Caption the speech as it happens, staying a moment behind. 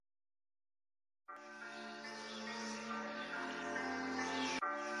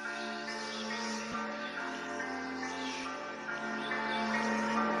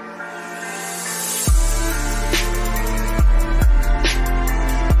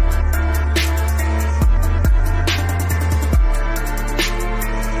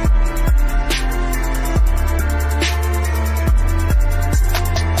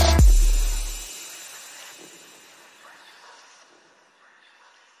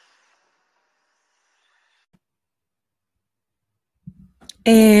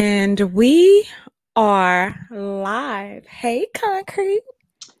And we are live. Hey, Concrete.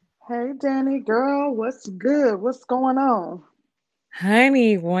 Hey Danny, girl, what's good? What's going on?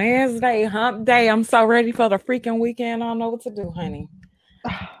 Honey, Wednesday, hump day. I'm so ready for the freaking weekend. I don't know what to do, honey.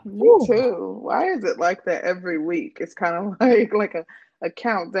 Me Whew. too. Why is it like that every week? It's kind of like a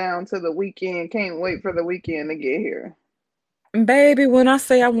countdown to the weekend. Can't wait for the weekend to get here. Baby, when I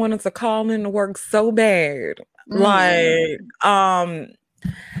say I wanted to call in to work so bad, like, Mm. um,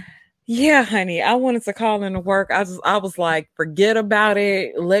 yeah, honey, I wanted to call in to work. I was like, forget about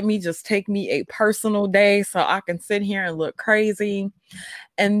it. Let me just take me a personal day so I can sit here and look crazy.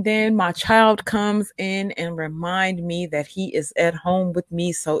 And then my child comes in and remind me that he is at home with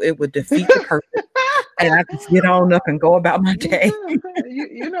me, so it would defeat the purpose. And I just get on up and go about my day.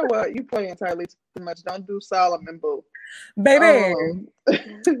 You know what? You play entirely too much. Don't do Solomon Boo. Baby,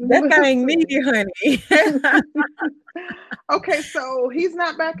 that thing Listen. needy, honey. Okay, so he's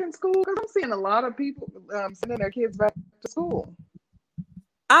not back in school because I'm seeing a lot of people sending their kids back to school.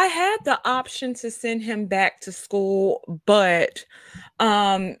 I had the option to send him back to school, but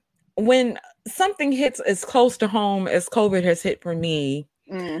um when something hits as close to home as COVID has hit for me,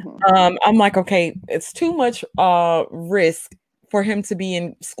 Hmm. I'm like, okay, it's too much risk for him to be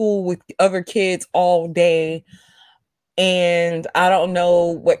in school with other kids all day. And I don't know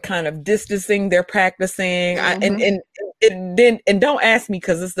what kind of distancing they're practicing. Hmm. And don't ask me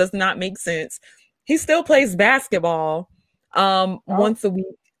because this does not make sense. He still plays basketball Oh. once a week.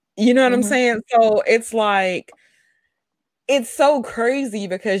 You know what I'm Hmm. saying? So it's like it's so crazy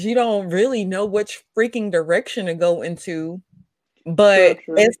because you don't really know which freaking direction to go into. True, But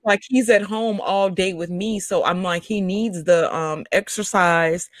true. it's like he's at home all day with me, so I'm like, he needs the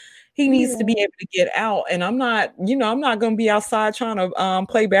exercise. He needs to be Yeah. able to get out, and I'm not gonna be outside trying to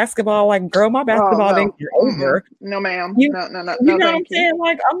play basketball. Like, girl, my Oh basketball days no. are Mm-mm. over. No, ma'am. You No, no, no, you no. know what I'm Thank you. saying?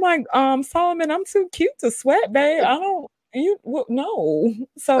 Like, I'm like, Solomon, I'm too cute to sweat, babe. I don't no. Oh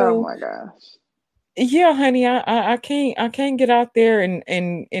So my gosh. yeah, honey, I can't get out there and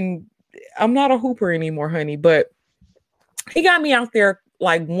I'm not a hooper anymore, honey, but he got me out there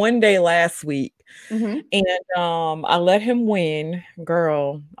like one day last week, Hmm. and I let him win.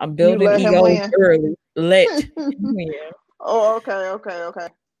 Girl, I'm You building let him egos win. early. Let him win. Oh, okay, okay, okay.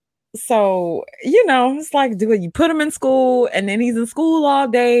 So, it's like, do it. You put him in school, and then he's in school all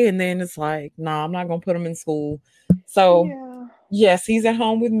day, and then it's like, no, I'm not gonna put him in school. So, Yeah. yes, he's at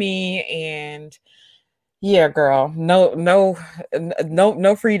home with me, and yeah, girl, no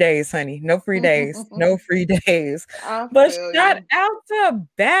free days, honey. No free days. No free days. I But feel shout you. out to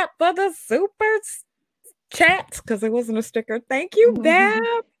Bap for the chat because it wasn't a sticker. Thank you,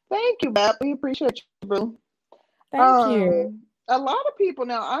 Bap. Thank you, Bap. We appreciate you, boo. Thank you. A lot of people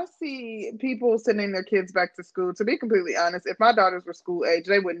now, I see people sending their kids back to school. To be completely honest, if my daughters were school age,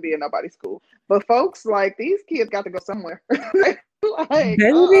 they wouldn't be in nobody's school. But folks, like, these kids got to go somewhere. Like,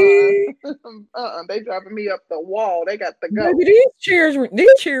 Baby, they driving me up the wall. They got to baby, go.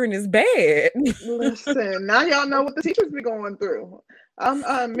 these cheering is bad. Listen, now y'all know what the teachers be going through.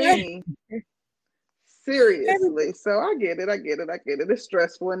 I mean, Baby, seriously. So I get it. I get it. I get it. It's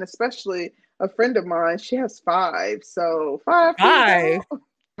stressful, and especially a friend of mine. She has five. So five kids at five, home.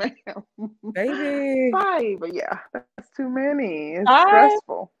 Man, baby, five. But yeah, that's too many. It's five,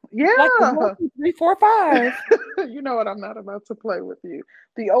 stressful. like the one, Yeah. two, three, four, five. You know what? I'm not about to play with you.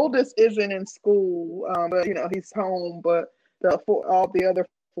 The oldest isn't in school, but he's home. But all the other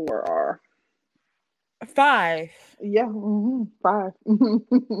four are. Five. Yeah, five.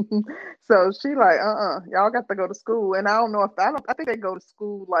 So she like, y'all got to go to school, and I don't know if I don't. I think they go to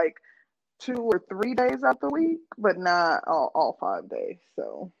school like 2 or 3 days out the week, but not all 5 days.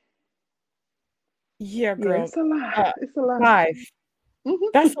 So Yeah, yeah, girl. it's a lot. Uh, It's a lot. five.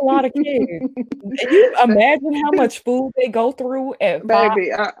 That's a lot of kids. And you imagine how much food they go through at five,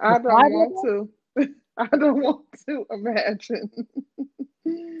 Baby, I the don't five of want them? to. I don't want to imagine.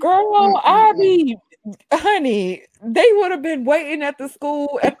 Girl, I Mm-mm-mm. mean, honey, they would have been waiting at the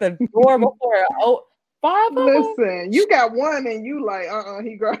school at the door before. Oh, five of them? Listen, you got one, and you like,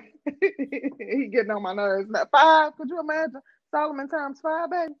 he getting on my nerves. Now, five? Could you imagine Solomon times five,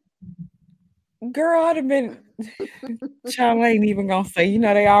 baby? Girl, I'd have been. Child, I ain't even gonna say.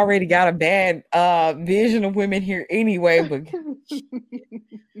 They already got a bad vision of women here anyway. But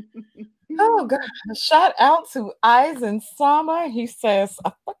oh god, shout out to Eyes and Summer. He says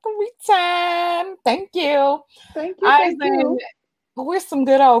a fucking time. Thank you, Thank you, Eyes thank and you. we're some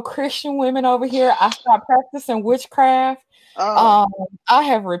good old Christian women over here. I stopped practicing witchcraft. Oh, Um, I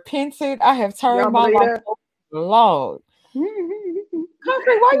have repented. I have y'all turned my believe life that? over to the Lord.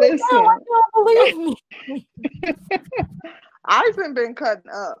 Concrete, why you sound like Listen, you don't believe me? Eisen been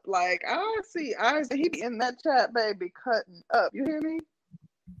cutting up. Like I see Eisen, he be in that chat, baby, cutting up. You hear me?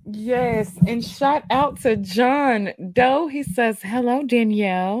 Yes, and shout out to John Doe. He says, "Hello,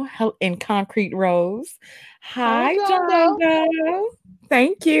 Danielle," in Concrete Rose. Hi, Hi, John John Doe. Doe.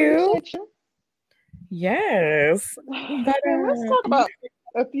 Thank you. Appreciate you. Yes, but And let's talk about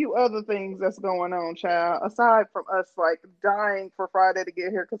a few other things that's going on, child. Aside from us like dying for Friday to get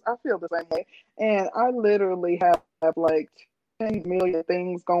here, because I feel the same way. And I literally have like 10 million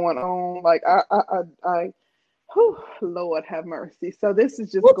things going on. Like whew, Lord have mercy. So this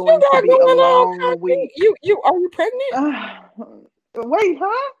is just what you going to got be a going on, long Concrete? week. You are you pregnant? Wait,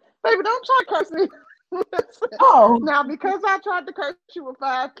 huh? Baby, don't try to curse me. Listen, Oh, now, because I tried to curse you with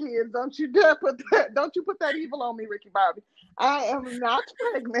 5 kids, don't you put that evil on me, Ricky Bobby. I am not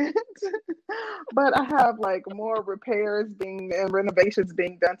pregnant, but I have like more repairs being and renovations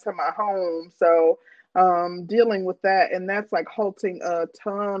being done to my home. So dealing with that, and that's like halting a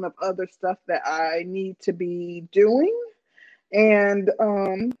ton of other stuff that I need to be doing. And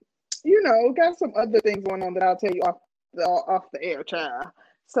got some other things going on that I'll tell you off the air, child.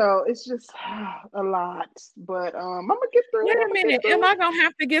 So it's just a lot, but I'm gonna get through wait it. I'm a gonna get minute. Am through it. I gonna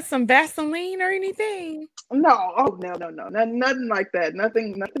have to get some Vaseline or anything? No, oh no, no, no, nothing like that.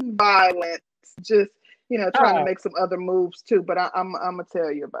 Nothing violent. Just trying to Oh, make some other moves too. But I'm gonna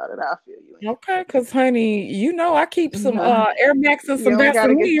tell you about it. I feel you. okay. Cause honey, I keep some No, Air Max and you some don't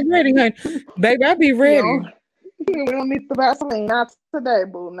gotta get Vaseline ready, honey. Baby, I be you ready. know we don't need the Vaseline. Not today,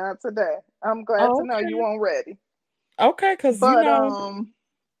 boo. Not today. I'm glad to know you Okay. weren't ready. Okay, cause But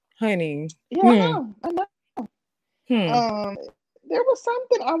honey. yeah, Hmm. I know. Hmm. Um, there was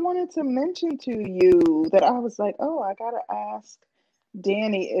something I wanted to mention to you that I was like, oh, I gotta ask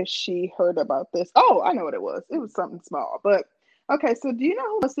Danny if she heard about this. Oh, I know what it was. It was something small, but okay. So, do you know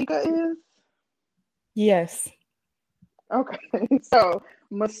who Masika is? Yes. Okay, so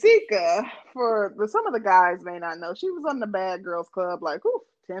Masika, some of the guys may not know, she was on the Bad Girls Club like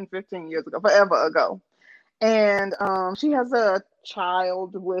 10, 15 years ago, forever ago. And she has a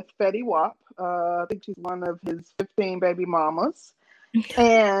child with Fetty Wap. I think she's one of his 15 baby mamas.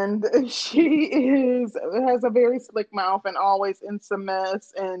 And she has a very slick mouth and always in some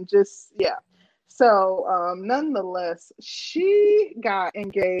mess and just yeah. So nonetheless, she got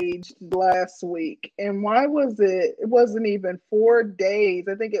engaged last week. And why was it? It wasn't even 4 days.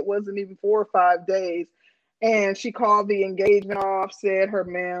 I think it wasn't even 4 or 5 days. And she called the engagement off, said her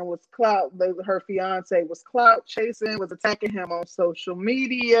man was her fiance was clout chasing, was attacking him on social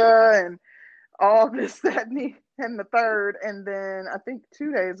media, and all this, that, and the third. And then I think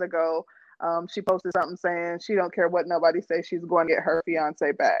 2 days ago, she posted something saying she don't care what nobody says, she's going to get her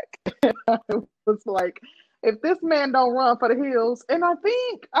fiance back. It was like, if this man don't run for the hills, and I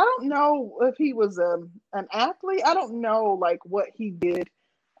don't know if he was an athlete. I don't know like what he did,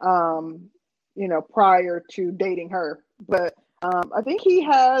 um, prior to dating her, but I think he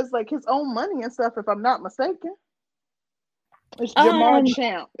has like his own money and stuff, if I'm not mistaken. It's Jamar Um,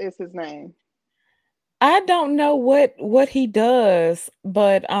 Champ is his name. I don't know what he does,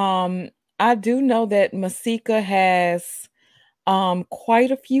 but I do know that Masika has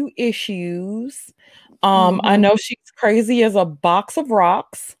quite a few issues. I Mm-hmm. know she's crazy as a box of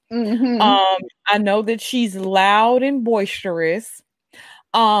rocks. Mm-hmm. Um, I know that she's loud and boisterous.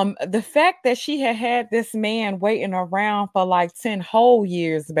 The fact that she had this man waiting around for like 10 whole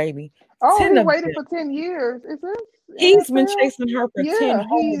years, baby. Oh, 10 he of waited them. for 10 years. Is this He's been NFL? chasing her for 10 Yeah,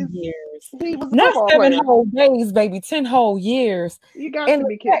 whole years. he was a Not football 7 player. whole days, baby, 10 whole years. You got And to the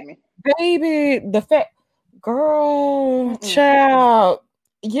be fact, kidding me. baby, the fact, girl, Mm-mm. child.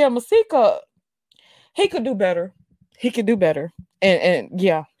 Yeah, Masika, he could do better. He could do better. And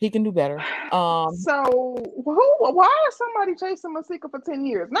yeah, he can do better. So, why is somebody chasing Masika for 10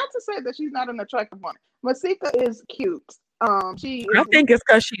 years? Not to say that she's not an attractive woman. Masika is cute. She I is think it's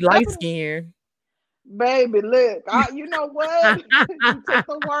because she light definitely, skinned. baby, look, you know what? You took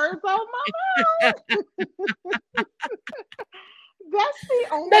the words out my mouth. That's the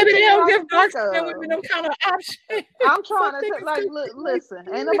only Maybe they thing that don't I give can dark think skinned women of. them kind of options. I'm I trying to think it's like because she light listen.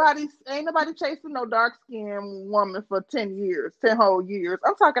 skinned. Ain't nobody chasing no dark skinned woman for 10 years, 10 whole years.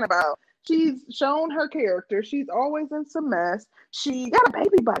 I'm talking about she's shown her character. She's always in some mess. She got a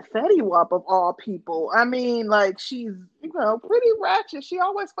baby by Fetty Wap of all people. I mean, like she's pretty ratchet. She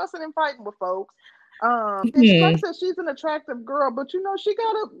always fussing and fighting with folks. And she, like Hmm. I said, she's an attractive girl, but she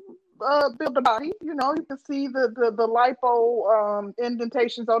got a build a body. You can see the lipo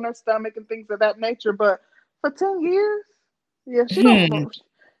indentations on her stomach and things of that nature. But for 10 years, yeah, Hmm.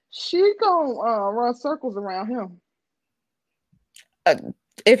 she gonna run circles around him. Uh,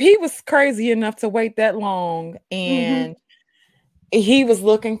 if he was crazy enough to wait that long Mm-hmm. and he was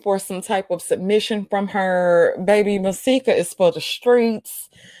looking for some type of submission from her. Baby, Masika is for the streets.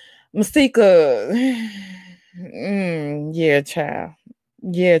 Masika, yeah, child.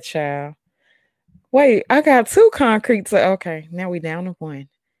 Yeah, child. Wait, I got two concretes. Okay, now we down to one.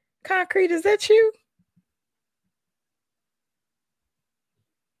 Concrete, is that you?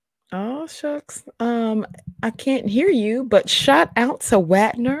 Oh, shucks. I can't hear you, but shout out to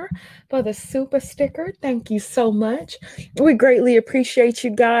Watner for the super sticker. Thank you so much. We greatly appreciate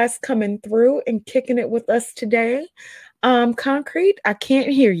you guys coming through and kicking it with us today. Concrete, I can't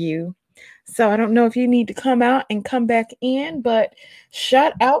hear you. So I don't know if you need to come out and come back in, but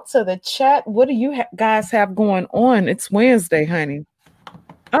shout out to the chat. What do you guys have going on? It's Wednesday, honey.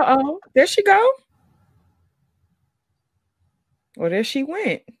 Uh-oh, there she go. Well, there she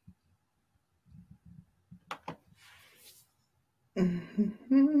went.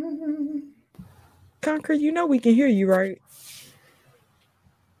 Conquer, you know we can hear you, right?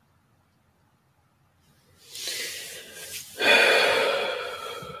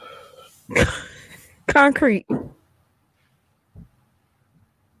 Concrete.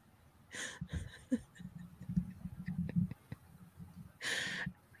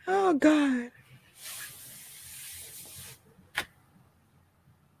 Oh God.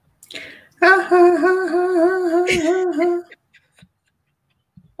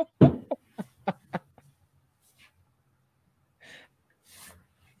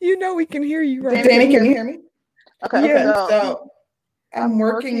 You know we can hear you, right? Danny, can you hear me? Okay. Yeah. So I'm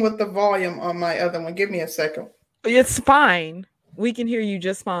working with the volume on my other one. Give me a second. It's fine. We can hear you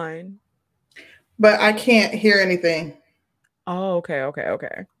just fine. But I can't hear anything. Oh,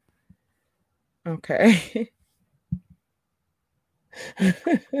 okay.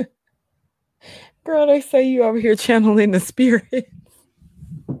 Girl, they say you over here channeling the spirit.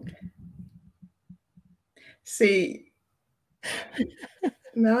 See,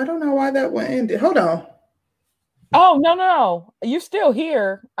 no, I don't know why that one ended. Hold on. Oh, no. You're still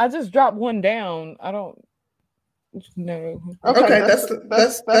here. I just dropped one down. I don't know. Okay, that's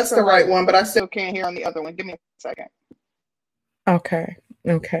the right one, but I still can't hear on the other one. Give me a second. Okay.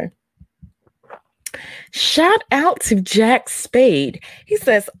 Shout out to Jack Spade. He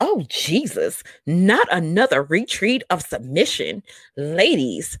says, "Oh, Jesus, not another retreat of submission.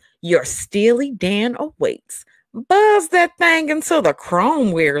 Ladies, your Steely Dan awaits. Buzz that thing until the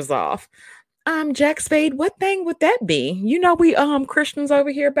chrome wears off." Jack Spade, what thing would that be? You know, we Christians over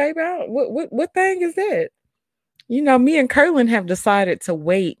here, baby. What thing is that? You know, me and Curlin have decided to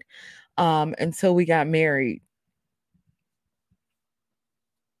wait until we got married.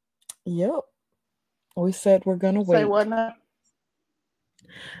 Yep. We said we're gonna wait. Say what now?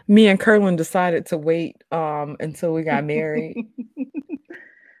 Me and Curlin decided to wait until we got married.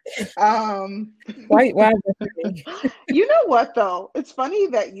 Why You know what though? It's funny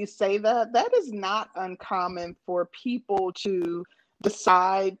that you say that. That is not uncommon for people to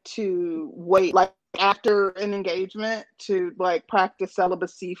decide to wait, like after an engagement, to like practice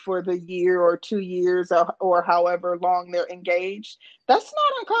celibacy for the year or 2 years or however long they're engaged. That's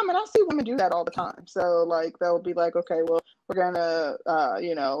not uncommon. I see women do that all the time. So like they'll be like, okay, well, we're gonna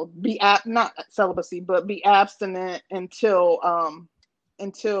be not celibacy, but be abstinent until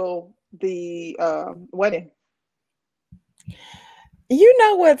the wedding. You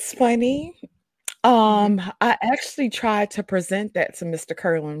know what's funny? I actually tried to present that to Mr.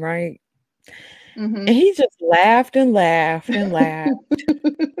 Curlin, right? And he just laughed and laughed and laughed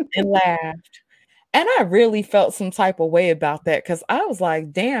and laughed. And I really felt some type of way about that because I was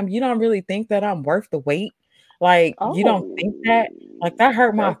like, damn, you don't really think that I'm worth the wait? Like, you don't think that? Like, that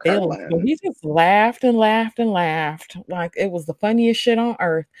hurt my feelings. But he just laughed and laughed and laughed. Like, it was the funniest shit on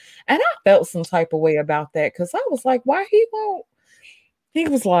earth. And I felt some type of way about that because I was like, why he won't? He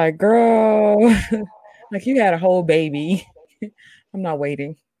was like, girl, like, you had a whole baby. I'm not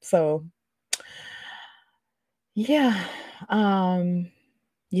waiting. So, yeah.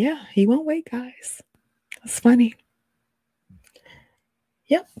 Yeah, he won't wait, guys. That's funny.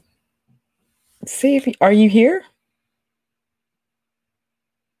 Yep. See if are you here?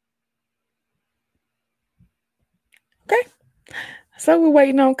 Okay. So we're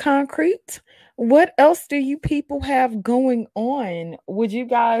waiting on concrete. What else do you people have going on? Would you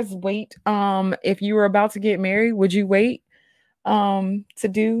guys wait if you were about to get married, would you wait to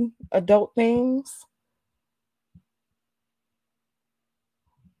do adult things?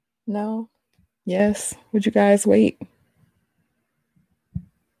 No? Yes. Would you guys wait?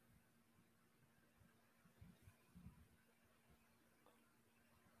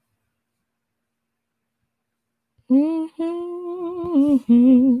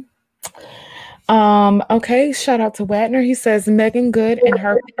 Okay, shout out to Wagner. He says Megan Good and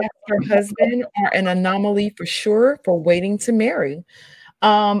her pastor husband are an anomaly for sure for waiting to marry.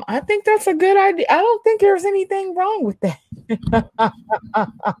 I think that's a good idea. I don't think there's anything wrong with that.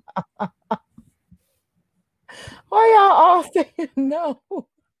 Why y'all all saying no?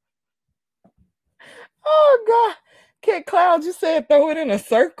 Oh God. Kid Cloud, you said throw it in a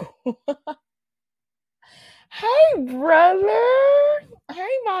circle. Hey, brother. Hey,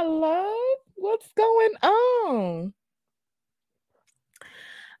 my love. What's going on?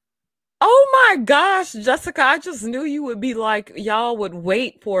 Oh my gosh, Jessica, I just knew you would be like, y'all would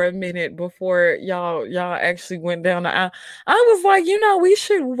wait for a minute before y'all actually went down the aisle. I was like, we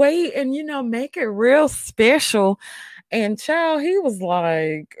should wait and make it real special. And child, he was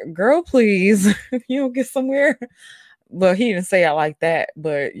like, girl, please, if you don't get somewhere. Well, he didn't say it like that,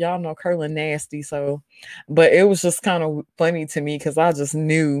 but y'all know Curlin nasty. So, but it was just kind of funny to me because I just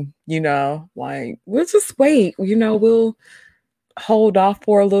knew, like, we'll just wait, we'll hold off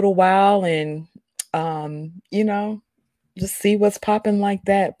for a little while and, just see what's popping like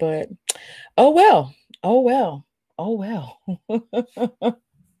that. But, oh, well.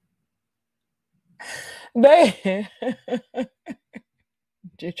 Man.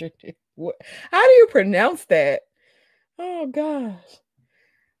 How do you pronounce that? Oh gosh.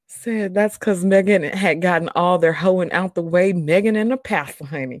 Said that's because Megan had gotten all their hoeing out the way. Megan and the pastor,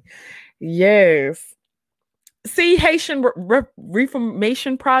 honey. Yes. See, Haitian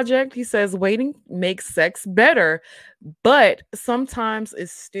Reformation Project, he says waiting makes sex better, but sometimes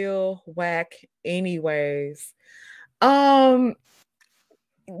it's still whack anyways. You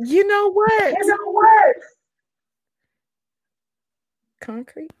know what?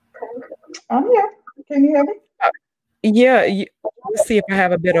 Concrete? I'm here. Can you hear me? Yeah, let's see if I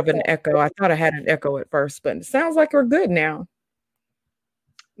have a bit of an echo. I thought I had an echo at first, but it sounds like we're good now.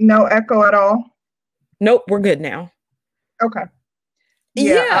 No echo at all? Nope, we're good now. Okay.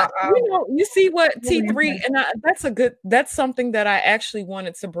 Yeah, you see what T3, and that's something that I actually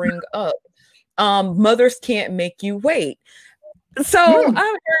wanted to bring up. Mothers can't make you wait. So I've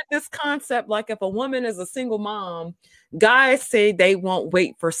heard this concept, like if a woman is a single mom, guys say they won't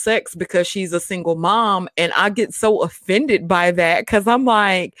wait for sex because she's a single mom. And I get so offended by that because I'm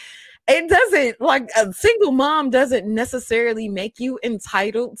like, it doesn't, like a single mom doesn't necessarily make you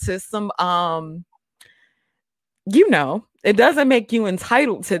entitled to some, it doesn't make you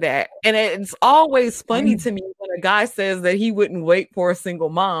entitled to that. And it's always funny to me when a guy says that he wouldn't wait for a single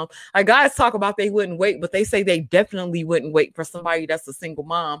mom. Like guys talk about they wouldn't wait, but they say they definitely wouldn't wait for somebody that's a single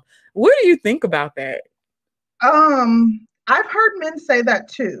mom. What do you think about that? I've heard men say that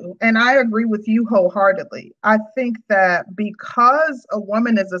too, and I agree with you wholeheartedly. I think that because a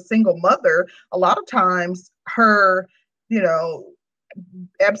woman is a single mother, a lot of times her,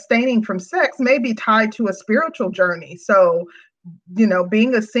 abstaining from sex may be tied to a spiritual journey. So,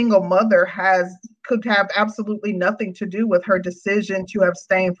 being a single mother could have absolutely nothing to do with her decision to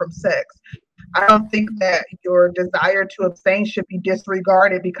abstain from sex. I don't think that your desire to abstain should be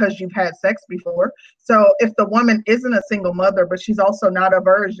disregarded because you've had sex before. So if the woman isn't a single mother, but she's also not a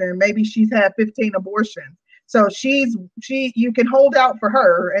virgin, maybe she's had 15 abortions. So you can hold out for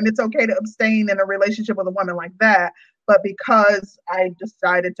her, and it's okay to abstain in a relationship with a woman like that. But because I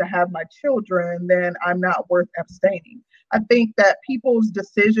decided to have my children, then I'm not worth abstaining. I think that people's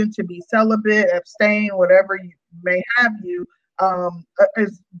decision to be celibate, abstain, whatever you may have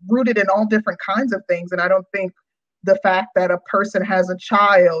is rooted in all different kinds of things. And I don't think the fact that a person has a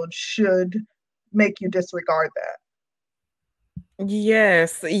child should make you disregard that.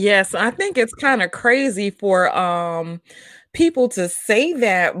 Yes. I think it's kind of crazy for people to say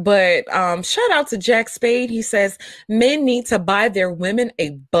that, but shout out to Jack Spade. He says men need to buy their women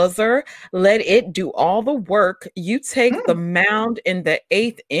a buzzer, let it do all the work. You take the mound in the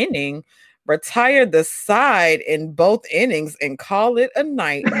 8th inning, retire the side in both innings, and call it a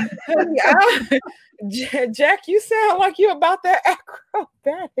night. Jack, you sound like you're about that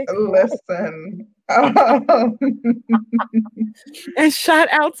acrobatic. Listen. And shout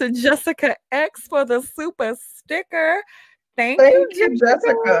out to Jessica X for the super sticker. Thank you,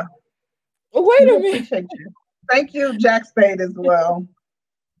 Jessica. Wait a minute. Thank you, Jack Spade, as well.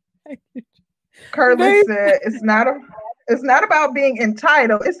 Curly said it's not about being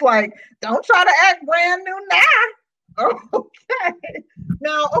entitled. It's like, don't try to act brand new now. Okay.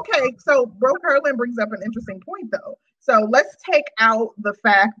 Now, so Bro Curlin brings up an interesting point, though. So let's take out the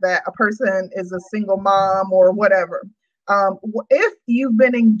fact that a person is a single mom or whatever. If you've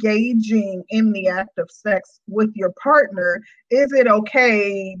been engaging in the act of sex with your partner, is it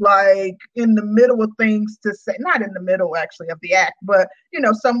okay, like in the middle of things, to say, not in the middle actually of the act, but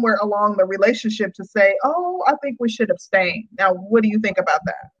somewhere along the relationship, to say, oh, I think we should abstain? Now, what do you think about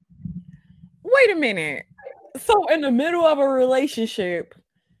that? Wait a minute. So in the middle of a relationship,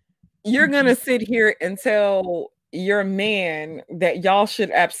 you're going to sit here and tell your man that y'all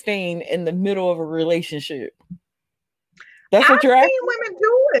should abstain in the middle of a relationship? That's what you're asking? I've seen women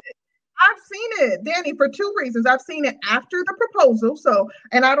do it. I've seen it, Danny, for two reasons. I've seen it after the proposal. So,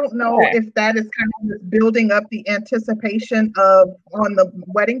 and I don't know if that is kind of building up the anticipation of on the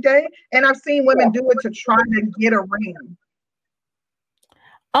wedding day. And I've seen women do it to try to get a ring.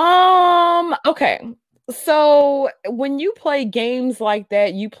 Okay. So when you play games like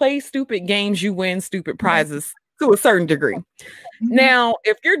that, you play stupid games, you win stupid prizes to a certain degree. Mm-hmm. Now,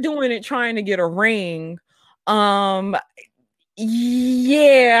 if you're doing it trying to get a ring,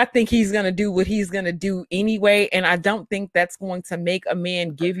 yeah, I think he's going to do what he's going to do anyway. And I don't think that's going to make a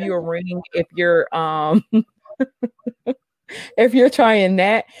man give you a ring if you're, if you're trying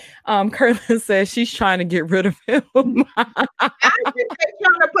that. Curlin says she's trying to get rid of him. I think they're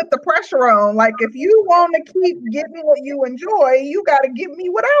trying to put the pressure on. Like, if you want to keep getting what you enjoy, you got to give me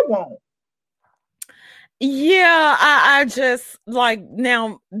what I want. Yeah, I just like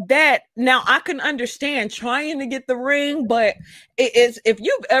now I can understand trying to get the ring, but it is, if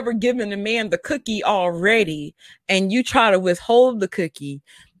you've ever given a man the cookie already and you try to withhold the cookie,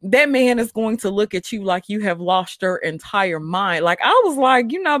 that man is going to look at you like you have lost your entire mind. Like, I was like,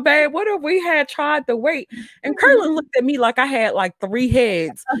 babe, what if we had tried to wait? And Curlin looked at me like I had like 3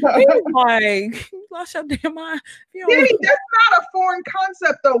 heads. He was like, you lost your damn mind. Danny, that's not a foreign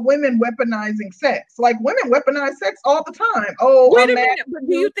concept, though. Women weaponizing sex. Like, women weaponize sex all the time. Oh, wait a minute, but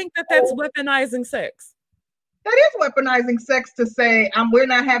do you think that that's weaponizing sex? That is weaponizing sex to say, we're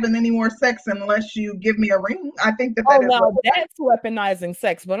not having any more sex unless you give me a ring. I think that that's weaponizing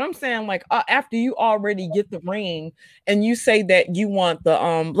sex. But I'm saying, like, after you already get the ring and you say that you want the,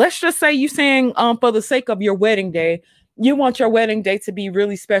 let's just say you saying, for the sake of your wedding day, you want your wedding day to be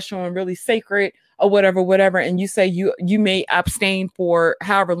really special and really sacred or whatever. And you say you may abstain for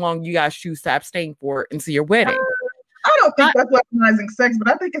however long you guys choose to abstain for into your wedding. I don't think that's weaponizing sex,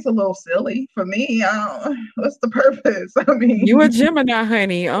 but I think it's a little silly for me. What's the purpose? I mean, you a Gemini,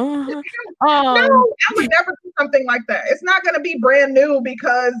 honey. No, I would never do something like that. It's not going to be brand new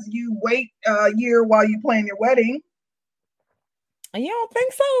because you wait a year while you plan your wedding. You don't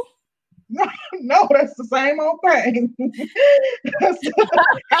think so? No, that's the same old thing. Got the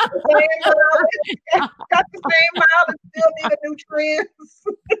same mile and still need a new trend.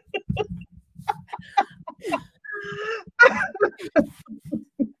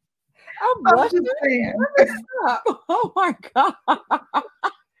 I'm blushing. Oh my god!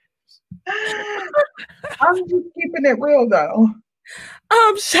 I'm just keeping it real though.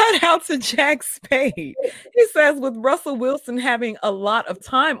 Shout out to Jack Spade. He says, with Russell Wilson having a lot of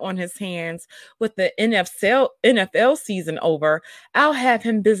time on his hands with the NFL season over, I'll have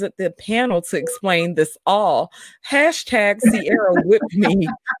him visit the panel to explain this all. Hashtag Sierra whipped me.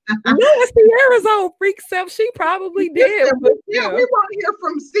 No, Sierra's old freak self. She probably did. But, we want to hear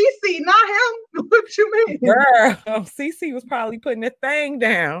from Cece, not him. What you mean? Girl, Cece was probably putting the thing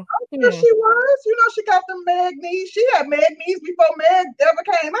down. She was. She got the Meg knees. She had Meg knees before Meg ever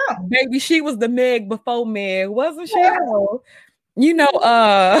came out. Baby, she was the Meg before Meg, wasn't she?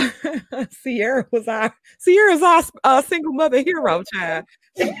 Sierra's our single mother hero child.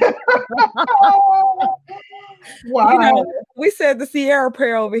 Wow. We said the Sierra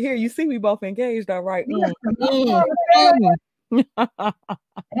prayer over here. You see, we both engaged, all right?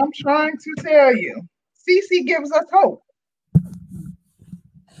 I'm trying to tell you. Cece gives us hope.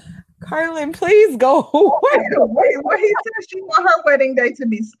 Carlin, please go. Wait, what he said, she want her wedding day to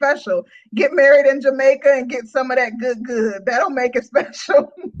be special. Get married in Jamaica and get some of that good. That'll make it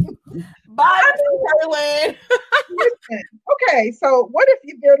special. Bye, Carlin. Okay, so what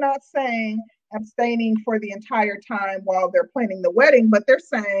if they're not saying abstaining for the entire time while they're planning the wedding, but they're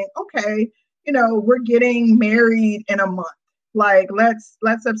saying, okay, we're getting married in a month. Like, let's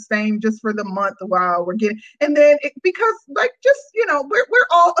abstain just for the month while we're getting, and then because we're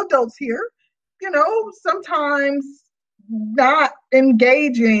all adults here, sometimes not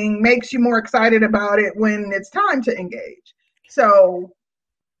engaging makes you more excited about it when it's time to engage. So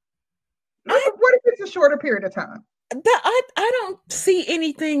what if it's a shorter period of time? I don't see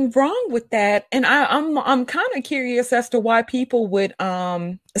anything wrong with that, and I'm kind of curious as to why people would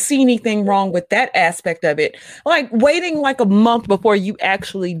see anything wrong with that aspect of it. Like, waiting like a month before you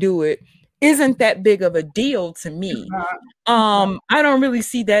actually do it isn't that big of a deal to me. I don't really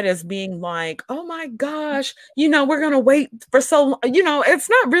see that as being like, oh my gosh, we're gonna wait for so long. It's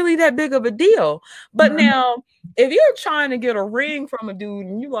not really that big of a deal. But now, if you're trying to get a ring from a dude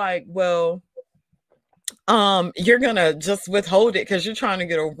and you're like, well, you're gonna just withhold it because you're trying to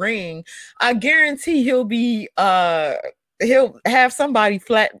get a ring, I guarantee he'll have somebody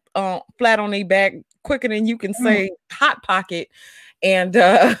flat on their back quicker than you can say hot pocket. And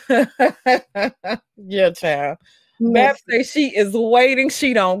yeah, child. Bab say she is waiting.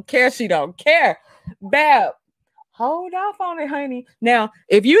 She don't care. She don't care. Bab, hold off on it, honey. Now,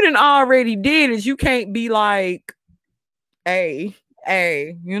 if you didn't already did it, you can't be like, hey,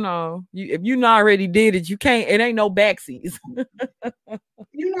 if you not already did it, you can't. It ain't no backsies.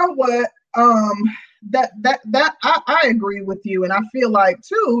 You know what? That I agree with you, and I feel like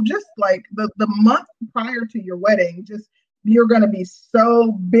too, just like the month prior to your wedding, just you're going to be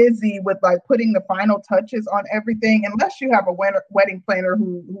so busy with like putting the final touches on everything, unless you have a wedding planner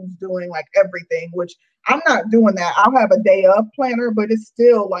who's doing like everything, which I'm not doing that. I'll have a day of planner, but it's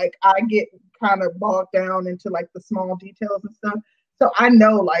still like I get kind of bogged down into like the small details and stuff. So I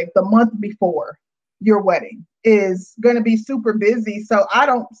know like the month before your wedding is going to be super busy. So I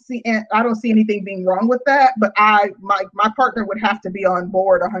don't see anything being wrong with that, but my partner would have to be on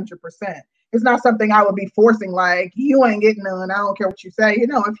board 100%. It's not something I would be forcing, like, you ain't getting none. I don't care what you say.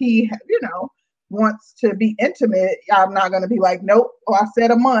 If he, wants to be intimate, I'm not going to be like, nope, I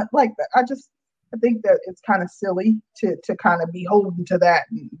said a month like that. I think that it's kind of silly to kind of be holding to that,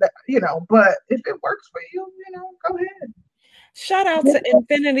 but if it works for you, go ahead. Shout out to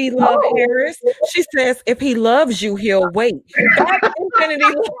Infinity Love Harris. She says, if he loves you, he'll wait. That's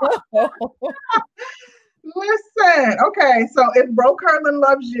Infinity Love. Listen, okay, so if Bro Curlin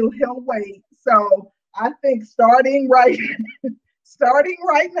loves you, he'll wait. So I think starting right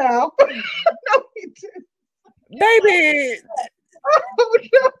now. No, he didn't. Baby. Oh,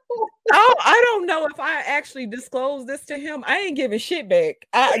 no. I don't know if I actually disclosed this to him. I ain't giving shit back.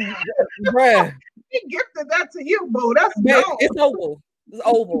 Bruh. He gifted that to you, boo. That's it's oval. It's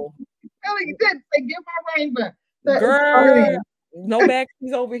oval. No, he didn't say, give my ring back. Girl, no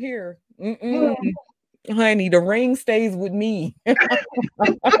backsies over here. Honey, the ring stays with me.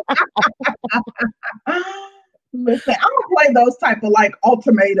 Listen, I don't play those type of like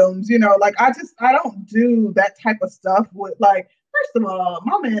ultimatums, like I don't do that type of stuff with like, first of all,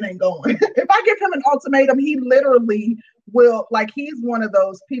 my man ain't going. If I give him an ultimatum, he literally will, like, he's one of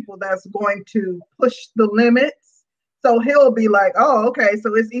those people that's going to push the limits. So he'll be like, oh, okay,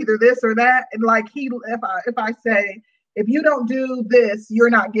 so it's either this or that. And like if I say, if you don't do this, you're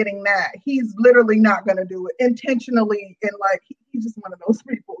not getting that. He's literally not going to do it intentionally. And like, he's just one of those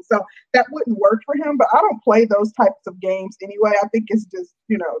people. So that wouldn't work for him, but I don't play those types of games anyway. I think it's just,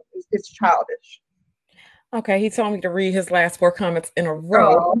 it's childish. Okay. He told me to read his last 4 comments in a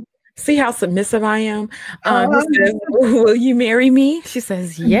row. See how submissive I am? He says, will you marry me? She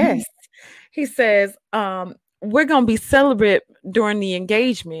says, yes. He says, we're going to be celibate during the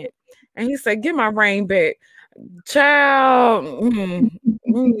engagement. And he said, get my ring back. Child, babe.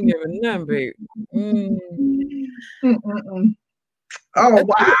 Oh wow!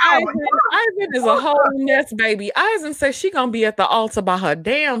 Eisen is a whole mess, baby. Eisen says she gonna be at the altar by her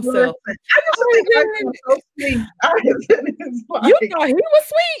damn self. I just think Eisen was so sweet. You thought he was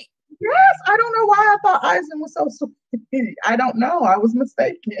sweet? Yes, I don't know why I thought Eisen was so sweet. I don't know. I was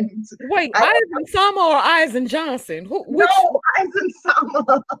mistaken. Wait, Eisen Sama or Eisen Johnson? No, Eisen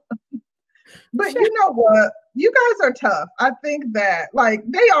Sama. But you know what? You guys are tough. I think that, like,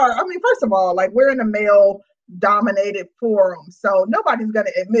 they are. I mean, first of all, like, we're in a male-dominated forum, so nobody's going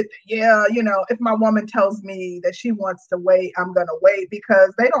to admit that, yeah, if my woman tells me that she wants to wait, I'm going to wait,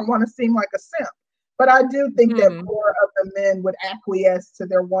 because they don't want to seem like a simp. But I do think that more of the men would acquiesce to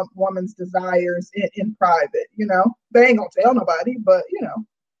their woman's desires in private. They ain't going to tell nobody, but,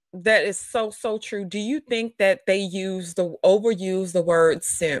 That is so true. Do you think that they overuse the word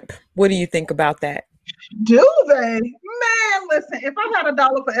simp? What do you think about that? Do they? Man, listen, if I had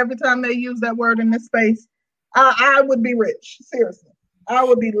 $1 for every time they use that word in this space, I would be rich. Seriously. I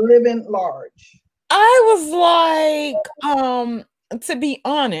would be living large. I was like, to be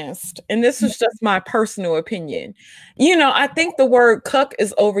honest, and this is just my personal opinion, I think the word cuck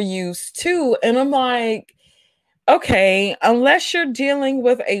is overused too. And I'm like, okay, unless you're dealing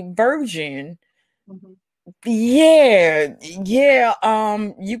with a virgin,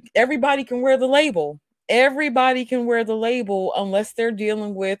 everybody can wear the label. Everybody can wear the label unless they're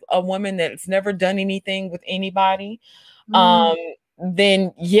dealing with a woman that's never done anything with anybody.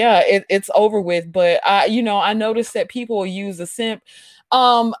 Then it's over with. But I noticed that people use a simp.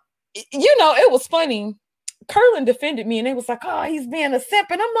 it was funny. Curlin defended me and they was like, oh, he's being a simp.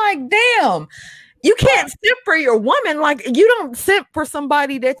 And I'm like, damn, you can't simp for your woman. Like, you don't simp for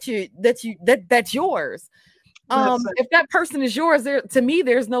somebody that's yours. If that person is yours, to me,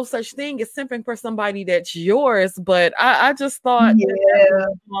 there's no such thing as simping for somebody that's yours. But I just thought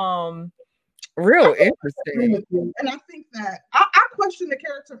that was, real interesting. And I think that I question the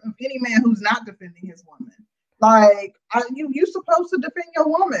character of any man who's not defending his woman. Like, you supposed to defend your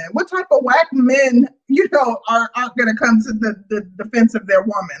woman. What type of whack men, aren't going to come to the defense of their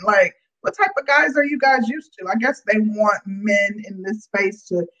woman? Like, what type of guys are you guys used to? I guess they want men in this space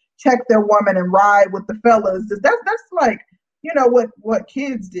to check their woman and ride with the fellas. That's like, what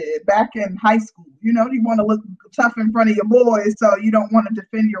kids did back in high school. You want to look tough in front of your boys, so you don't want to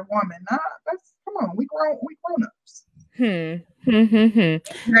defend your woman. Nah, come on, we grown ups.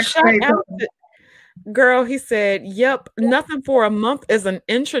 Girl, he said, yep, nothing for a month is an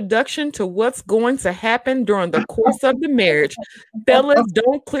introduction to what's going to happen during the course of the marriage. Fellas,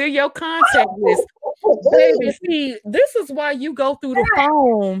 don't clear your contact list. Baby, see, this is why you go through the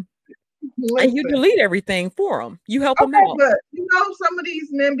phone and you delete everything for them. You help them out. But some of these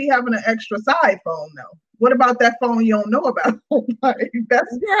men be having an extra side phone though. What about that phone you don't know about? This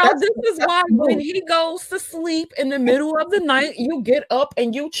is why when he goes to sleep in the middle of the night, you get up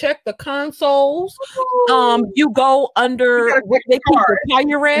and you check the consoles. You go under what they keep the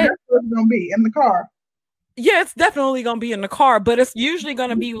tire at. That's what's gonna be in the car. Yeah, it's definitely gonna be in the car, but it's usually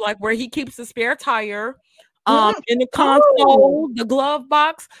gonna be like where he keeps the spare tire. In the console, the glove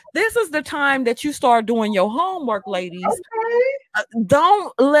box. This is the time that you start doing your homework, ladies. Okay.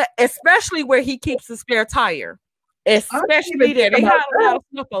 Don't especially where he keeps the spare tire. Especially there. They have a lot of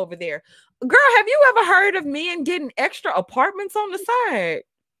stuff over there. Girl, have you ever heard of men getting extra apartments on the side?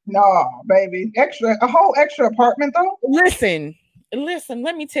 No, baby. A whole extra apartment though? Listen,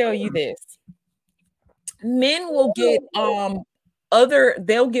 let me tell you this. Men will get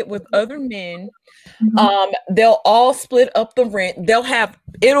they'll get with other men. They'll all split up the rent.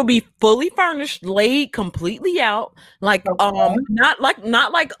 It'll be fully furnished, laid completely out, like not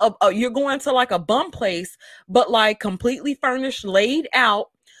like you're going to like a bum place, but like completely furnished, laid out.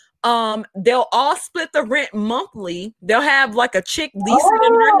 They'll all split the rent monthly. They'll have like a chick leasing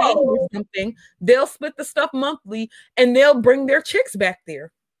in her name or something. They'll split the stuff monthly and they'll bring their chicks back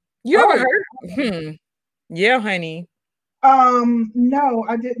there. You ever heard? Yeah, honey. No,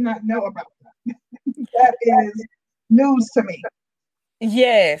 I did not know about that. That is news to me.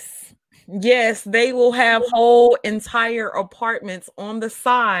 Yes, they will have whole entire apartments on the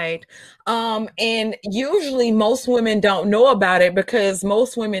side. And usually most women don't know about it because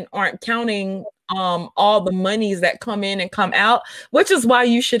most women aren't counting all the monies that come in and come out, which is why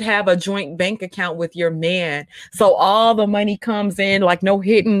you should have a joint bank account with your man. So all the money comes in, like no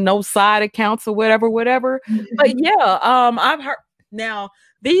hidden, no side accounts or whatever. But yeah, I've heard now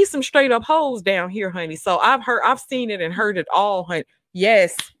these some straight up hoes down here, honey. So I've seen it and heard it all, honey.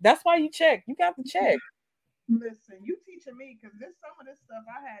 Yes, that's why you check. You got to check. Listen, you teaching me because there's some of this stuff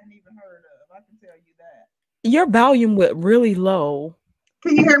I hadn't even heard of. I can tell you that. Your volume went really low.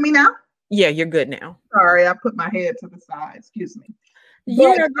 Can you hear me now? Yeah, you're good now. Sorry, I put my head to the side. Excuse me.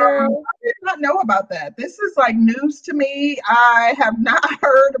 Yeah, girl. I did not know about that. This is like news to me. I have not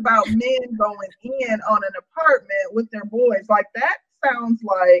heard about men going in on an apartment with their boys. Like that sounds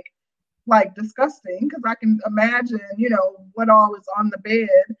like disgusting because I can imagine, what all is on the bed.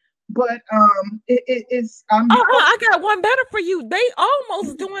 But it's I got one better for you. They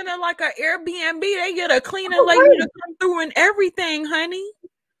almost doing it like an Airbnb. They get a cleaning lady to come through and everything, honey.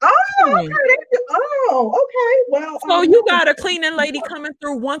 Oh, okay. Well, so you got a cleaning lady coming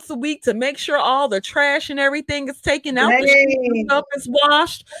through once a week to make sure all the trash and everything is taken out, the stuff is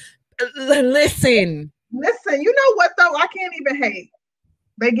washed. Listen, you know what though? I can't even hate.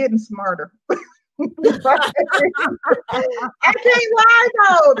 They getting smarter. I can't lie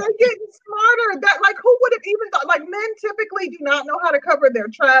though. They're getting smarter. That who would have even thought? Like men typically do not know how to cover their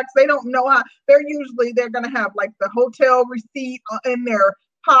tracks. They don't know how. They're gonna have like the hotel receipt in their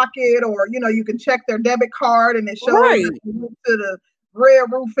pocket, or you can check their debit card and it shows to the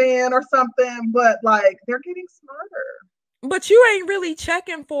Red Roof Inn or something. But like they're getting smarter. But you ain't really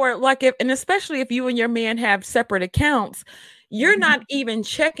checking for it. And especially if you and your man have separate accounts. You're not even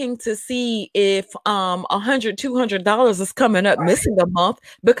checking to see if $100, $200 is coming up missing a month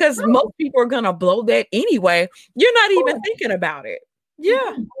because most people are gonna blow that anyway. You're not even thinking about it.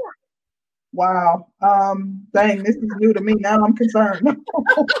 Yeah. Wow. Dang, this is new to me. Now I'm concerned. No,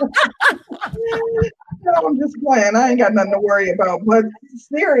 I'm just playing. I ain't got nothing to worry about. But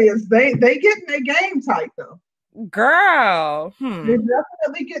serious, they getting their game tight though. Girl. They're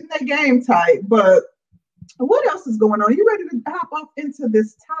definitely getting their game tight. But what else is going on? You ready to hop up into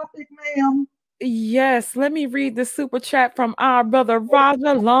this topic, ma'am? Yes, let me read the super chat from our brother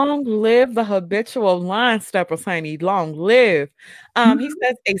Roger. Long live the habitual line steppers, honey. Long live. He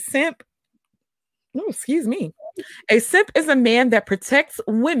says a simp. Oh, excuse me. A simp is a man that protects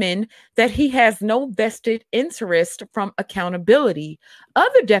women that he has no vested interest from accountability.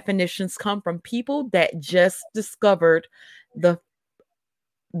 Other definitions come from people that just discovered the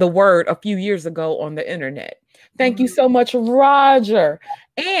word a few years ago on the internet. Thank you so much, Roger.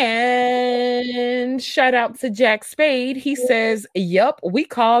 And shout out to Jack Spade. He says, "Yup, we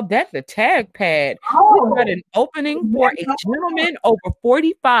call that the tag pad. We got an opening for a gentleman over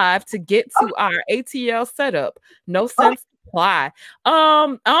 45 to get to our ATL setup. No sense apply."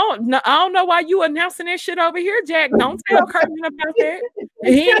 I don't know why you announcing this shit over here, Jack. Don't tell Curtin about that.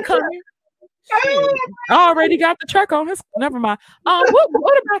 He ain't coming. Shit. I already got the truck on his. Never mind.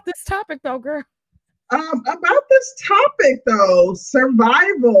 What about this topic though, girl? About this topic though,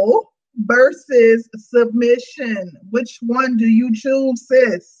 survival versus submission. Which one do you choose,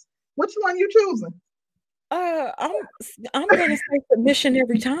 sis? Which one you choosing? I'm gonna say submission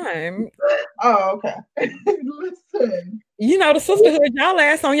every time. Oh, okay. Listen. You know the sisterhood, y'all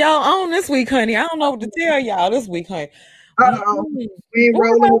ass on y'all own this week, honey. I don't know what to tell y'all this week, honey. We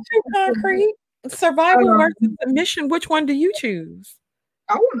rolling with you, Concrete. Survival versus submission. Which one do you choose?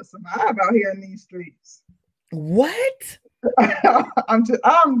 I want to survive out here in these streets. What? I'm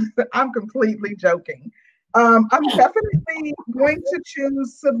completely joking. I'm definitely going to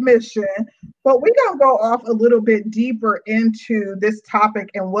choose submission, but we're going to go off a little bit deeper into this topic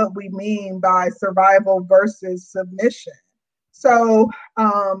and what we mean by survival versus submission. So,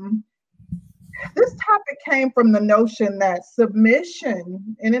 this topic came from the notion that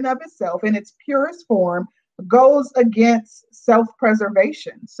submission in and of itself, in its purest form, goes against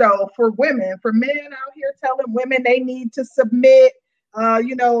self-preservation. So for women, for men out here telling women they need to submit,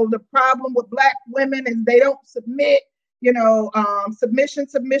 the problem with Black women is they don't submit,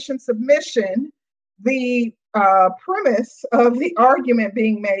 submission. The premise of the argument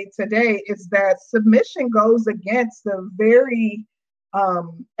being made today is that submission goes against the very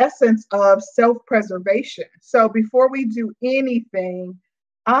essence of self-preservation. So before we do anything,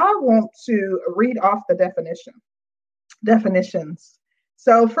 I want to read off the definitions.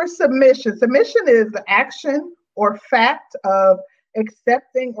 So for submission is the action or fact of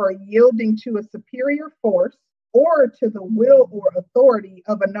accepting or yielding to a superior force or to the will or authority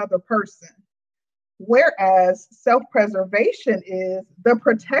of another person. Whereas self-preservation is the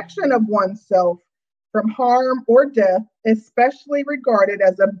protection of oneself from harm or death, especially regarded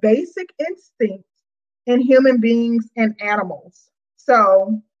as a basic instinct in human beings and animals.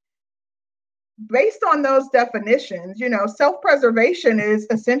 So based on those definitions, self-preservation is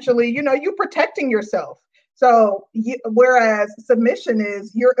essentially, you protecting yourself. So whereas submission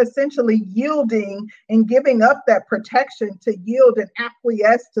is you're essentially yielding and giving up that protection to yield and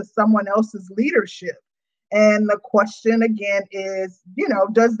acquiesce to someone else's leadership. And the question again is,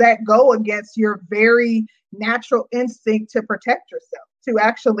 does that go against your very natural instinct to protect yourself, to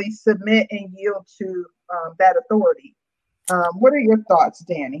actually submit and yield to that authority? What are your thoughts,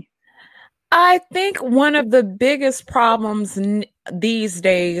 Danny? I think one of the biggest problems these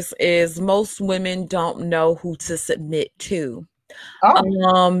days is most women don't know who to submit to.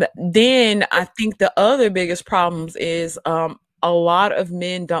 Then I think the other biggest problems is a lot of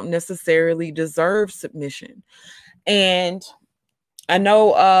men don't necessarily deserve submission. And I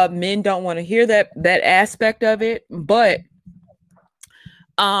know men don't want to hear that aspect of it, but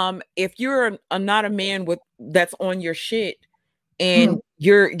if you're not a man that's on your shit and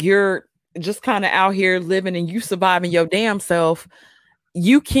you're just kind of out here living and you surviving your damn self,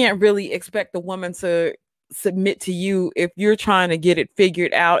 you can't really expect the woman to submit to you if you're trying to get it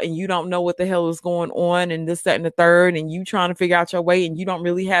figured out and you don't know what the hell is going on and this, that, and the third, and you trying to figure out your way and you don't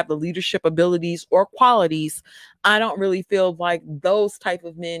really have the leadership abilities or qualities. I don't really feel like those type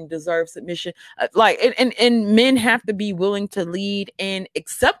of men deserve submission. And men have to be willing to lead and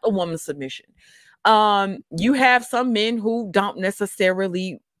accept a woman's submission. You have some men who don't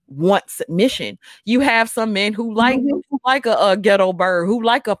necessarily want submission. You have some men who like a ghetto bird, who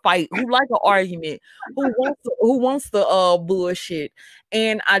like a fight, who like an argument, who wants the bullshit.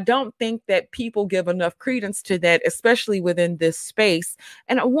 And I don't think that people give enough credence to that, especially within this space.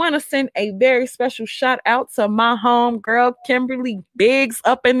 And I want to send a very special shout out to my home girl, Kimberly Biggs,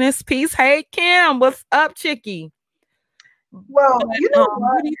 up in this piece. Hey Kim, what's up, chickie? Well,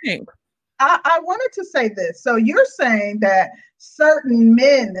 what do you think? I wanted to say this. So you're saying that certain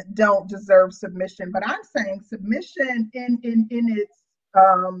men don't deserve submission, but I'm saying submission in its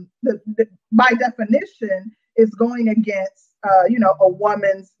by definition is going against a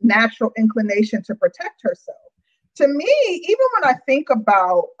woman's natural inclination to protect herself. To me, even when I think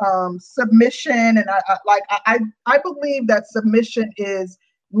about submission, and I believe that submission is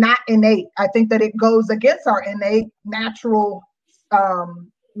not innate. I think that it goes against our innate natural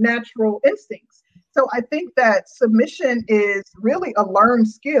instincts. So I think that submission is really a learned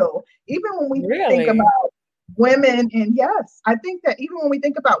skill. Even when we think about women, and yes, I think that even when we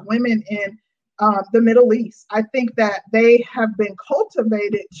think about women in the Middle East, I think that they have been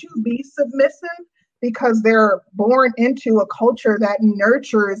cultivated to be submissive because they're born into a culture that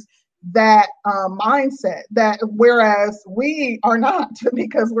nurtures that mindset, that whereas we are not,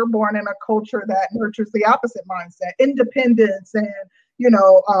 because we're born in a culture that nurtures the opposite mindset, independence and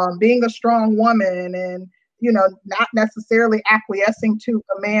being a strong woman and not necessarily acquiescing to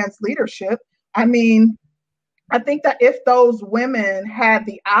a man's leadership. I mean, I think that if those women had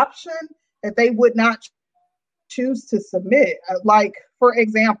the option, that they would not choose to submit. Like, for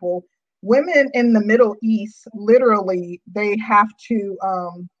example, women in the Middle East, literally, they have to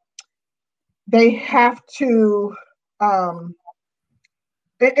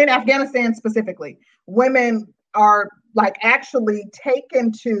in Afghanistan specifically, women are like actually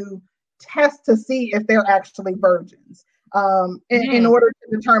taken to test to see if they're actually virgins in order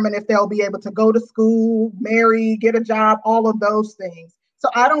to determine if they'll be able to go to school, marry, get a job, all of those things. So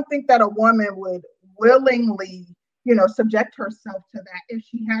I don't think that a woman would willingly, subject herself to that if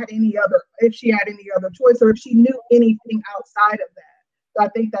she had any other choice, or if she knew anything outside of that. So I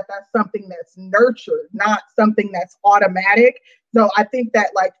think that that's something that's nurtured, not something that's automatic. So I think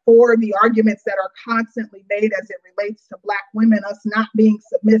that, like, for the arguments that are constantly made as it relates to Black women, us not being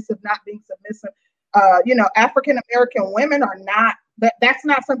submissive, African American women are not, that's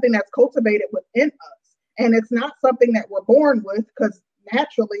not something that's cultivated within us. And it's not something that we're born with, because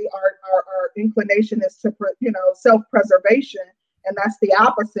naturally our inclination is to, self-preservation. And that's the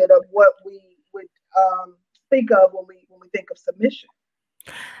opposite of what we would think of when we think of submission.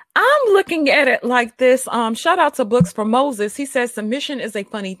 I'm looking at it like this. Shout out to Books for Moses. He says, submission is a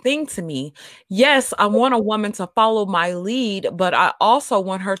funny thing to me. Yes, I want a woman to follow my lead, but I also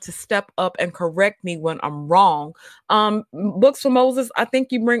want her to step up and correct me when I'm wrong. Books for Moses, I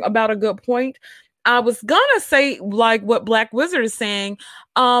think you bring about a good point. I was gonna say, like what Black Wizard is saying,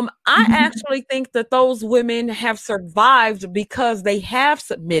 I actually think that those women have survived because they have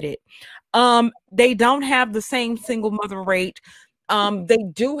submitted. They don't have the same single mother rate. They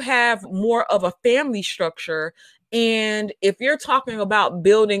do have more of a family structure. And if you're talking about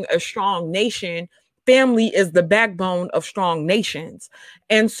building a strong nation, family is the backbone of strong nations.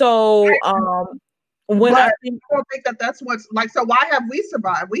 And so I don't think that that's what's like, so why have we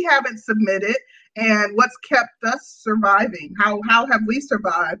survived? We haven't submitted. And what's kept us surviving? How have we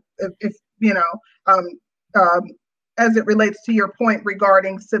survived? If as it relates to your point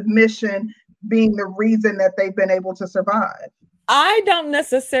regarding submission being the reason that they've been able to survive. I don't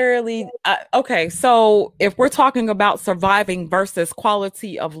necessarily. Okay, so if we're talking about surviving versus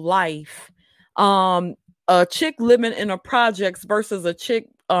quality of life, a chick living in a projects versus a chick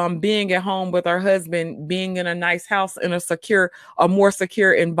being at home with her husband, being in a nice house in a more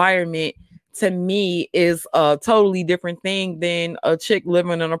secure environment, to me is a totally different thing than a chick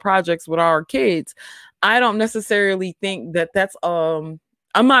living in a projects with our kids. I don't necessarily think that that's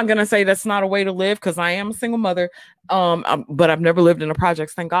I'm not going to say that's not a way to live, because I am a single mother, but I've never lived in a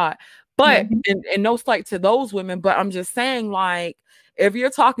projects, thank God. But and no slight to those women, but I'm just saying, like, if you're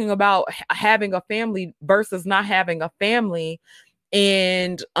talking about having a family versus not having a family,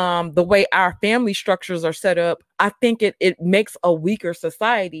 and the way our family structures are set up, I think it makes a weaker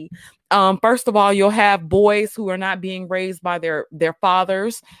society. First of all, you'll have boys who are not being raised by their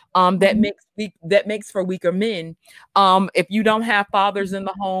fathers. That makes for weaker men. If you don't have fathers in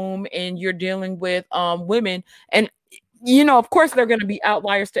the home and you're dealing with women, and of course there are going to be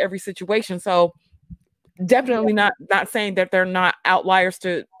outliers to every situation. So definitely not saying that they're not outliers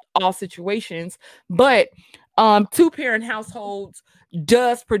to all situations, but two-parent households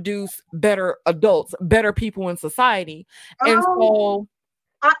does produce better adults, better people in society. And so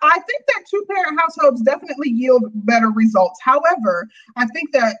I think that two-parent households definitely yield better results. However, I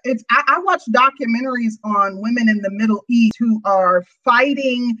think that I watch documentaries on women in the Middle East who are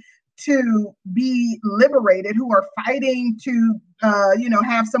fighting to be liberated, who are fighting to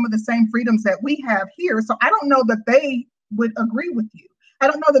have some of the same freedoms that we have here. So I don't know that they would agree with you. I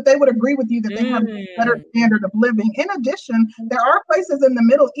don't know that they would agree with you that they have a better standard of living. In addition, there are places in the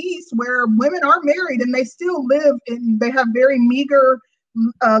Middle East where women are married and they still live in, they have very meager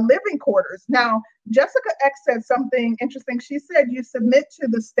living quarters. Now, Jessica X said something interesting. She said you submit to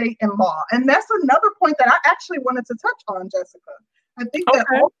the state and law. And that's another point that I actually wanted to touch on, Jessica. I think that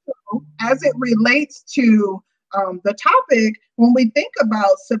also, as it relates to the topic, when we think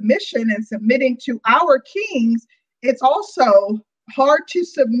about submission and submitting to our kings, it's also hard to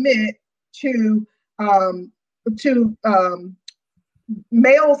submit to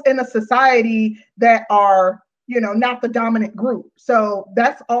males in a society that are, you know, not the dominant group. So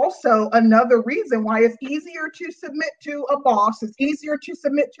that's also another reason why it's easier to submit to a boss. It's easier to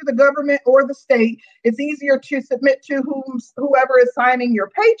submit to the government or the state. It's easier to submit to whoever is signing your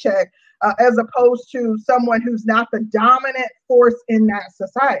paycheck, as opposed to someone who's not the dominant force in that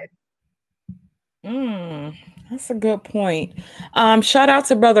society. That's a good point. Shout out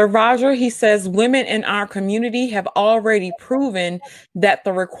to Brother Roger. He says women in our community have already proven that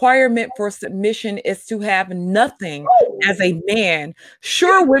the requirement for submission is to have nothing as a man.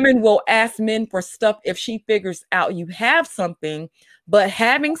 Sure, women will ask men for stuff if she figures out you have something, but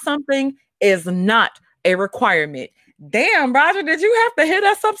having something is not a requirement. Damn, Roger, did you have to hit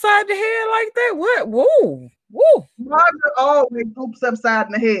us upside the head like that? What? Woo. Woo. Roger always oops upside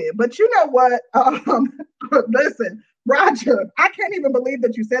in the head. But you know what? Listen, Roger, I can't even believe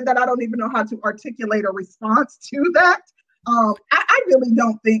that you said that. I don't even know how to articulate a response to that. I really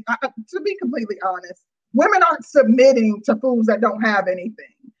don't think, to be completely honest, women aren't submitting to fools that don't have anything.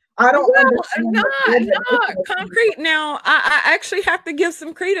 I don't understand. Not concrete. Now, I actually have to give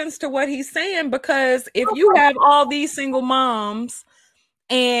some credence to what he's saying, because if you have all these single moms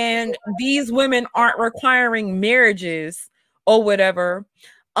and these women aren't requiring marriages or whatever,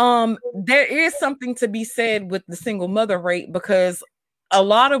 there is something to be said with the single mother rate, because a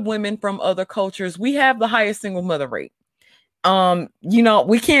lot of women from other cultures, we have the highest single mother rate. You know,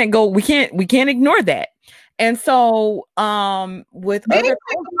 we can't ignore that. And so with being other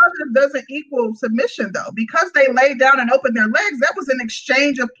single mothers doesn't equal submission, though, because they laid down and opened their legs. That was an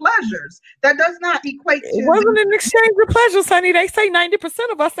exchange of pleasures. That does not equate to. It wasn't an exchange of pleasures, honey. They say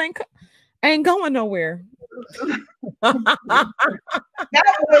 90% of us ain't going nowhere. That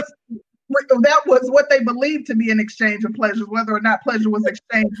was what they believed to be an exchange of pleasures, whether or not pleasure was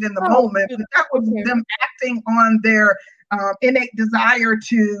exchanged in the moment. But that was them acting on their innate desire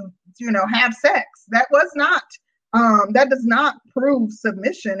to, you know, have sex. That was not, that does not prove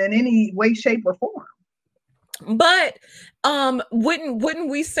submission in any way, shape, or form. But wouldn't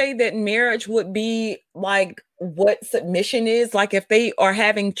we say that marriage would be like what submission is? Like if they are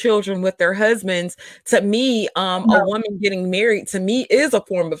having children with their husbands, to me, a woman getting married to me is a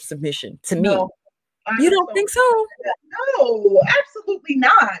form of submission to me. You don't think so? No, absolutely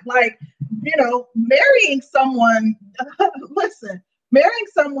not. Like, you know, marrying someone, listen, marrying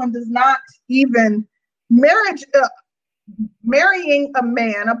someone does not even, marrying a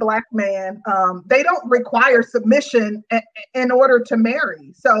man, a Black man, they don't require submission in order to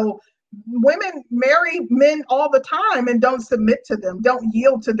marry. So women marry men all the time and don't submit to them, don't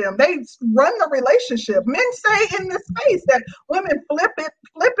yield to them. They run the relationship. Men say in this space that women flip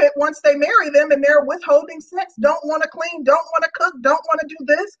it once they marry them, and they're withholding sex, don't want to clean, don't want to cook, don't want to do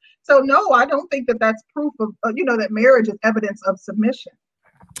this. So no, I don't think that that's proof of, you know, that marriage is evidence of submission.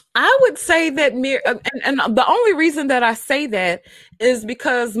 I would say that and the only reason that I say that is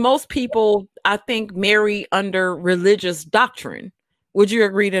because most people, I think, marry under religious doctrine. Would you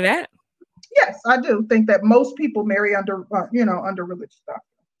agree to that? Yes, I do think that most people marry under, under religious doctrine.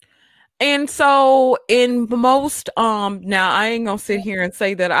 And so in most, now I ain't gonna sit here and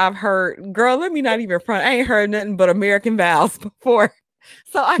say that I've heard, girl, let me not even front. I ain't heard nothing but American vows before.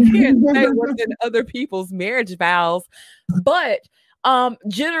 So I can't say what's in other people's marriage vows, but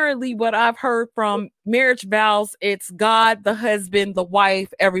generally what I've heard from marriage vows, it's God, the husband, the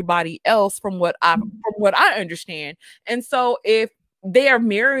wife, everybody else from what I understand. And so if they are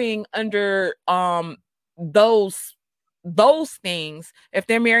marrying under those things, if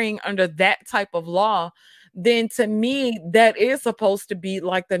they're marrying under that type of law, then to me that is supposed to be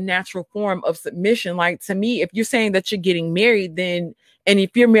like the natural form of submission. Like to me, if you're saying that you're getting married, then, and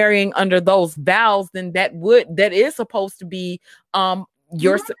if you're marrying under those vows, then that is supposed to be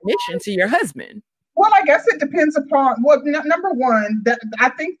your submission to your husband. Well, I guess it depends upon number one, that I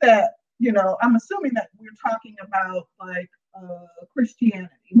think that, you know, I'm assuming that we're talking about like Christianity,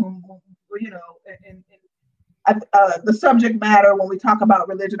 you know, and the subject matter when we talk about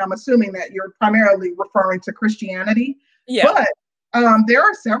religion. I'm assuming that you're primarily referring to Christianity. Yeah. But There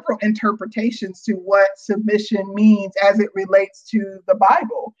are several interpretations to what submission means as it relates to the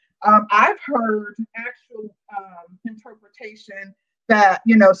Bible. I've heard actual interpretation that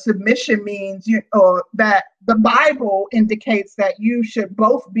submission means that the Bible indicates that you should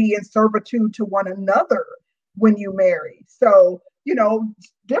both be in servitude to one another when you marry. So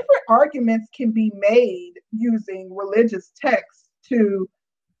different arguments can be made using religious texts to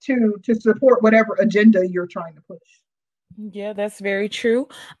support whatever agenda you're trying to push. Yeah, that's very true.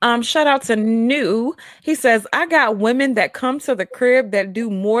 Shout out to New. He says, I got women that come to the crib that do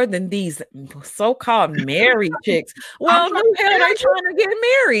more than these so-called married chicks. Well, no hell, they trying to get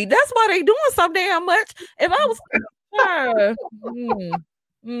married. That's why they doing so damn much. If I was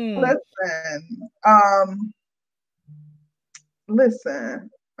listen.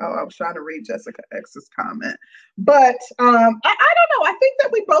 Oh, I was trying to read Jessica X's comment. But I don't know. I think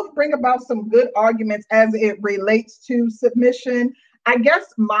that we both bring about some good arguments as it relates to submission. I guess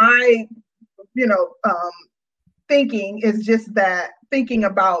my, thinking is just that thinking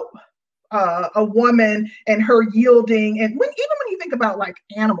about a woman and her yielding. And even when you think about like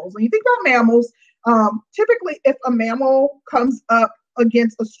animals, when you think about mammals, typically if a mammal comes up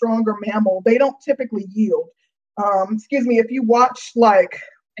against a stronger mammal, they don't typically yield. If you watch like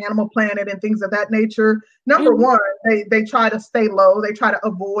Animal Planet and things of that nature, number one, they try to stay low. They try to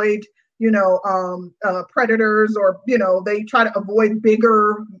avoid, predators, or, they try to avoid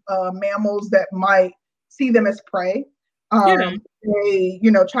bigger mammals that might see them as prey. They,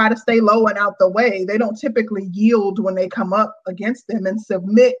 try to stay low and out the way. They don't typically yield when they come up against them and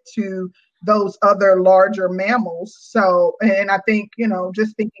submit to those other larger mammals. So, and I think,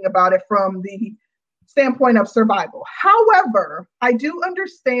 just thinking about it from the standpoint of survival. However, I do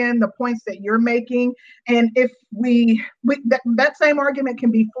understand the points that you're making. And if that same argument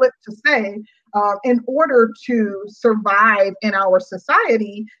can be flipped to say, in order to survive in our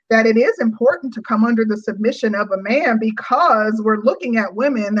society, that it is important to come under the submission of a man, because we're looking at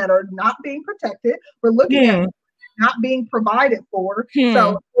women that are not being protected. We're looking at not being provided for.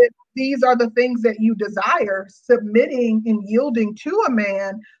 So if these are the things that you desire, submitting and yielding to a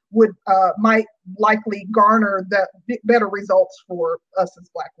man might likely garner the better results for us as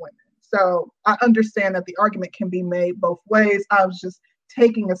Black women. So I understand that the argument can be made both ways. I was just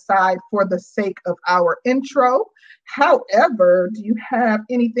taking a side for the sake of our intro. However, do you have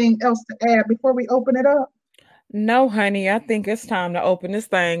anything else to add before we open it up? No, honey, I think it's time to open this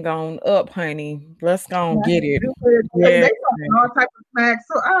thing on up, honey. Let's go and get it. They talking all type of snacks,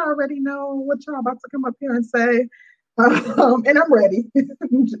 so I already know what y'all about to come up here and say. And I'm ready.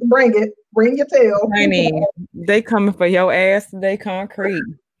 Bring it. Bring your tail. Honey, they coming for your ass today, concrete.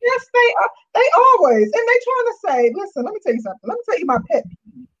 Yes, they are. They always. And they trying to say, listen, let me tell you something. Let me tell you my pet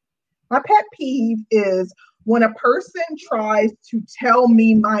peeve. My pet peeve is when a person tries to tell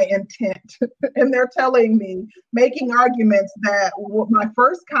me my intent and they're telling me, making arguments that my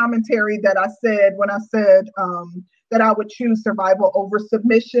first commentary that I said when I said that I would choose survival over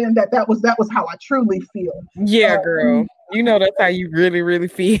submission, that was how I truly feel. Yeah, girl. That's how you really, really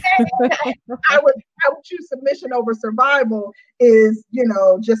feel. I would choose submission over survival is,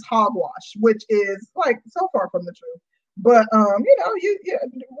 just hogwash, which is like so far from the truth. But you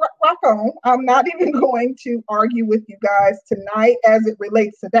rock on. I'm not even going to argue with you guys tonight as it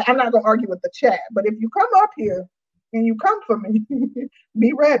relates to that. I'm not going to argue with the chat. But if you come up here and you come for me,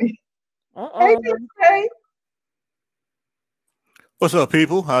 be ready. Hey, hey. What's up,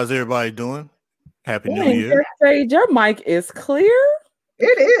 people? How's everybody doing? Happy New Year. Your mic is clear.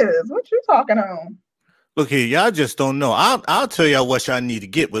 It is. What you talking on? Look here, y'all just don't know. I'll tell y'all what y'all need to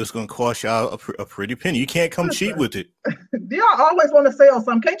get, but it's going to cost y'all a pretty penny. You can't come cheap with it. Y'all always want to sell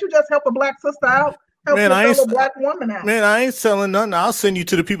something. Can't you just help a Black sister out? Help a Black woman out. Man, I ain't selling nothing. I'll send you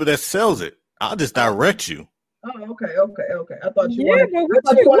to the people that sells it. I'll just direct you. Oh, okay. I thought you wanted to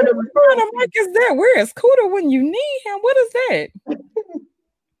refer. What kind of mic is that? Where is Cooter when you need him? What is that?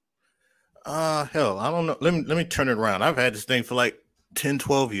 Hell, I don't know. Let me turn it around. I've had this thing for like 10,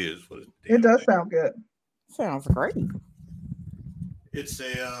 12 years. It does sound good. Sounds great. It's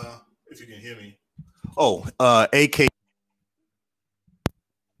a if you can hear me. Oh, AK.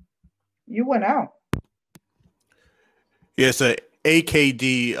 You went out. Yeah, it's a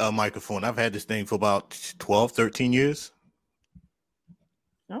AKD microphone. I've had this thing for about 12, 13 years.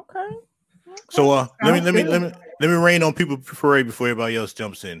 Okay. So let me rain on people parade before everybody else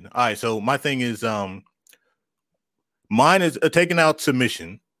jumps in. All right. So my thing is mine is taking out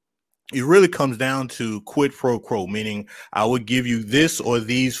submission. It really comes down to quid pro quo, meaning I would give you this or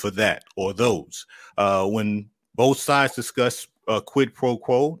these for that or those. When both sides discuss quid pro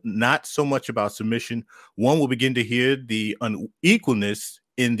quo, not so much about submission. One will begin to hear the unequalness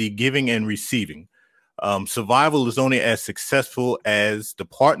in the giving and receiving. Survival is only as successful as the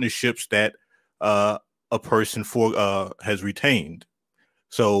partnerships that a person has retained.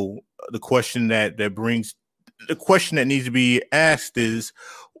 So the question that needs to be asked is,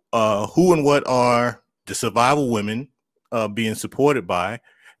 who and what are the survival women being supported by,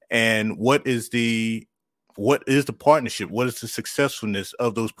 and what is the partnership? What is the successfulness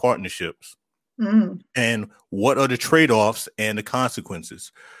of those partnerships? And what are the trade-offs and the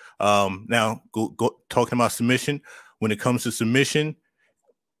consequences? Now, talking about submission. When it comes to submission,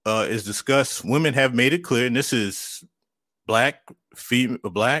 is discussed. Women have made it clear, and this is black,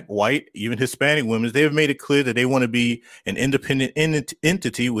 white, even Hispanic women. They have made it clear that they want to be an independent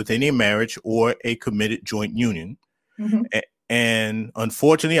entity within a marriage or a committed joint union. And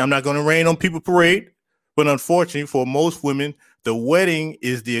unfortunately, I'm not going to rain on people parade, but unfortunately, for most women, the wedding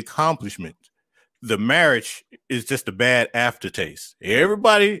is the accomplishment. The marriage is just a bad aftertaste.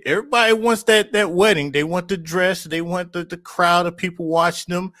 Everybody wants that wedding. They want the dress. They want the crowd of people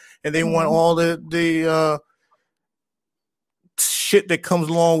watching them, and they want all the shit that comes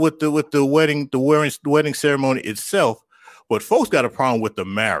along with the wedding ceremony itself. But folks got a problem with the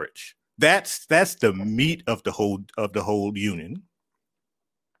marriage. That's the meat of the whole union.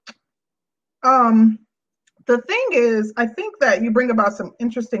 The thing is, I think that you bring about some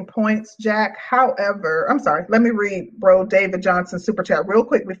interesting points, Jack. However, I'm sorry, let me read bro David Johnson's super chat real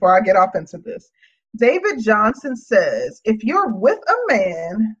quick before I get off into this. David Johnson says, if you're with a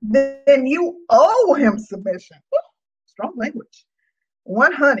man, then you owe him submission. Strong language.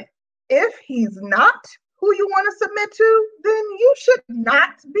 100. If he's not who you want to submit to, then you should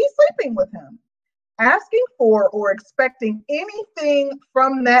not be sleeping with him. Asking for or expecting anything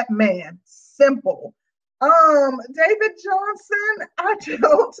from that man. Simple. David Johnson, I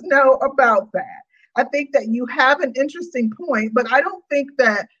don't know about that. I think that you have an interesting point, but I don't think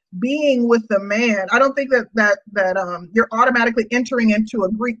that being with the man, I don't think that you're automatically entering into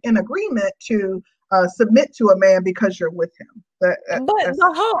an agreement to submit to a man because you're with him. I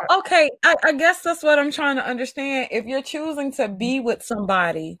guess that's what I'm trying to understand. If you're choosing to be with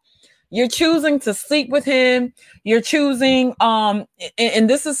somebody, you're choosing to sleep with him. You're choosing, and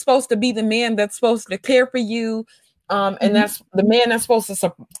this is supposed to be the man that's supposed to care for you, and that's the man that's supposed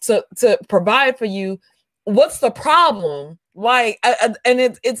to provide for you. What's the problem? Like,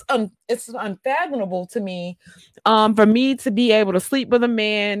 it's unfathomable to me, for me to be able to sleep with a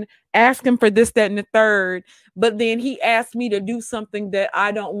man, ask him for this, that, and the third, but then he asked me to do something that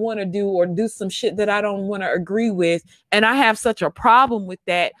I don't want to do, or do some shit that I don't want to agree with, and I have such a problem with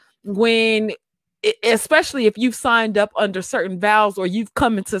that. When, especially if you've signed up under certain vows or you've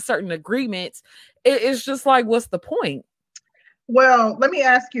come into certain agreements, it's just like, what's the point? Well, let me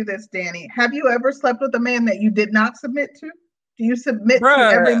ask you this, Danny. Have you ever slept with a man that you did not submit to? Do you submit to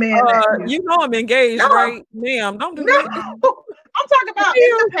every man that you know I'm engaged, right? Ma'am, don't do that. I'm talking about in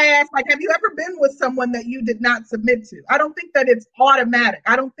the past. Like, have you ever been with someone that you did not submit to? I don't think that it's automatic.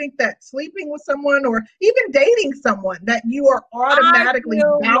 I don't think that sleeping with someone or even dating someone that you are automatically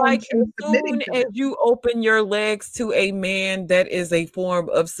bound like to submitting to. As you open your legs to a man, that is a form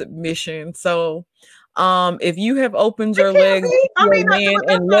of submission. So if you have opened your legs to a man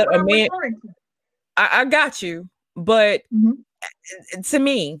and let a man, I got you. But to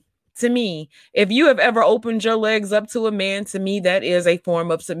me, if you have ever opened your legs up to a man, to me, that is a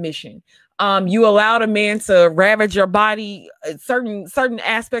form of submission. You allowed a man to ravage your body, certain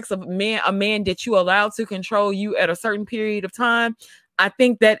aspects of a man that you allowed to control you at a certain period of time. I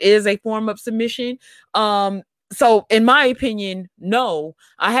think that is a form of submission. So in my opinion, no,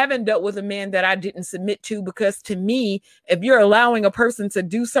 I haven't dealt with a man that I didn't submit to, because to me, if you're allowing a person to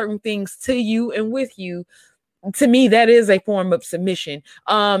do certain things to you and with you, to me, that is a form of submission.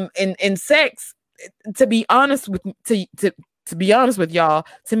 In sex, to be honest with y'all,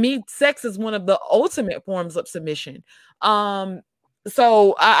 to me, sex is one of the ultimate forms of submission.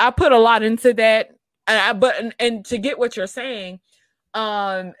 So I put a lot into that. And to get what you're saying,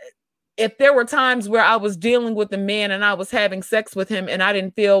 if there were times where I was dealing with a man and I was having sex with him and I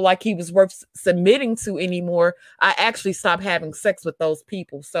didn't feel like he was worth submitting to anymore, I actually stopped having sex with those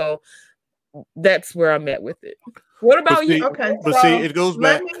people. So that's where I'm at with it. What about you? Okay, but see, it goes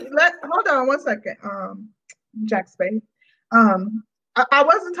back. Hold on one second, Jack Spade. I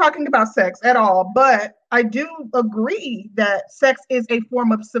wasn't talking about sex at all, but I do agree that sex is a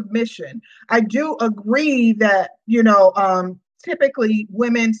form of submission. I do agree that, typically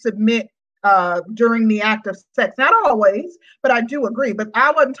women submit during the act of sex. Not always, but I do agree. But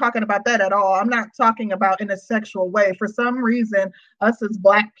I wasn't talking about that at all. I'm not talking about in a sexual way. For some reason, us as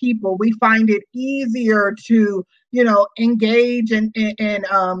Black people, we find it easier to, engage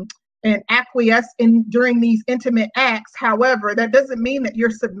and acquiesce in during these intimate acts. However, that doesn't mean that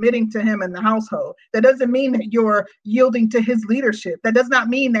you're submitting to him in the household. That doesn't mean that you're yielding to his leadership. That does not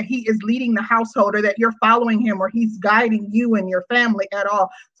mean that he is leading the household or that you're following him or he's guiding you and your family at all.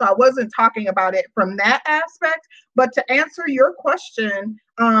 So I wasn't talking about it from that aspect. But to answer your question,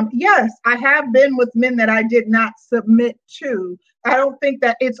 yes, I have been with men that I did not submit to. I don't think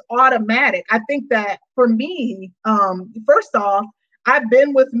that it's automatic. I think that for me, first off, I've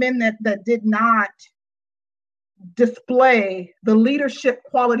been with men that did not display the leadership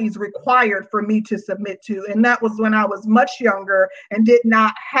qualities required for me to submit to. And that was when I was much younger and did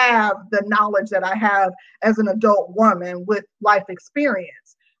not have the knowledge that I have as an adult woman with life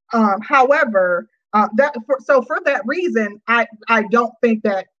experience. However, for that reason, I don't think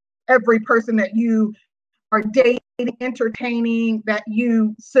that every person that you are dating, entertaining, that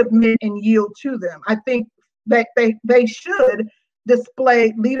you submit and yield to them. I think that they should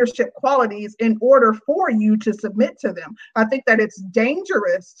display leadership qualities in order for you to submit to them. I think that it's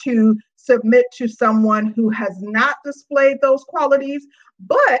dangerous to submit to someone who has not displayed those qualities,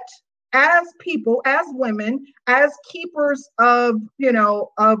 but as people, as women, as keepers of, of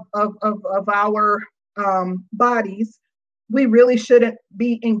our bodies, we really shouldn't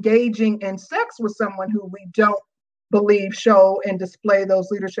be engaging in sex with someone who we don't believe show and display those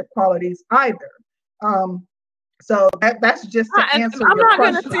leadership qualities either. So that's just to answer your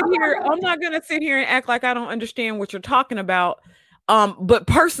question. I'm not gonna sit here and act like I don't understand what you're talking about. But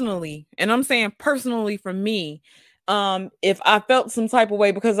personally, and I'm saying personally for me, if I felt some type of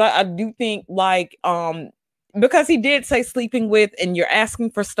way, because I do think like because he did say sleeping with and you're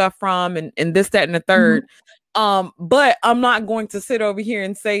asking for stuff from and this, that, and the third. Mm-hmm. But I'm not going to sit over here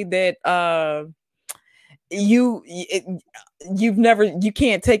and say that you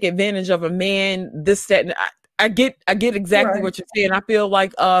can't take advantage of a man, this, that, and I get exactly what you're saying. I feel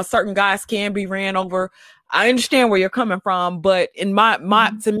like certain guys can be ran over. I understand where you're coming from, but in my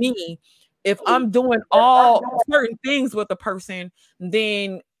to me, if I'm doing all certain things with a person,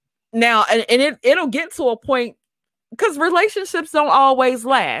 then now and it'll get to a point, because relationships don't always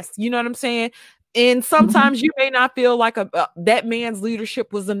last. You know what I'm saying? And sometimes you may not feel like that man's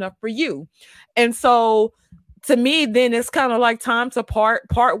leadership was enough for you, and so. To me, then it's kind of like time to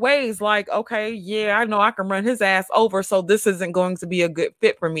part ways. Like, okay, yeah, I know I can run his ass over, so this isn't going to be a good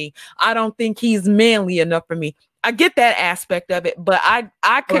fit for me. I don't think he's manly enough for me. I get that aspect of it, but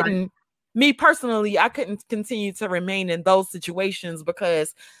I couldn't, me personally, I couldn't continue to remain in those situations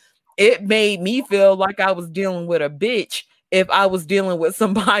because it made me feel like I was dealing with a bitch if I was dealing with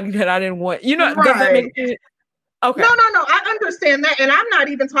somebody that I didn't want. Does that make sense? Okay. No, I understand that. And I'm not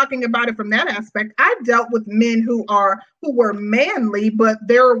even talking about it from that aspect. I've dealt with men who were manly, but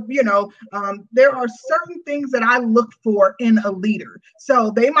there are certain things that I look for in a leader.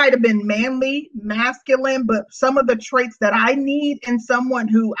 So they might have been manly, masculine, but some of the traits that I need in someone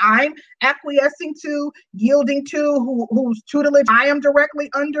who I'm acquiescing to, yielding to, whose tutelage I am directly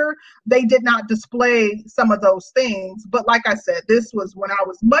under, they did not display some of those things. But like I said, this was when I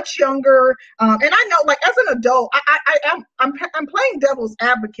was much younger. And I know, like, as an adult, I'm playing devil's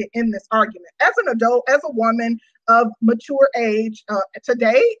advocate in this argument. As an adult, as a woman of mature age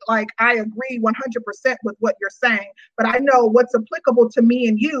today, like, I agree 100% with what you're saying, but I know what's applicable to me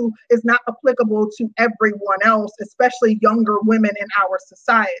and you is not applicable to everyone else, especially younger women in our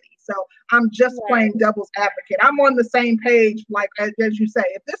society. So I'm just playing devil's advocate. I'm on the same page, like as you say.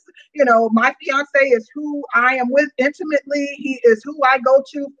 If this, my fiance is who I am with intimately, he is who I go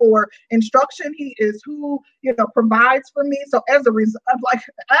to for instruction, he is who, provides for me. So as a result, I'm like,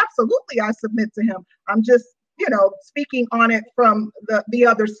 absolutely, I submit to him. I'm just, speaking on it from the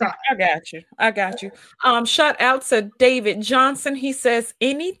other side. I got you. Shout out to David Johnson. He says,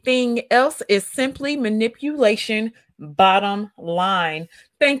 anything else is simply manipulation. Bottom line.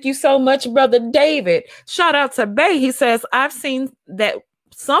 Thank you so much, brother David. Shout out to Bay. He says, I've seen that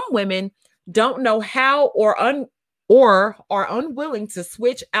some women don't know how or are unwilling to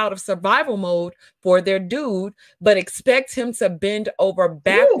switch out of survival mode for their dude, but expect him to bend over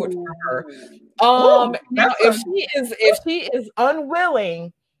backward for her. Now if she is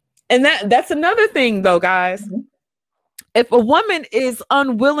unwilling, and that's another thing though, guys. Mm-hmm. If a woman is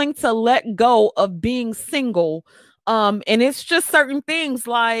unwilling to let go of being single, and it's just certain things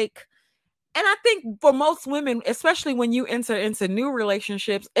like And I think for most women, especially when you enter into new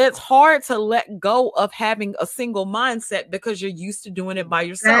relationships, it's hard to let go of having a single mindset because you're used to doing it by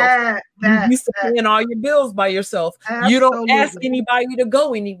yourself. You're used to paying all your bills by yourself. Absolutely. You don't ask anybody to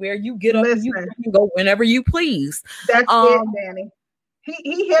go anywhere. You get up and you go whenever you please. That's it, Danny.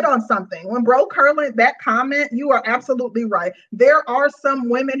 He hit on something. When Bro Curlin, that comment, you are absolutely right. There are some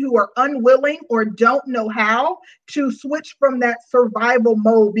women who are unwilling or don't know how to switch from that survival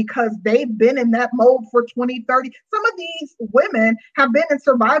mode because they've been in that mode for 20, 30. Some of these women have been in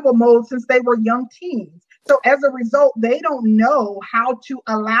survival mode since they were young teens. So as a result, they don't know how to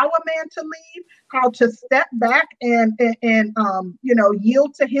allow a man to leave, how to step back and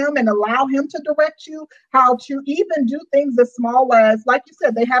yield to him and allow him to direct you, how to even do things as small as, like you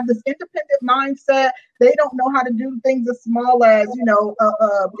said, they have this independent mindset. They don't know how to do things as small as,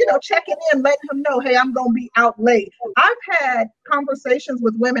 checking in, letting him know, hey, I'm going to be out late. I've had conversations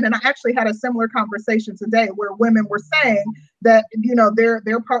with women, and I actually had a similar conversation today where women were saying that,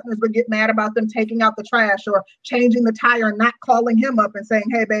 their partners would get mad about them taking out the trash or changing the tire and not calling him up and saying,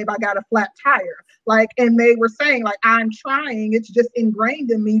 hey, babe, I got a flat tire. And they were saying, I'm trying. It's just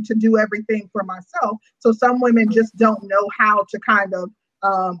ingrained in me to do everything for myself. So some women just don't know how to kind of,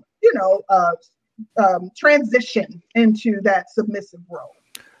 transition into that submissive role.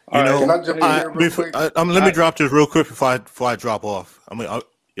 Let me drop this real quick before I drop off. I mean,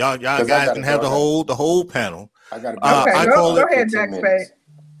 y'all guys can have the whole panel. Go ahead, Jack Spade.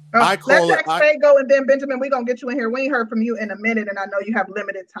 Let Jack Spade go, and then Benjamin, we're going to get you in here. We ain't heard from you in a minute, and I know you have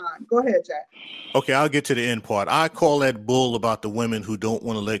limited time. Go ahead, Jack. Okay, I'll get to the end part. I call that bull about the women who don't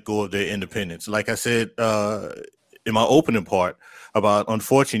want to let go of their independence. Like I said in my opening part, about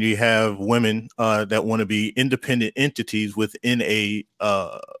unfortunately you have women that want to be independent entities within a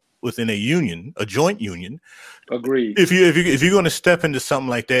union, a joint union. Agreed. If you're going to step into something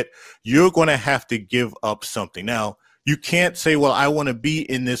like that, you're going to have to give up something. Now, you can't say, well, I want to be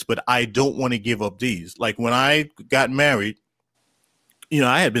in this, but I don't want to give up these. Like when I got married,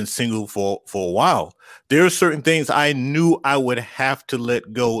 I had been single for a while. There are certain things I knew I would have to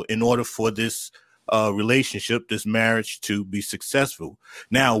let go in order for this relationship, this marriage to be successful.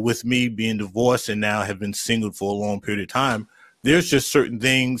 Now, with me being divorced and now have been single for a long period of time, there's just certain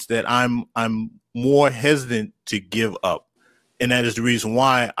things that I'm more hesitant to give up. And that is the reason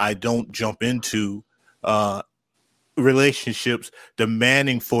why I don't jump into relationships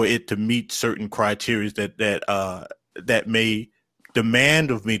demanding for it to meet certain criteria that may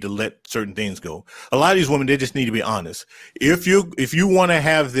demand of me to let certain things go. A lot of these women, they just need to be honest. If you want to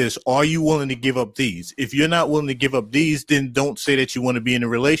have this, are you willing to give up these? If you're not willing to give up these, then don't say that you want to be in a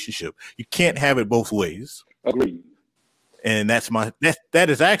relationship. You can't have it both ways. Agreed. And that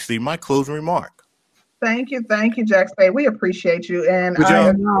is actually my closing remark. Thank you, Jack Spade. We appreciate you, and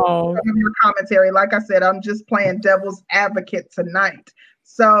I love your commentary. Like I said, I'm just playing devil's advocate tonight.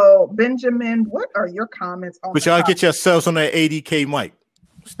 So, Benjamin, what are your comments on? But y'all get yourselves on that ADK mic.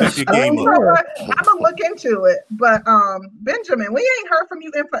 Step your game up. I'm gonna look into it. But Benjamin, we ain't heard from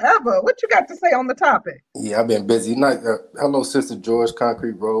you in forever. What you got to say on the topic? Yeah, I've been busy. Hello, Sister George,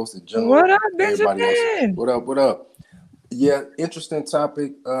 Concrete Rose, the General. What up, Benjamin? What up? Yeah, interesting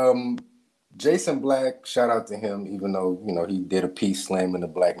topic. Jason Black, shout out to him, even though, he did a piece slamming the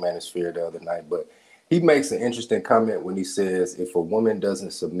Black Manosphere the other night. But he makes an interesting comment when he says, if a woman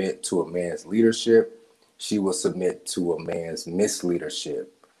doesn't submit to a man's leadership, she will submit to a man's misleadership.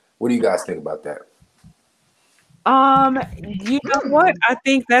 What do you guys think about that? You know what? I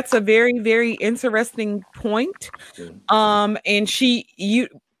think that's a very, very interesting point. And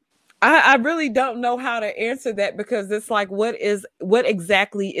I really don't know how to answer that, because it's like, what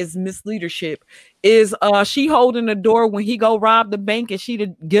exactly is misleadership? Is she holding the door when he go rob the bank and she the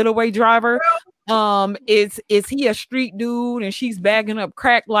getaway driver? Is he a street dude and she's bagging up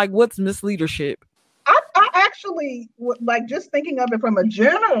crack? Like, what's misleadership? I actually like, just thinking of it from a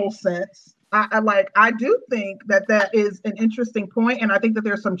general sense. I do think that is an interesting point, and I think that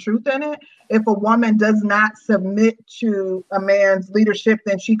there's some truth in it. If a woman does not submit to a man's leadership,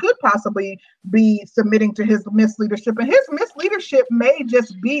 then she could possibly be submitting to his misleadership. And his misleadership may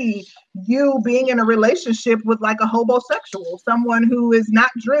just be you being in a relationship with like a homosexual, someone who is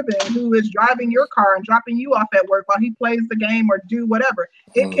not driven, who is driving your car and dropping you off at work while he plays the game or do whatever.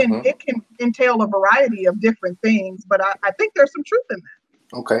 It can entail a variety of different things, but I think there's some truth in that.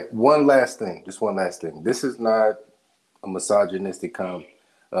 Okay, one last thing. This is not a misogynistic comment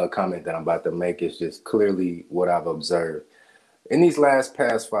that I'm about to make. It's just clearly what I've observed. In these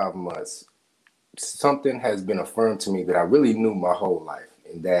past 5 months, something has been affirmed to me that I really knew my whole life,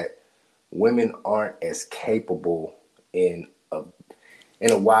 and that women aren't as capable in a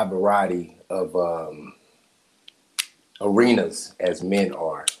wide variety arenas as men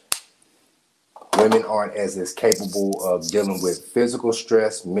are. Women aren't as capable of dealing with physical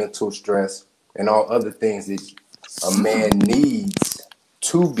stress, mental stress, and all other things that a man needs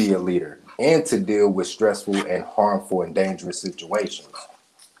to be a leader and to deal with stressful and harmful and dangerous situations.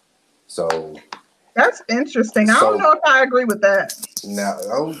 So that's interesting. I don't know if I agree with that. Now,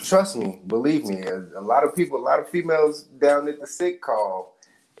 oh, trust me, believe me, a lot of people, a lot of females down at the sick call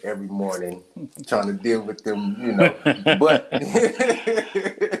every morning trying to deal with them, you know. But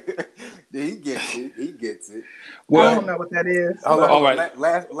he gets it. He gets it. Well, I don't know what that is. Hold on. All right.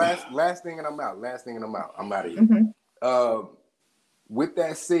 Last thing, and I'm out. I'm out of here. Mm-hmm. With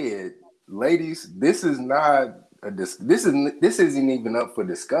that said, ladies, this isn't even up for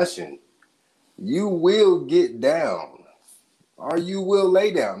discussion. You will get down. Or you will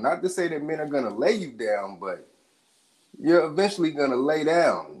lay down. Not to say that men are going to lay you down, but you're eventually going to lay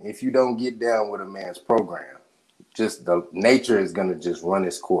down if you don't get down with a man's program. Just the nature is going to just run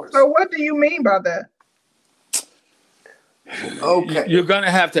its course. So what do you mean by that? Okay, you're going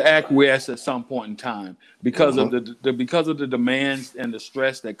to have to acquiesce at some point in time because of the demands and the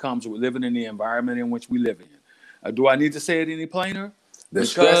stress that comes with living in the environment in which we live in. Do I need to say it any plainer? The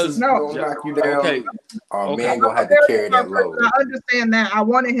stress is going to knock you down. Okay. Our man going to have to carry that load. I understand that. I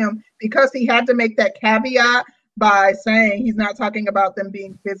wanted him, because he had to make that caveat by saying he's not talking about them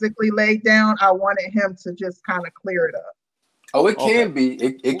being physically laid down. I wanted him to just kind of clear it up. Oh, it can be.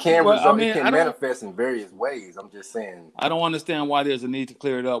 It can result. It can manifest in various ways. I'm just saying. I don't understand why there's a need to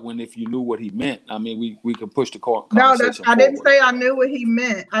clear it up when if you knew what he meant. I mean, we can push the conversation. No, I didn't say I knew what he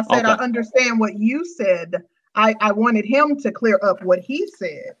meant. I said I understand what you said. I wanted him to clear up what he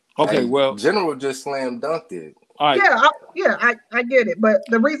said. Okay, well, General just slam dunked it. All right. I get it. But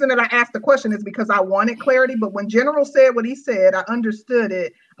the reason that I asked the question is because I wanted clarity. But when General said what he said, I understood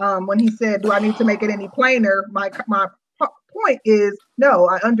it. When he said, "Do I need to make it any plainer?" My point is, no,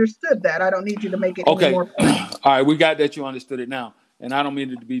 I understood that. I don't need you to make it any more plain. All right, we got that. You understood it now. And I don't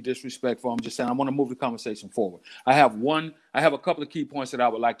mean it to be disrespectful. I'm just saying I want to move the conversation forward. I have a couple of key points that I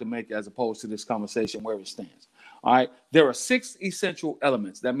would like to make as opposed to this conversation where it stands. All right. There are 6 essential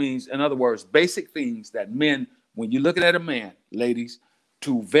elements. That means, in other words, basic things that men, when you're looking at a man, ladies,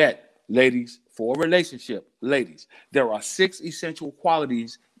 to vet, ladies, for a relationship, ladies, there are 6 essential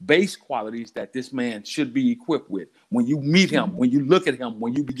qualities, base qualities that this man should be equipped with when you meet him, when you look at him,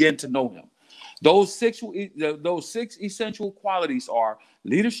 when you begin to know him. Those 6 essential qualities are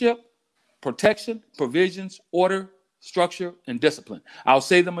leadership, protection, provisions, order, structure, and discipline. I'll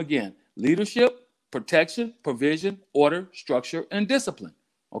say them again. Leadership, protection, provision, order, structure, and discipline.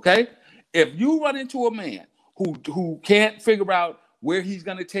 Okay? If you run into a man who can't figure out where he's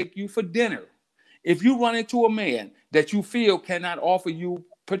going to take you for dinner, if you run into a man that you feel cannot offer you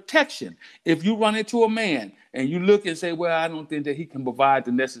protection, if you run into a man and you look and say, well, I don't think that he can provide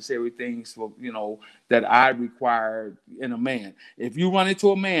the necessary things for, that I require in a man. If you run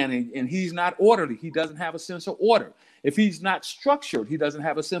into a man and he's not orderly, he doesn't have a sense of order. If he's not structured, he doesn't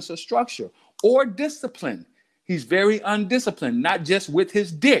have a sense of structure or discipline. He's very undisciplined, not just with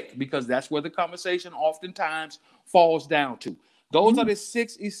his dick, because that's where the conversation oftentimes falls down to. Those are the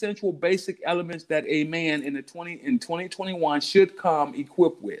 6 essential basic elements that a man in 2021 should come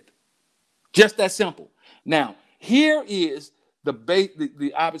equipped with. Just that simple. Now, here is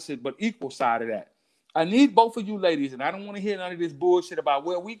the opposite but equal side of that. I need both of you ladies, and I don't want to hear none of this bullshit about,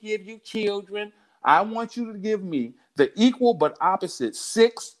 well, we give you children. I want you to give me the equal but opposite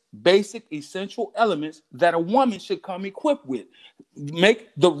 6 basic essential elements that a woman should come equipped with. Make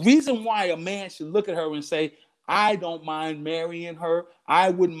the reason why a man should look at her and say, I don't mind marrying her.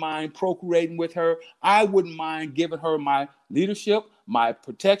 I wouldn't mind procreating with her. I wouldn't mind giving her my leadership, my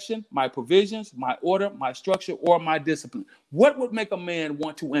protection, my provisions, my order, my structure, or my discipline. What would make a man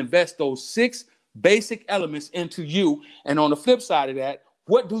want to invest those 6 basic elements into you? And on the flip side of that,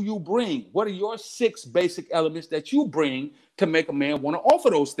 what do you bring? What are your 6 basic elements that you bring to make a man want to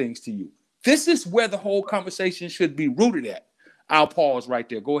offer those things to you? This is where the whole conversation should be rooted at. I'll pause right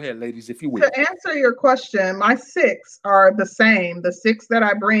there. Go ahead, ladies, if you will. To answer your question, my 6 are the same. The 6 that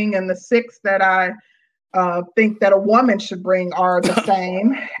I bring and the 6 that I think that a woman should bring are the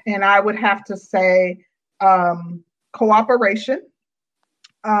same. And I would have to say cooperation,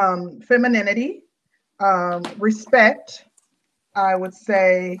 femininity, respect. I would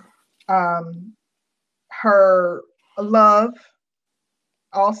say her love,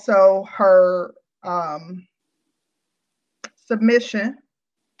 also her submission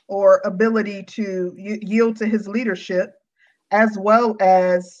or ability to yield to his leadership, as well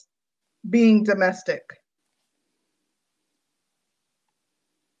as being domestic.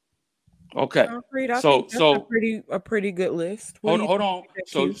 Okay. Concrete, I So think that's a pretty good list. What do you hold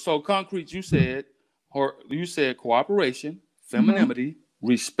think on. that So Concrete, you said cooperation, Mhm. femininity,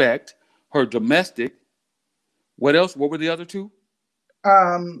 respect, her domestic. What else? What were the other two?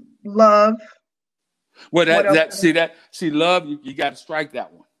 Love. Well, What else? love. You got to strike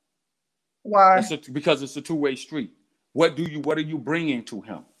that one. Why? Because it's a two-way street. What are you bringing to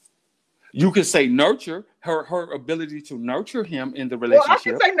him? You can say nurture her ability to nurture him in the Well, I can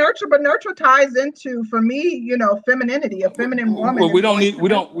relationship. say nurture, but nurture ties into, for me, femininity. A feminine woman Well, is going to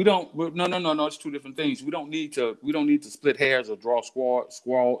nurture. no. It's two different things. We don't need to split hairs or draw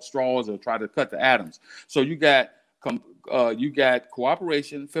straws or try to cut the atoms. So you got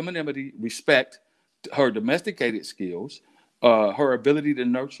cooperation, femininity, respect, her domesticated skills, her ability to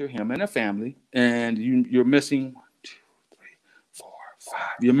nurture him and a family, and you're missing 1, 2, 3, 4, 5.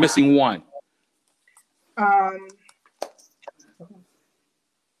 You're missing one.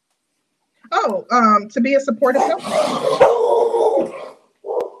 To be a supportive husband.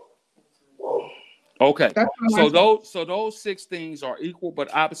 Okay. So those 6 things are equal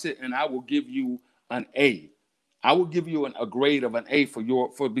but opposite, and I will give you an A. I will give you a grade of an A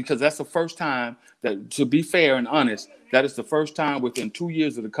because that's the first time that, to be fair and honest, that is the first time within 2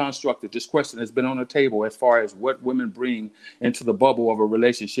 years of the construct that this question has been on the table as far as what women bring into the bubble of a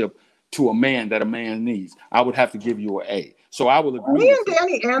relationship to a man that a man needs. I would have to give you an A. So I will agree. Me and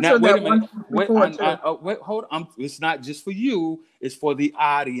Danny answered that once before too. Wait, hold on. It's not just for you. It's for the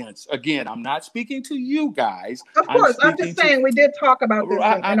audience. Again, I'm not speaking to you guys. Of course, I'm just saying we did talk about this,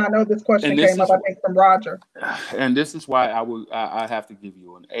 and I know this question came up, I think, from Roger. And this is why I have to give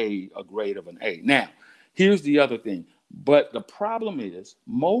you a grade of an A. Now, here's the other thing. But the problem is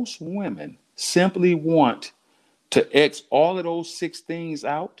most women simply want to X all of those 6 things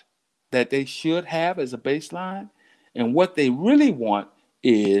out that they should have as a baseline. And what they really want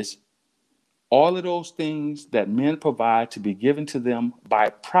is all of those things that men provide to be given to them by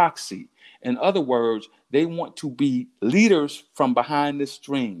proxy. In other words, they want to be leaders from behind the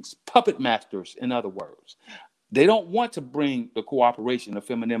strings, puppet masters, in other words. They don't want to bring the cooperation, the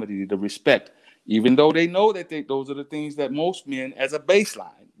femininity, the respect, even though they know that those are the things that most men as a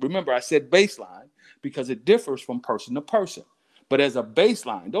baseline. Remember, I said baseline because it differs from person to person. But as a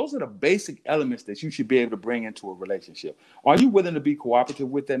baseline, those are the basic elements that you should be able to bring into a relationship. Are you willing to be cooperative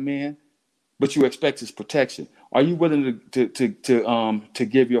with that man, but you expect his protection? Are you willing to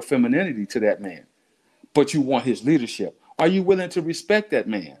give your femininity to that man, but you want his leadership? Are you willing to respect that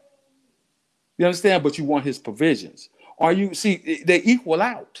man? You understand? But you want his provisions. They equal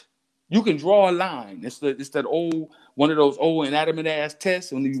out. You can draw a line. It's that one of those old inanimate ass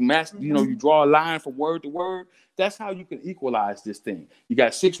tests when you draw a line from word to word. That's how you can equalize this thing. You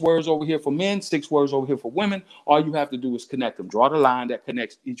got 6 words over here for men, 6 words over here for women. All you have to do is connect them. Draw the line that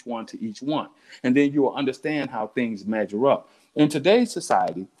connects each one to each one. And then you will understand how things measure up. In today's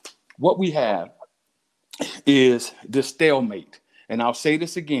society, what we have is the stalemate. And I'll say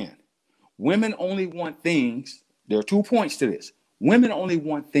this again. Women only want things. There are 2 points to this. Women only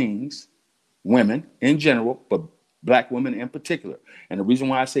want things, women in general, but Black women in particular. And the reason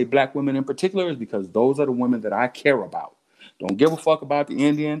why I say Black women in particular is because those are the women that I care about. Don't give a fuck about the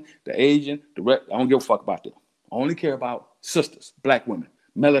Indian, the Asian, I don't give a fuck about them. I only care about sisters, Black women,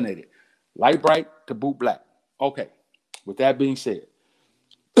 melanated, light bright to boot black. Okay, with that being said,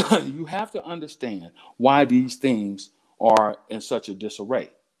 you have to understand why these things are in such a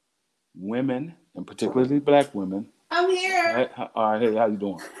disarray. Women, and particularly Black women. I'm here. All right, hey, how you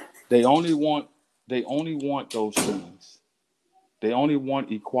doing? They only want those things. They only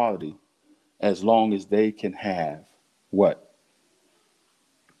want equality as long as they can have what?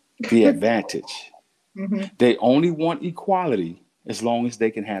 The advantage. Mm-hmm. They only want equality as long as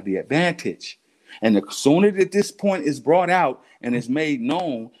they can have the advantage. And the sooner that this point is brought out and is made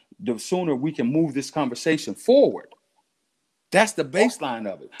known, the sooner we can move this conversation forward. That's the baseline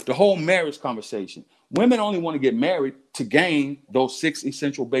of it. The whole marriage conversation. Women only want to get married to gain those 6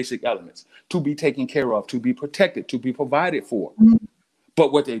 essential basic elements, to be taken care of, to be protected, to be provided for. Mm-hmm.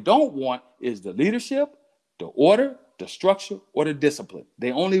 But what they don't want is the leadership, the order, the structure, or the discipline.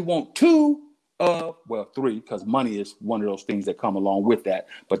 They only want 2 of, 3, because money is one of those things that come along with that,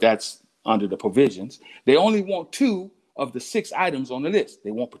 but that's under the provisions. They only want 2 of the 6 items on the list.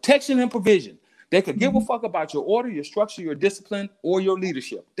 They want protection and provision. They could give a fuck about your order, your structure, your discipline, or your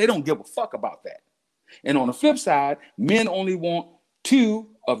leadership. They don't give a fuck about that. And on the flip side, men only want 2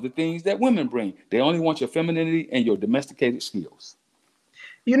 of the things that women bring. They only want your femininity and your domesticated skills.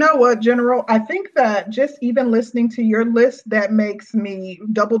 You know what, General? I think that just even listening to your list, that makes me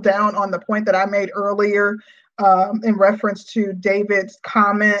double down on the point that I made earlier in reference to David's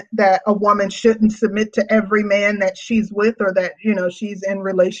comment that a woman shouldn't submit to every man that she's with or that, you know, she's in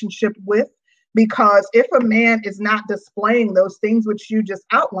relationship with. Because if a man is not displaying those things which you just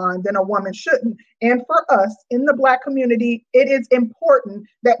outlined, then a woman shouldn't. And for us in the Black community, it is important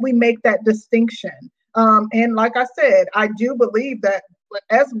that we make that distinction. And like I said, I do believe that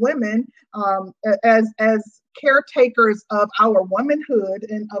as women, as caretakers of our womanhood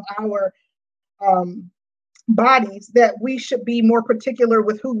and of our bodies, that we should be more particular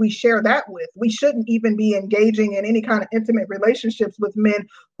with who we share that with. We shouldn't even be engaging in any kind of intimate relationships with men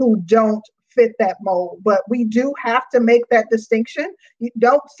who don't fit that mold. But we do have to make that distinction. You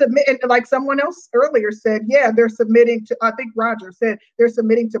don't submit, and like someone else earlier said, yeah, they're submitting to, I think Roger said, they're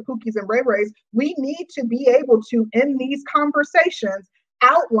submitting to Pookies and Ray Rays. We need to be able to, in these conversations,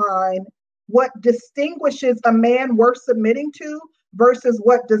 outline what distinguishes a man worth submitting to versus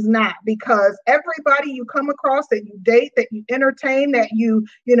what does not, because everybody you come across that you date, that you entertain, that you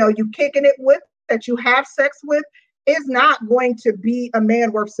kicking it with, that you have sex with, is not going to be a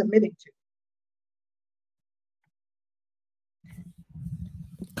man worth submitting to.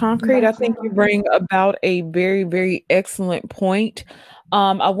 Concrete, I think you bring about a very, very excellent point.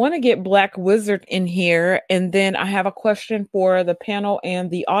 I want to get Black Wizard in here, and then I have a question for the panel and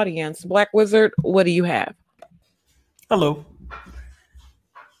the audience. Black Wizard, what do you have? Hello.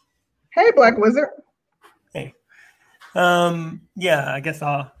 Hey, Black Wizard. Hey. Yeah, I guess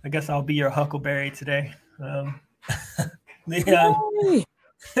I'll be your Huckleberry today.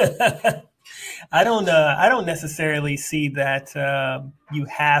 I don't necessarily see that you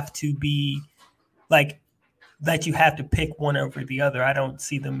have to be like that you have to pick one over the other. I don't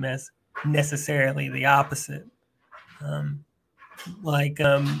see them as necessarily the opposite. And I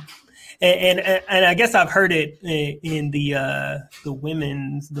guess I've heard it in the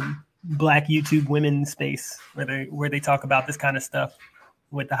Black YouTube women space where they talk about this kind of stuff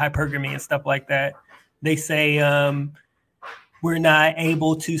with the hypergamy and stuff like that. They say we're not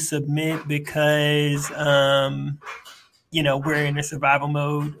able to submit because we're in a survival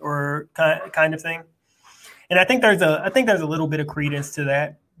mode or kind of thing. And I think there's a little bit of credence to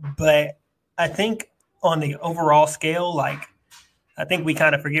that, but I think on the overall scale, like I think we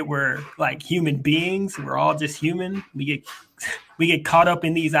kind of forget we're like human beings. We're all just human. We get caught up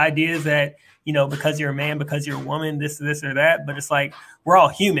in these ideas that, because you're a man, because you're a woman, this or that. But it's like we're all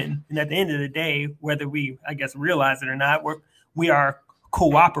human. And at the end of the day, whether we, I guess, realize it or not, we are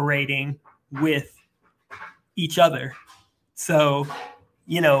cooperating with each other. So,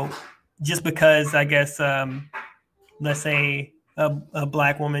 just because, I guess, let's say a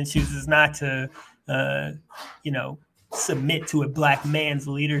Black woman chooses not to, submit to a Black man's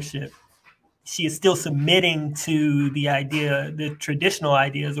leadership, she is still submitting to the traditional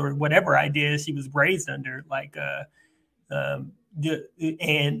ideas or whatever ideas she was raised under, and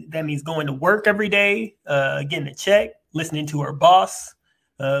that means going to work every day, getting a check, listening to her boss,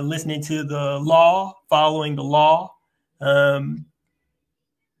 listening to the law, following the law.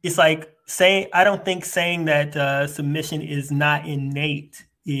 It's like I don't think saying that submission is not innate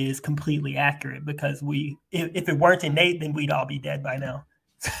is completely accurate, because if it weren't innate, then we'd all be dead by now.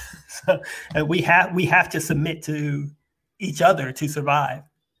 So we have to submit to each other to survive.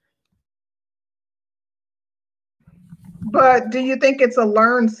 But do you think it's a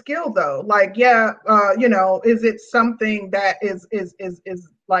learned skill though? Like, is it something that is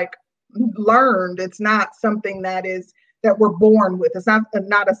like learned? It's not something that we're born with. It's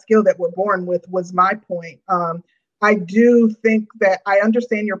not a skill that we're born with, was my point. I do think that I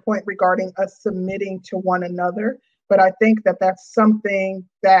understand your point regarding us submitting to one another, but I think that that's something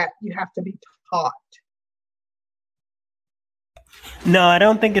that you have to be taught. No, I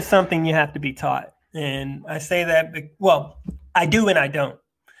don't think it's something you have to be taught. And I say that, I do and I don't.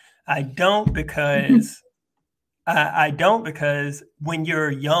 I don't because when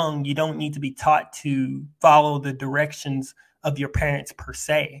you're young, you don't need to be taught to follow the directions of your parents per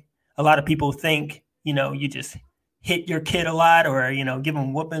se. A lot of people think, you just hit your kid a lot or, give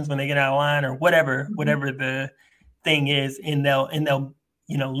them whoopings when they get out of line or whatever the thing is, and they'll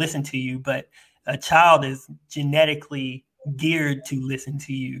listen to you. But a child is genetically geared to listen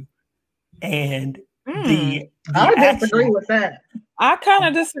to you. And I disagree with that. I kind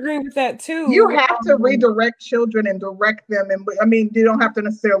of disagree with that too. You have to redirect children and direct them. And you don't have to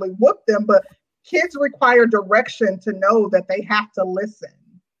necessarily whoop them, but kids require direction to know that they have to listen.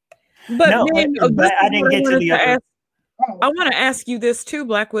 But no, but I didn't get to the other. I want to ask you this too,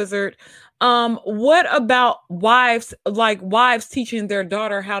 Black Wizard. What about wives, like wives teaching their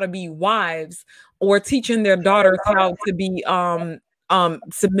daughter how to be wives, or teaching their daughters how to be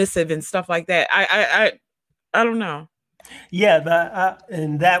submissive and stuff like that? I don't know. Yeah,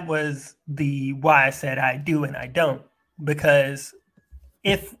 and that was the why I said I do and I don't, because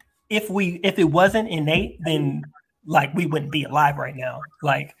if it wasn't innate, then like we wouldn't be alive right now.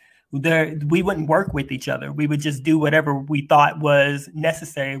 Like we wouldn't work with each other. We would just do whatever we thought was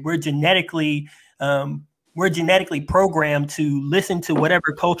necessary. We're genetically programmed to listen to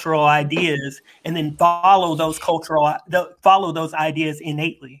whatever cultural ideas and then follow those ideas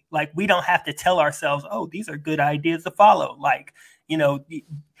innately. Like we don't have to tell ourselves, oh, these are good ideas to follow. Like,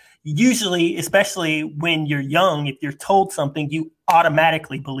 usually, especially when you're young, if you're told something, you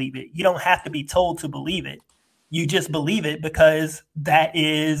automatically believe it. You don't have to be told to believe it. You just believe it because that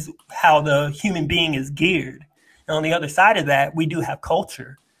is how the human being is geared. And on the other side of that, we do have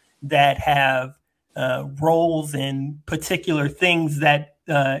culture that have roles and particular things that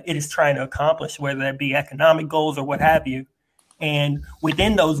it is trying to accomplish, whether that be economic goals or what have you. And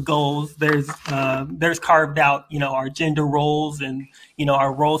within those goals, there's carved out, our gender roles and,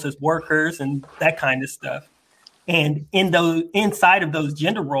 our roles as workers and that kind of stuff. And inside of those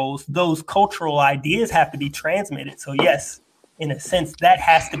gender roles, those cultural ideas have to be transmitted. So yes, in a sense, that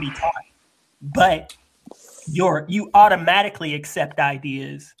has to be taught. But you automatically accept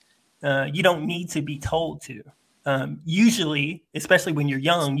ideas. You don't need to be told to. Usually, especially when you're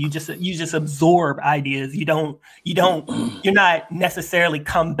young, you just absorb ideas. You're not necessarily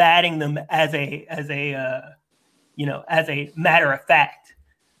combating them as a matter of fact.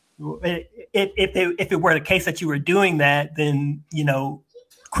 If it were the case that you were doing that, then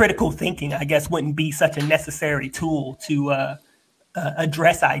critical thinking, I guess, wouldn't be such a necessary tool to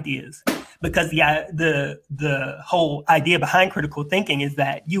address ideas. Because the whole idea behind critical thinking is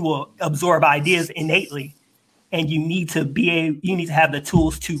that you will absorb ideas innately, and you need to have the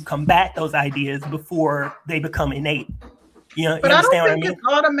tools to combat those ideas before they become innate. But I don't think it's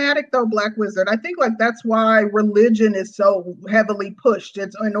automatic though, Black Wizard. I think that's why religion is so heavily pushed.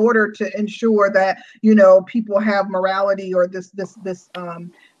 It's in order to ensure that people have morality or this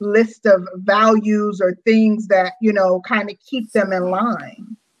list of values or things that kind of keep them in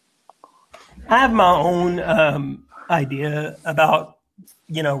line. I have my own idea about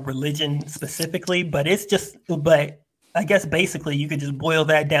religion specifically, but I guess basically you could just boil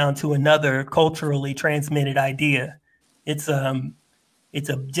that down to another culturally transmitted idea. It's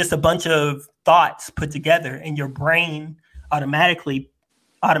just a bunch of thoughts put together, and your brain automatically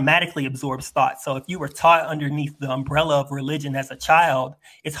absorbs thoughts. So if you were taught underneath the umbrella of religion as a child,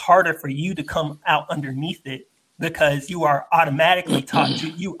 it's harder for you to come out underneath it because you are automatically taught.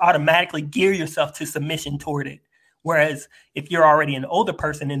 You automatically gear yourself to submission toward it. Whereas if you're already an older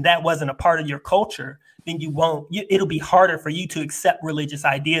person and that wasn't a part of your culture, then it'll be harder for you to accept religious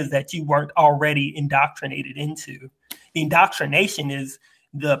ideas that you weren't already indoctrinated into. The indoctrination is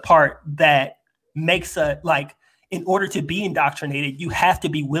the part that makes in order to be indoctrinated, you have to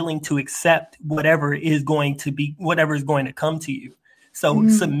be willing to accept whatever is going to come to you. So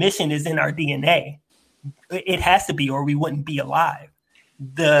submission is in our DNA. It has to be, or we wouldn't be alive.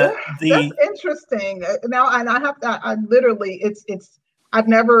 That's interesting. Now, and I literally, I've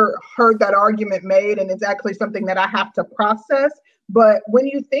never heard that argument made, and it's actually something that I have to process. But when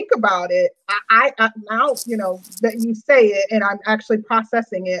you think about it, I now, that you say it and I'm actually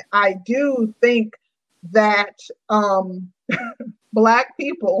processing it, I do think that Black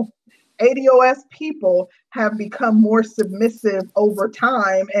people, ADOS people, have become more submissive over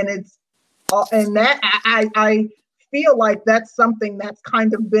time. And that I feel like that's something that's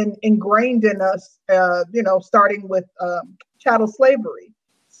kind of been ingrained in us, starting with chattel slavery.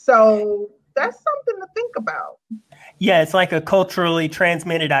 So that's something to think about. Yeah, it's like a culturally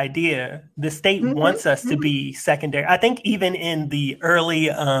transmitted idea. The state wants us to be secondary. I think even in the early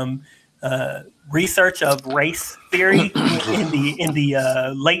research of race theory in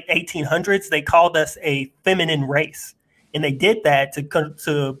the late 1800s, they called us a feminine race, and they did that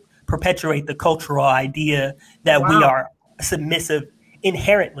to perpetuate the cultural idea that we are submissive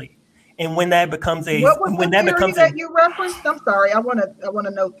inherently. And when that becomes that you referenced, I'm sorry, I want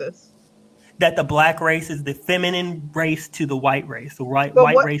to note this. That the Black race is the feminine race to the white race. The white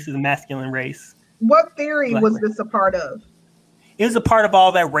race is the masculine race. What theory was this a part of? It was a part of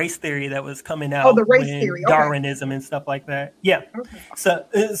all that race theory that was coming out. Oh, the race theory, Darwinism and stuff like that. Yeah. Okay.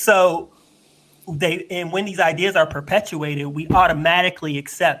 So when these ideas are perpetuated, we automatically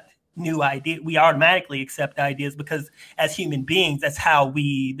accept new ideas. We automatically accept ideas because as human beings, how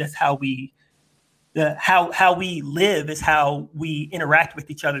we live is how we interact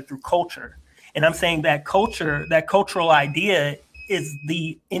with each other through culture. And I'm saying that cultural idea is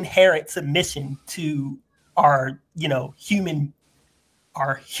the inherent submission to our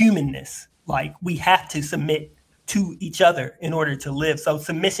humanness. like we have to submit to each other in order to live. So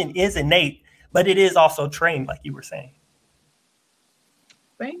submission is innate, but it is also trained, like you were saying.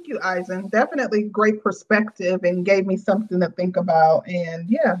 Thank you, Eisen. Definitely great perspective and gave me something to think about. And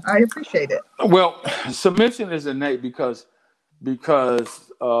yeah, I appreciate it. Well, submission is innate because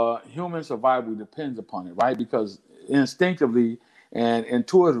human survival depends upon it, right? Because instinctively and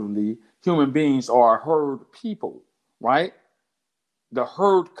intuitively, human beings are herd people, right? The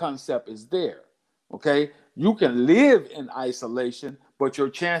herd concept is there, okay? You can live in isolation, but your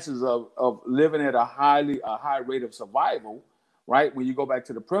chances of living at a high rate of survival, right? When you go back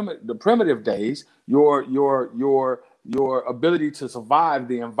to the primitive days, your ability to survive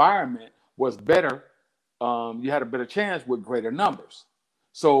the environment was better. You had a better chance with greater numbers.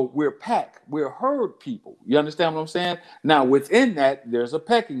 So we're pack, we're herd people. You understand what I'm saying? Now within that, there's a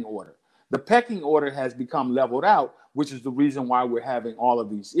pecking order. The pecking order has become leveled out, which is the reason why we're having all of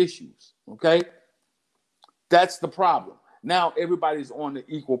these issues. Okay, that's the problem. Now everybody's on the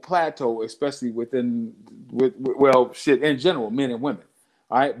equal plateau, especially in general, men and women.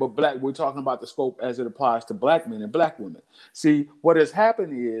 All right, but we're talking about the scope as it applies to black men and black women. See, what has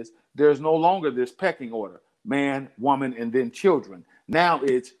happened is there's no longer this pecking order: man, woman, and then children. Now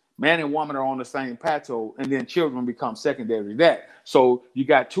it's man and woman are on the same plateau, and then children become secondary to that. So you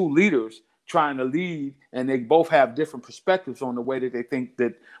got two leaders trying to lead, and they both have different perspectives on the way that they think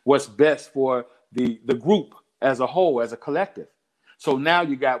that what's best for the group as a whole, as a collective. So now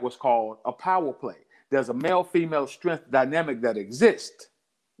you got what's called a power play. There's a male-female strength dynamic that exists,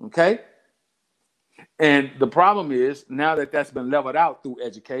 okay? And the problem is now that that's been leveled out through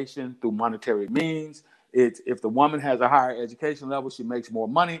education, through monetary means. It's if the woman has a higher education level, she makes more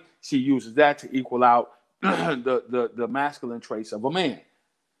money. She uses that to equal out the masculine traits of a man.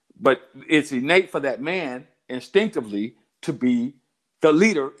 But it's innate for that man instinctively to be the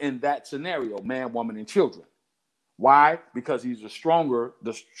leader in that scenario: man, woman, and children. Why? Because he's he's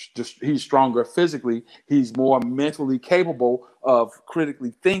stronger physically. He's more mentally capable of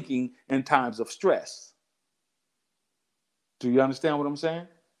critically thinking in times of stress. Do you understand what I'm saying?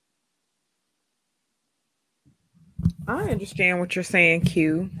 I understand what you're saying,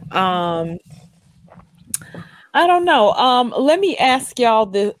 Q. I don't know. Let me ask y'all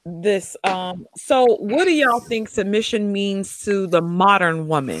this. So what do y'all think submission means to the modern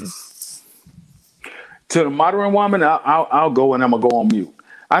woman? To the modern woman, I'll go, and I'm gonna go on mute.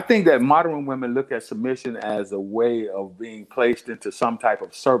 I think that modern women look at submission as a way of being placed into some type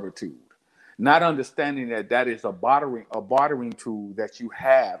of servitude, not understanding that that is a bartering tool that you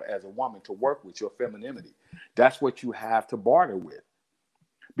have as a woman to work with your femininity. That's what you have to barter with.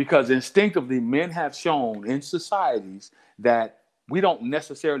 Because instinctively, men have shown in societies that we don't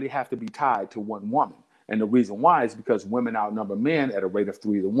necessarily have to be tied to one woman. And the reason why is because women outnumber men at a rate of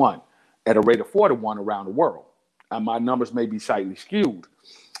 3-1, at a rate of 4-1 around the world. And my numbers may be slightly skewed.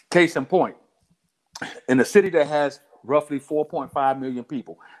 Case in point, in a city that has roughly 4.5 million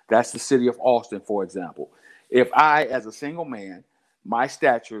people, that's the city of Austin, for example. If I, as a single man, my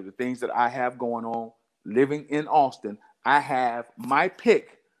stature, the things that I have going on, living in Austin, I have my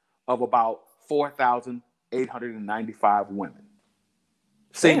pick of about 4,895 women,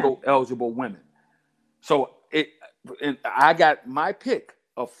 single eligible women. So I got my pick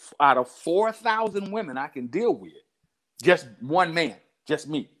of out of 4,000 women I can deal with, just one man, just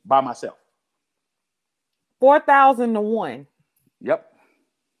me by myself. 4,000 to 1. Yep.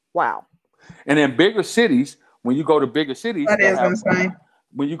 Wow. And in bigger cities, when you go to bigger cities, that is insane.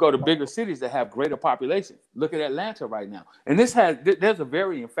 When you go to bigger cities that have greater population, look at Atlanta right now. And there's a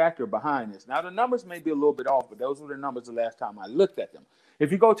varying factor behind this. Now, the numbers may be a little bit off, but those were the numbers the last time I looked at them.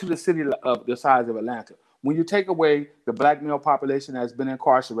 If you go to the city of the size of Atlanta, when you take away the black male population that's been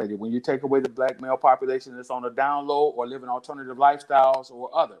incarcerated, when you take away the black male population that's on a down low or living alternative lifestyles or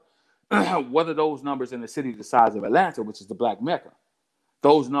other, what are those numbers in the city the size of Atlanta, which is the black Mecca?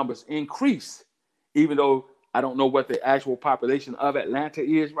 Those numbers increase, even though I don't know what the actual population of Atlanta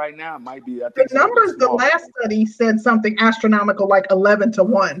is right now. It might be. I think the numbers, the last study said something astronomical, like 11 to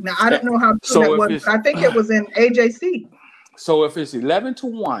 1. Now, I don't know how true that was, but I think it was in AJC. So if it's 11 to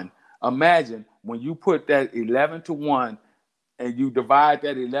 1, imagine when you put that 11 to 1 and you divide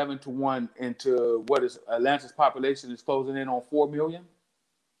that 11 to 1 into what is Atlanta's population is closing in on 4 million.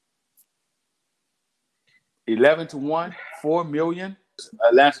 11 to 1, 4 million.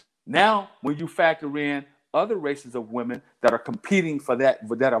 Atlanta. Now, when you factor in other races of women that are competing for that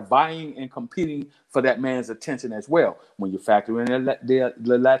are vying and competing for that man's attention as well. When you factor in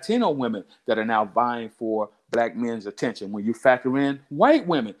the Latino women that are now vying for black men's attention. When you factor in white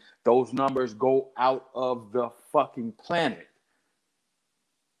women, those numbers go out of the fucking planet.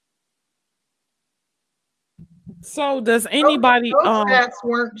 So does anybody those stats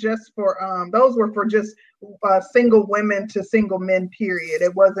weren't just for those were for just single women to single men, period.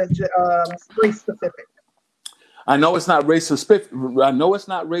 It wasn't race specific. I know it's not race specific.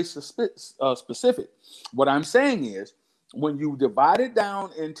 Specific. What I'm saying is, when you divide it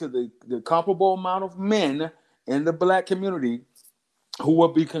down into the comparable amount of men in the black community who will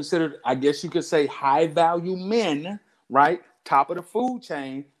be considered, I guess you could say, high value men, right? Top of the food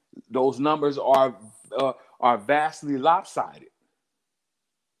chain, those numbers are vastly lopsided.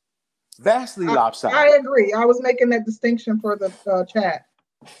 Vastly lopsided. I agree. I was making that distinction for the chat.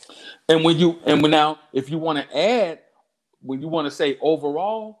 And now, if you want to add, when you want to say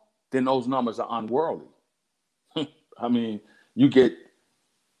overall, then those numbers are unworldly. I mean, you get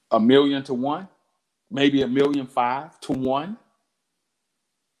 1,000,000 to 1, maybe 1,500,000 to 1.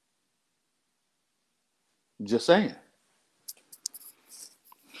 Just saying.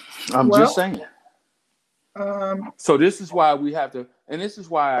 Just saying. So this is why we have to, and this is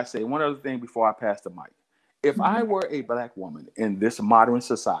why I say one other thing before I pass the mic. If I were a black woman in this modern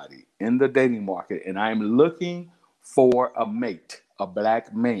society, in the dating market, and I'm looking for a mate, a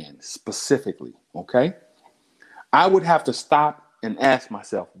black man specifically, okay, I would have to stop and ask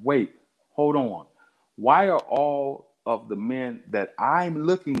myself, wait, hold on. Why are all of the men that I'm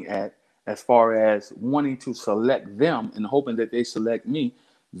looking at, as far as wanting to select them and hoping that they select me,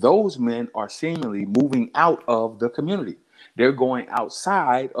 those men are seemingly moving out of the community. They're going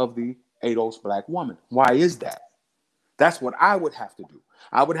outside of the ADOS black woman. Why is that? That's what I would have to do.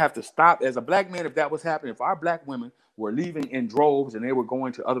 I would have to stop as a black man. If that was happening, if our black women were leaving in droves and they were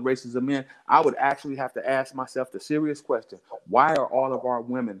going to other races of men, I would actually have to ask myself the serious question: why are all of our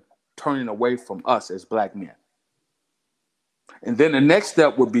women turning away from us as black men? And then the next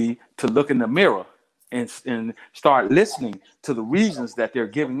step would be to look in the mirror and start listening to the reasons that they're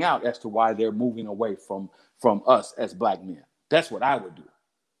giving out as to why they're moving away from us as black men. That's what I would do.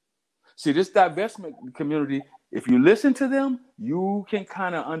 See, this divestment community, if you listen to them, you can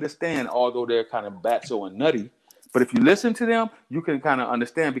kind of understand, although they're kind of batso and nutty. But if you listen to them, you can kind of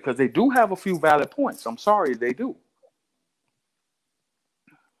understand, because they do have a few valid points. I'm sorry, they do.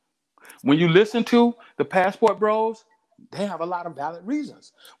 When you listen to the Passport Bros, they have a lot of valid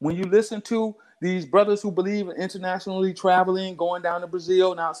reasons. When you listen to these brothers who believe in internationally traveling, going down to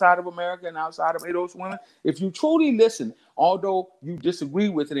Brazil and outside of America and outside of ADOS women, if you truly listen, although you disagree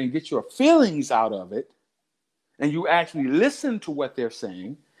with it and get your feelings out of it, and you actually listen to what they're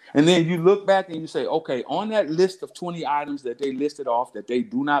saying, and then you look back and you say, okay, on that list of 20 items that they listed off that they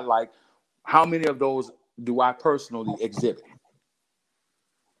do not like, how many of those do I personally exhibit?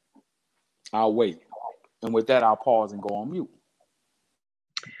 I'll wait. And with that, I'll pause and go on mute.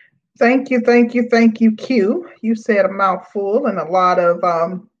 Thank you, Q. You said a mouthful, and a lot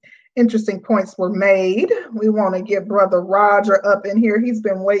of interesting points were made. We want to get Brother Roger up in here. He's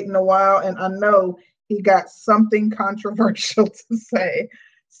been waiting a while, and I know he got something controversial to say.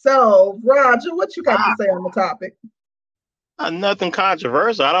 So, Roger, what you got to say on the topic? Nothing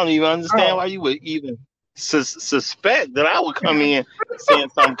controversial. I don't even understand why you would even suspect that I would come in saying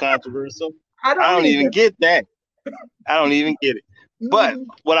something controversial. I don't even get that. I don't even get it. But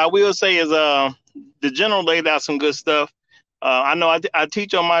what I will say is the general laid out some good stuff. I know I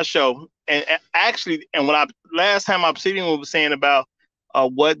teach on my show, and actually, and when last time Obsidian was saying about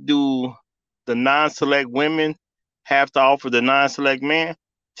what do the non-select women have to offer the non-select man,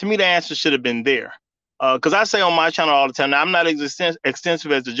 to me the answer should have been there. Because I say on my channel all the time, now I'm not as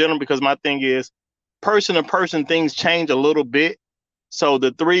extensive as the general, because my thing is person to person things change a little bit. So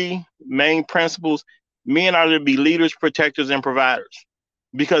the three main principles: men are to be leaders, protectors, and providers,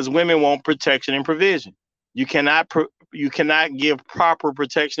 because women want protection and provision. You cannot give proper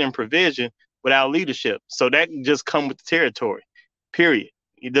protection and provision without leadership. So that just comes with the territory, period.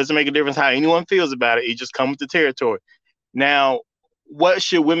 It doesn't make a difference how anyone feels about it. It just comes with the territory. Now, what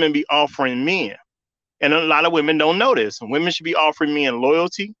should women be offering men? And a lot of women don't know this. Women should be offering men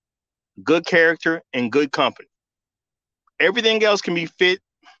loyalty, good character, and good company. Everything else can be fit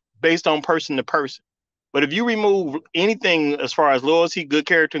based on person to person. But if you remove anything as far as loyalty, good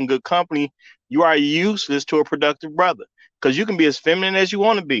character, and good company, you are useless to a productive brother, because you can be as feminine as you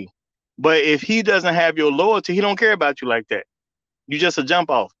want to be. But if he doesn't have your loyalty, he don't care about you like that. You just a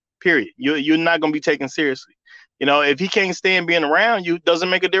jump off, period. You're not going to be taken seriously. You know, if he can't stand being around you, doesn't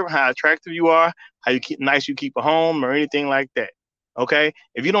make a difference how attractive you are, how you keep a home, or anything like that. Okay?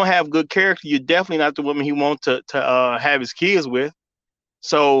 If you don't have good character, you're definitely not the woman he wants to have his kids with.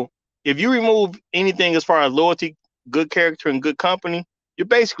 So if you remove anything as far as loyalty, good character, and good company, you're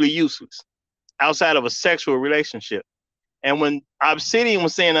basically useless outside of a sexual relationship. And when Obsidian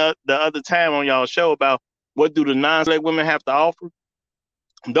was saying the other time on y'all's show about what do the non-select women have to offer?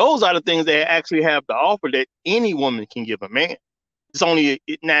 Those are the things they actually have to offer that any woman can give a man. It's only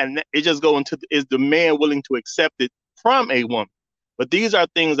it just go into is the man willing to accept it from a woman. But these are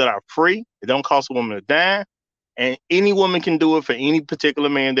things that are free. It don't cost a woman a dime, and any woman can do it for any particular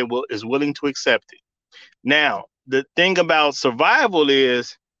man that is willing to accept it. Now, the thing about survival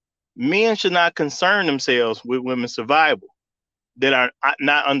is men should not concern themselves with women's survival that are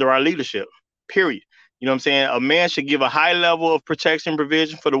not under our leadership, period. You know what I'm saying? A man should give a high level of protection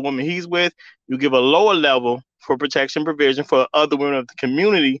provision for the woman he's with. You give a lower level for protection provision for other women of the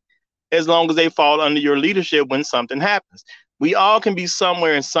community, as long as they fall under your leadership when something happens. We all can be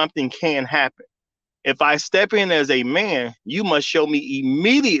somewhere and something can happen. If I step in as a man, you must show me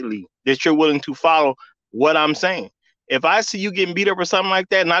immediately that you're willing to follow what I'm saying. If I see you getting beat up or something like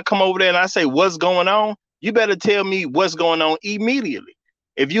that, and I come over there and I say, what's going on? You better tell me what's going on immediately.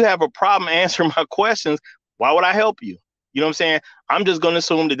 If you have a problem answering my questions, why would I help you? You know what I'm saying? I'm just going to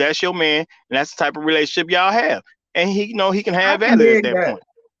assume that that's your man and that's the type of relationship y'all have. And he can have at it at that point.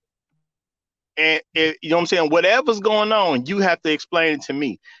 And you know what I'm saying? Whatever's going on, you have to explain it to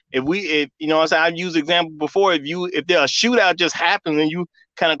me. If you know what I'm saying, I've used example before. If there a shootout just happens and you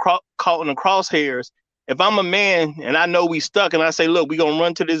kind of caught in the crosshairs, if I'm a man and I know we stuck and I say, look, we're going to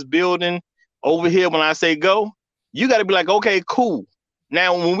run to this building over here when I say go, you got to be like, okay, cool.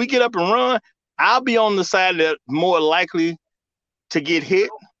 Now, when we get up and run, I'll be on the side that's more likely to get hit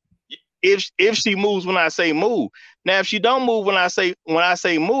if she moves when I say move. Now, if she don't move when I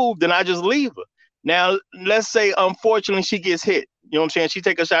say move, then I just leave her. Now, let's say, unfortunately, she gets hit. You know what I'm saying? She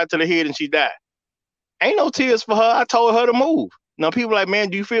take a shot to the head and she died. Ain't no tears for her. I told her to move. Now, people are like, man,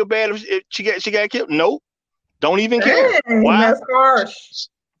 do you feel bad if she got killed? Nope. Don't even care. Why? That's harsh.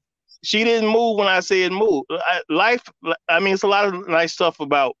 She didn't move when I said move. Life, I mean, it's a lot of nice stuff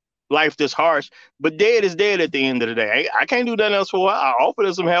about life that's harsh, but dead is dead at the end of the day. I can't do nothing else for her. I offered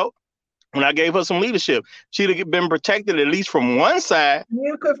her some help when I gave her some leadership. She'd have been protected at least from one side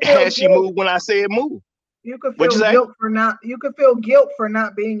had she moved when I said move. You could feel guilt for not. You could feel guilt for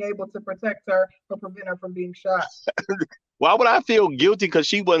not being able to protect her or prevent her from being shot. Why would I feel guilty because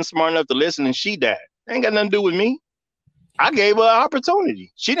she wasn't smart enough to listen and she died? Ain't got nothing to do with me. I gave her an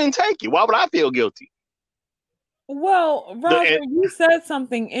opportunity. She didn't take it. Why would I feel guilty? Well, Roger, you said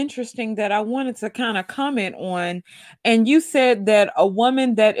something interesting that I wanted to kind of comment on. And you said that a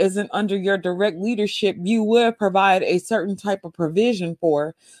woman that isn't under your direct leadership, you would provide a certain type of provision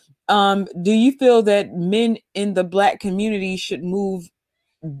for. Do you feel that men in the Black community should move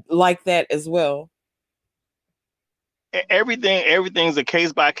like that as well? Everything's a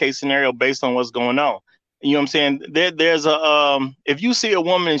case-by-case scenario based on what's going on. You know what I'm saying? There's a if you see a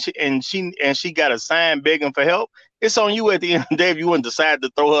woman and she got a sign begging for help, it's on you at the end of the day. If you wouldn't decide to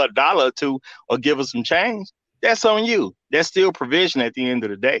throw her $1 or $2 or give her some change, that's on you. That's still provision at the end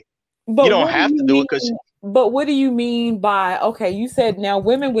of the day. But you don't have to do it because. But what do you mean by, okay, you said now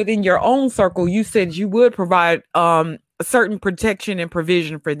women within your own circle, you said you would provide a certain protection and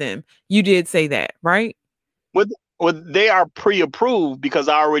provision for them. You did say that, right? Well, they are pre-approved because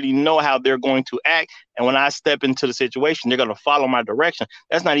I already know how they're going to act. And when I step into the situation, they're going to follow my direction.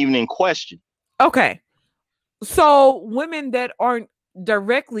 That's not even in question. Okay. So women that aren't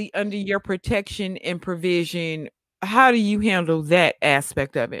directly under your protection and provision, how do you handle that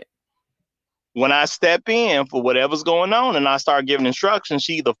aspect of it? When I step in for whatever's going on and I start giving instructions,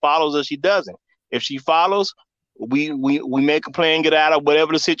 she either follows or she doesn't. If she follows, we make a plan, get out of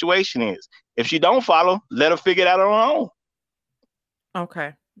whatever the situation is. If she don't follow, let her figure it out on her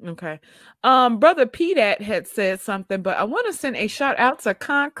own. Okay. Brother P-Dat had said something, but I want to send a shout out to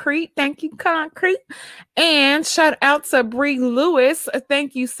Concrete. Thank you, Concrete. And shout out to Bree Lewis.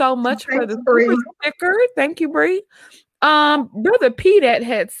 Thank you so much for the sticker. Thank you, Bree. Brother P-Dat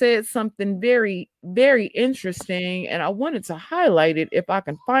had said something very, very interesting, and I wanted to highlight it if I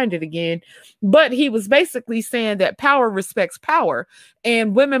can find it again. But he was basically saying that power respects power,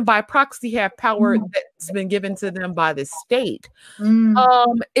 and women by proxy have power that's been given to them by the state.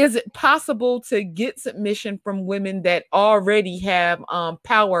 Is it possible to get submission from women that already have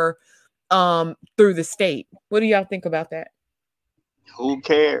power through the state? What do y'all think about that? Who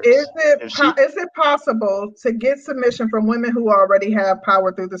cares? Is it possible to get submission from women who already have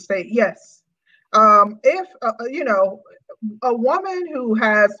power through the state? Yes. If a woman who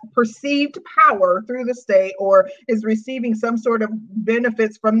has perceived power through the state or is receiving some sort of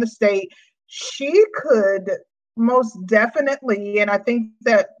benefits from the state, she could most definitely, and I think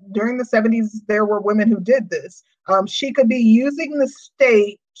that during the 70s there were women who did this. She could be using the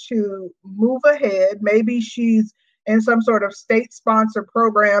state to move ahead. Maybe she's in some sort of state-sponsored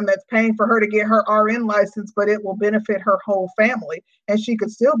program that's paying for her to get her RN license, but it will benefit her whole family, and she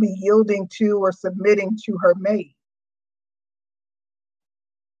could still be yielding to or submitting to her maid.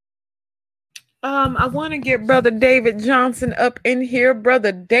 I want to get Brother David Johnson up in here.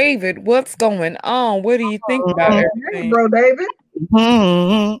 Brother David, what's going on? What do you think about everything? Hey, bro, David.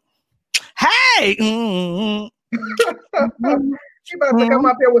 Mm-hmm. Hey. She about to come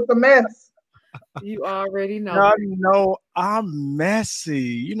up here with the mess. You already know. Y'all know I'm messy.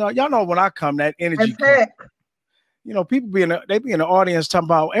 You know, y'all know when I come, that energy. You know, people be in the audience talking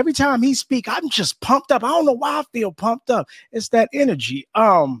about every time he speak, I'm just pumped up. I don't know why I feel pumped up. It's that energy.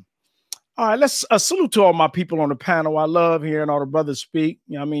 All right, let's salute to all my people on the panel. I love hearing all the brothers speak.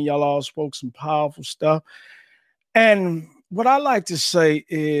 You know what I mean? Y'all all spoke some powerful stuff. And what I like to say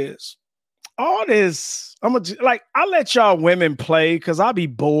is all this, I let y'all women play because I be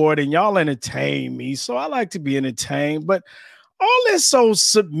bored and y'all entertain me. So I like to be entertained. But all this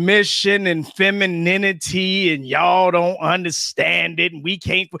submission and femininity and y'all don't understand it and we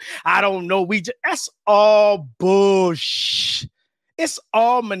can't, I don't know. That's all bullshit. It's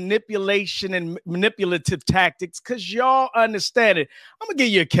all manipulation and manipulative tactics because y'all understand it. I'm going to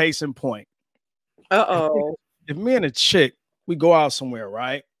give you a case in point. Uh-oh. If me and a chick, we go out somewhere,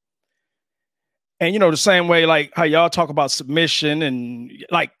 right? And, you know, the same way, like how y'all talk about submission and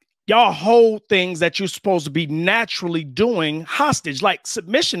like y'all hold things that you're supposed to be naturally doing hostage. Like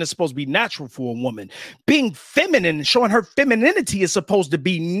submission is supposed to be natural for a woman. Being feminine, showing her femininity is supposed to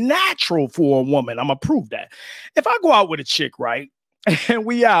be natural for a woman. I'm going to prove that. If I go out with a chick, right? And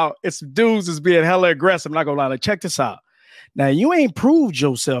we out, it's dudes is being hella aggressive. I'm not gonna lie, like, check this out. Now, you ain't proved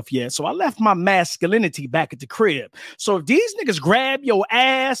yourself yet, so I left my masculinity back at the crib. So if these niggas grab your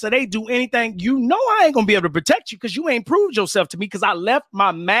ass or they do anything, you know I ain't gonna be able to protect you because you ain't proved yourself to me because I left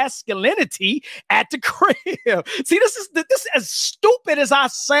my masculinity at the crib. See, this is as stupid as I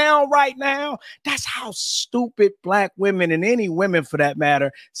sound right now. That's how stupid black women and any women for that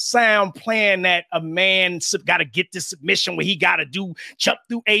matter sound, playing that a man got to get the submission where he got to do jump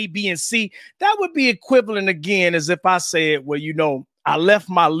through A, B, and C. That would be equivalent again as if I said, well, you know, I left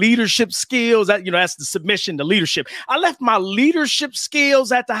my leadership skills at, you know, that's the submission, the leadership. I left my leadership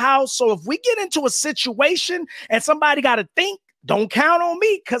skills at the house. So if we get into a situation and somebody got to think, don't count on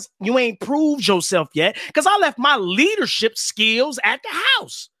me because you ain't proved yourself yet because I left my leadership skills at the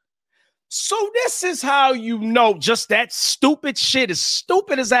house. So this is how you know just that stupid shit, as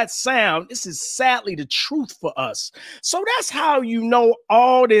stupid as that sound, this is sadly the truth for us. So that's how you know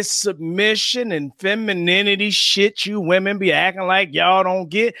all this submission and femininity shit you women be acting like y'all don't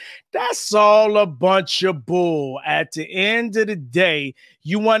get. That's all a bunch of bull. At the end of the day,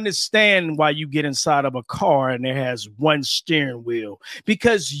 you understand why you get inside of a car and it has one steering wheel,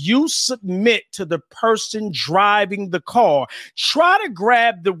 because you submit to the person driving the car. Try to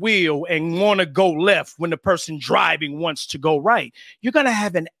grab the wheel and want to go left when the person driving wants to go right. You're going to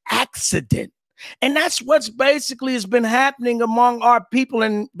have an accident. And that's what's basically has been happening among our people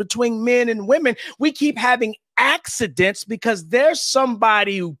and between men and women. We keep having accidents because there's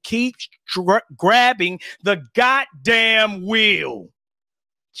somebody who keeps grabbing the goddamn wheel.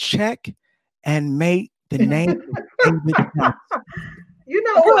 Check and make the name of David Johnson. You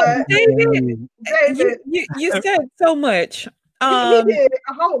know what, David, you said so much. He did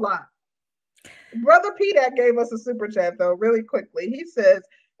a whole lot. Brother P-Dat gave us a super chat though, really quickly. He says,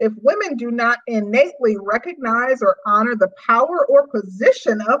 if women do not innately recognize or honor the power or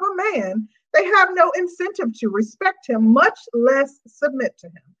position of a man, they have no incentive to respect him, much less submit to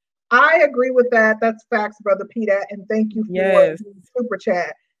him. I agree with that. That's facts, Brother P-Dat, and thank you for the super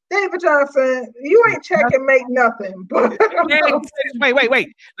chat. David Johnson, you ain't checking make nothing. But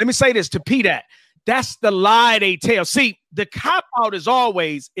wait. Let me say this to P-Dat. That's the lie they tell. See, the cop out is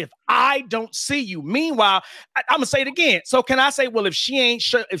always, if I don't see you. Meanwhile, I'm gonna say it again. So can I say, well, if she ain't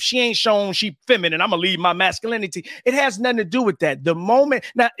shown she feminine, I'm gonna leave my masculinity. It has nothing to do with that. The moment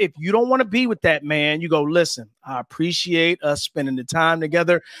now, if you don't want to be with that man, you go, listen, I appreciate us spending the time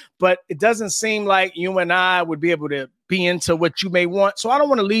together, but it doesn't seem like you and I would be able to be into what you may want. So I don't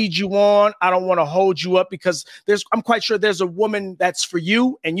want to lead you on. I don't want to hold you up because I'm quite sure there's a woman that's for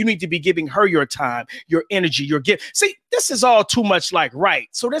you and you need to be giving her your time, your energy, your gift. See, this is all too much like right.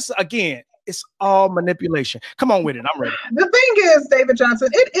 So this, again, it's all manipulation. Come on with it. I'm ready. The thing is, David Johnson,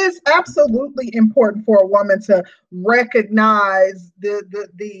 it is absolutely important for a woman to recognize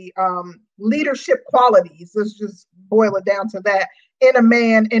the leadership qualities. Let's just boil it down to that in a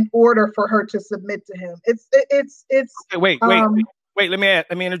man in order for her to submit to him. It's okay, wait. Wait, let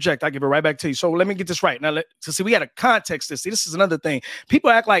me interject. I'll give it right back to you. So let me get this right. Now, see, we got to context this. See, this is another thing. People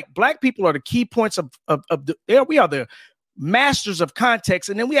act like black people are the key points of we are the masters of context,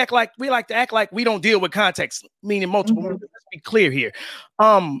 and then we like to act like we don't deal with context, meaning multiple. Let's be clear here.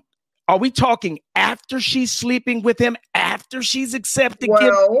 Are we talking after she's sleeping with him, after she's accepted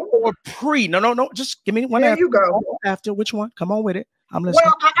gift, or pre? No. Just give me one. There you go. After, which one? Come on with it. I'm listening.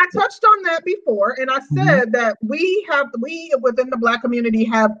 Well, I touched on that before, and I said that we within the Black community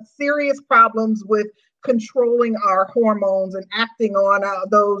have serious problems with controlling our hormones and acting on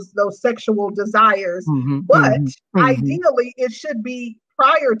those sexual desires. But ideally, it should be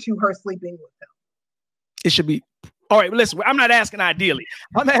prior to her sleeping with him. It should be. All right, listen, I'm not asking ideally.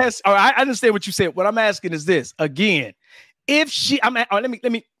 I'm asking. I understand what you said. What I'm asking is this again: if she, let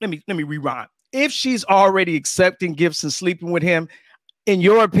me rewind. If she's already accepting gifts and sleeping with him, in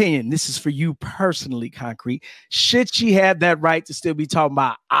your opinion, this is for you personally, Concrete. Should she have that right to still be talking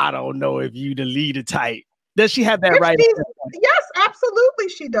about? I don't know if you the leader type. Does she have that right? Yes, absolutely,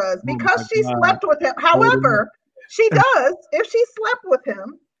 she does because she slept with him. However, she does if she slept with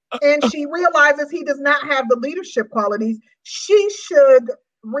him. And she realizes he does not have the leadership qualities, she should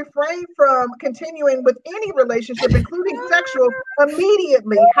refrain from continuing with any relationship, including sexual,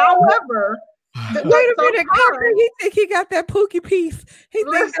 immedially. However, wait a minute, Carter, he think he got that Pookie piece. He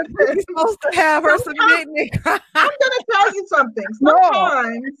thinks that Pookie's supposed to have her submitting it. I'm gonna tell you something.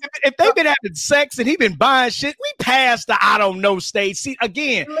 Sometimes if they've been having sex and he been buying shit, we passed the I don't know stage. See,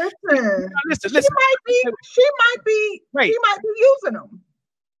 again, listen. She might be using them.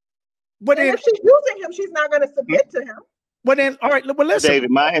 But if she's using him, she's not going to submit to him. But then, all right. Well, listen, David.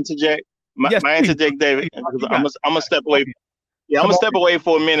 My interject, David. I'm gonna step away. Yeah, I'm gonna step away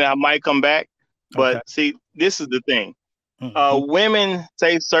for a minute. I might come back. But see, this is the thing. Women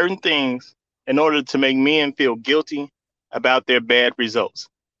say certain things in order to make men feel guilty about their bad results.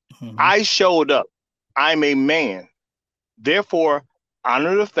 I showed up. I'm a man. Therefore,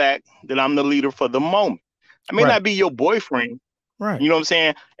 honor the fact that I'm the leader for the moment. I may not be your boyfriend. Right. You know what I'm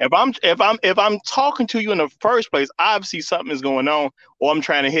saying? If I'm talking to you in the first place, obviously something is going on, or I'm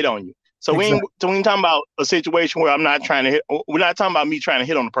trying to hit on you. So we ain't talking about a situation where I'm not trying to hit. We're not talking about me trying to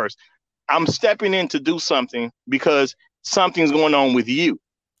hit on the person. I'm stepping in to do something because something's going on with you.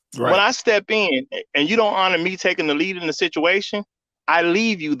 Right. When I step in and you don't honor me taking the lead in the situation, I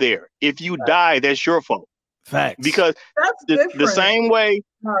leave you there. If you die, that's your fault. Facts. Because the same way.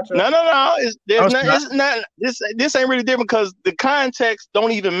 No. This ain't really different because the context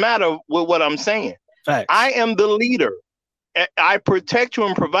don't even matter with what I'm saying. Facts. I am the leader. I protect you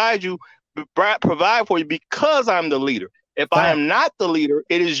and provide for you because I'm the leader. If I am not the leader,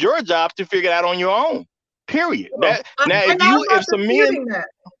 it is your job to figure it out on your own. Period. If some men,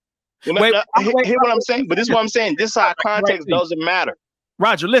 hear what I'm saying. But this is what I'm saying. This is how context doesn't matter.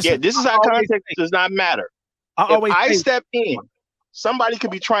 Roger, listen. Yeah, this is how context does not matter. If I step in, somebody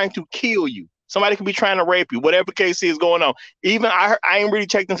could be trying to kill you. Somebody could be trying to rape you. Whatever the case is going on. Even I ain't really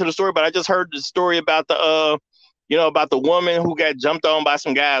checked into the story, but I just heard the story about the about the woman who got jumped on by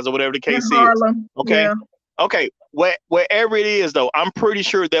some guys or whatever the case is. Okay. Yeah. Okay. Wherever it is, though, I'm pretty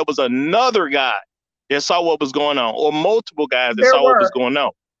sure there was another guy that saw what was going on, or multiple guys that saw what was going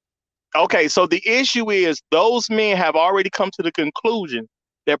on. Okay. So the issue is those men have already come to the conclusion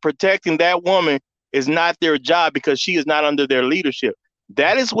that protecting that woman is not their job because she is not under their leadership.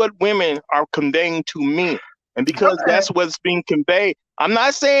 That is what women are conveying to men. And because that's what's being conveyed, I'm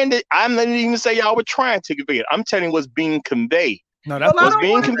not saying that, I'm not even say y'all were trying to convey it. I'm telling you what's being conveyed. No, that's what's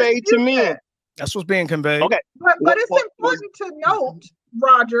being conveyed to men. That's what's being conveyed. Okay. But it's important to note,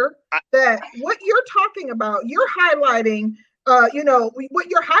 Roger, that what you're talking about, you're highlighting, what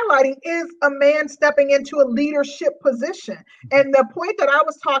you're highlighting is a man stepping into a leadership position. And the point that I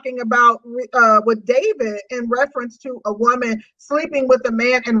was talking about with David in reference to a woman sleeping with a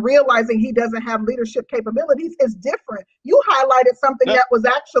man and realizing he doesn't have leadership capabilities is different. You highlighted something that was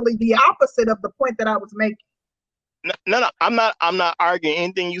actually the opposite of the point that I was making. No, I'm not arguing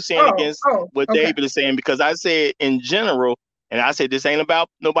anything you saying against what David is saying, because I said in general, and I said this ain't about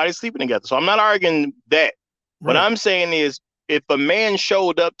nobody sleeping together. So I'm not arguing that. Right. What I'm saying is, if a man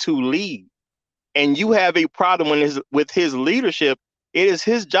showed up to lead and you have a problem with his leadership, it is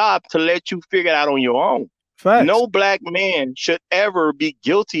his job to let you figure it out on your own. Facts. No black man should ever be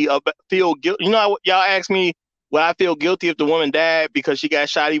feel guilty. You know, y'all ask me, will I feel guilty if the woman died because she got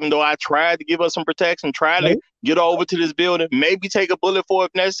shot, even though I tried to give her some protection, tried to get her over to this building, maybe take a bullet for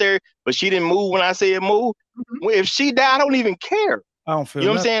it if necessary, but she didn't move when I said move. If she died, I don't even care. I don't feel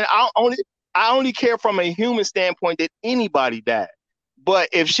what I'm saying? I only care from a human standpoint that anybody died. But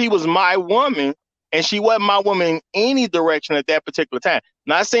if she was my woman and she wasn't my woman in any direction at that particular time.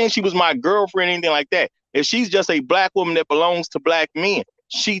 Not saying she was my girlfriend or anything like that. If she's just a black woman that belongs to black men,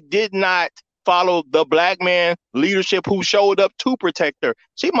 she did not follow the black man leadership who showed up to protect her.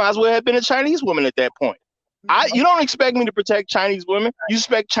 She might as well have been a Chinese woman at that point. You don't expect me to protect Chinese women. You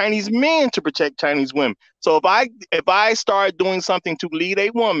expect Chinese men to protect Chinese women. So if I start doing something to lead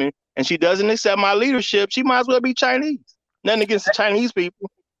a woman and she doesn't accept my leadership, she might as well be Chinese. Nothing against the Chinese people.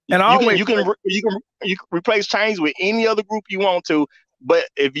 And you can replace Chinese with any other group you want to. But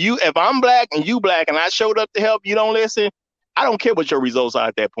if I'm black and you black and I showed up to help, you don't listen, I don't care what your results are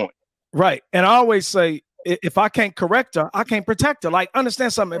at that point. Right. And I always say, if I can't correct her, I can't protect her. Like,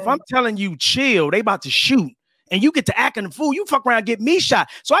 understand something. If I'm telling you chill, they about to shoot, and you get to acting a fool, you fuck around and get me shot.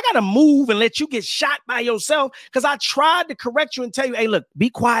 So I got to move and let you get shot by yourself because I tried to correct you and tell you, hey, look,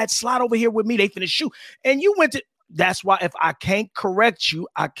 be quiet, slide over here with me. They finna shoot. And you went to, that's why if I can't correct you,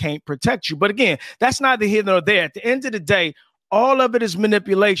 I can't protect you. But again, that's neither here nor there. At the end of the day, all of it is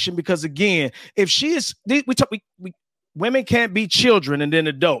manipulation because, again, if she is, women can't be children and then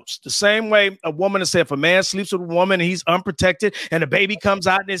adults. The same way a woman has said, if a man sleeps with a woman and he's unprotected and a baby comes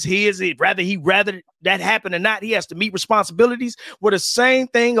out and it's his, rather that happen or not, he has to meet responsibilities. Well, the same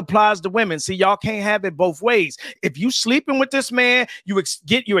thing applies to women. See, y'all can't have it both ways. If you sleeping with this man, you're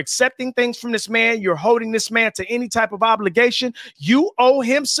accepting things from this man, you're holding this man to any type of obligation, you owe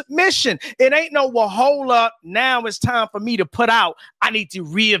him submission. It ain't no, well, hold up, now it's time for me to put out. I need to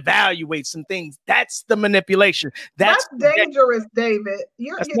reevaluate some things. That's the manipulation. That's dangerous, David.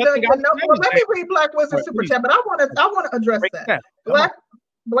 Let me read Black Wizard Super Chat, but I want to address that.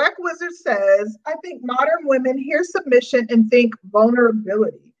 Black Wizard says, I think modern women hear submission and think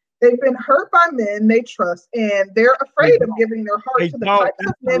vulnerability. They've been hurt by men they trust, and they're afraid of giving their heart to the types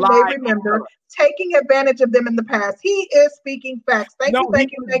of men they remember taking advantage of them in the past. He is speaking facts. Thank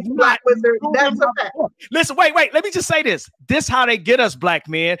you, Black Wizard. That's a fact. Listen, wait. Let me just say this. This how they get us, black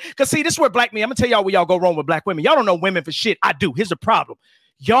men. Because see, this is where black men, I'm going to tell y'all where y'all go wrong with black women. Y'all don't know women for shit. I do. Here's the problem.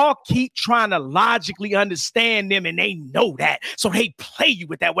 Y'all keep trying to logically understand them, and they know that. So they play you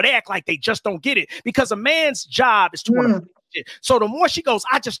with that. Well, they act like they just don't get it because a man's job is to want to. So the more she goes,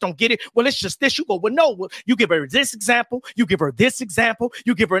 I just don't get it. Well, it's just this. You go, well, no, you give her this example. You give her this example.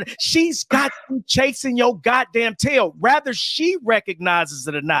 You give her, she's got you chasing your goddamn tail. Rather she recognizes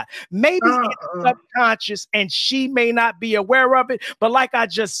it or not. Maybe it's subconscious and she may not be aware of it. But like I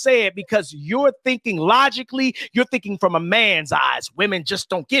just said, because you're thinking logically, you're thinking from a man's eyes. Women just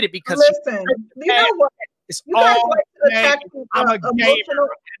don't get it because listen, you know what? You guys like to attack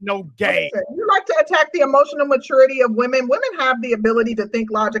You like to attack the emotional maturity of women. Women have the ability to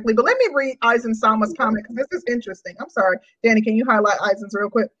think logically. But let me read Eisen Sama's comment because this is interesting. I'm sorry, Danny, can you highlight Eisen's real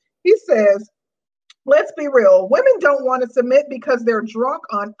quick? He says, let's be real. Women don't want to submit because they're drunk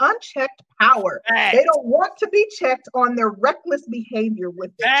on unchecked power. They don't want to be checked on their reckless behavior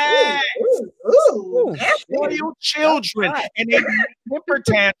with it. Spoiled children. And they temper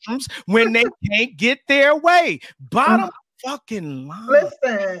tantrums when they can't get their way. Bottom fucking line.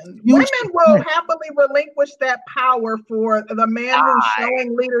 Listen, women will happily relinquish that power for the man who's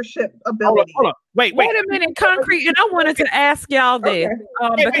showing leadership ability. Hold on. Wait a minute, Concrete. And I wanted to ask y'all this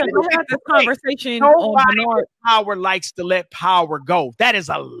because we had this conversation. Nobody power likes to let power go. That is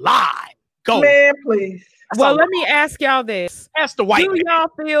a lie. Go, man, please. Well, let me ask y'all this. Ask the white man.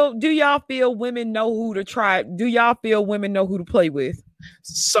 Do y'all feel women know who to try? Do y'all feel women know who to play with?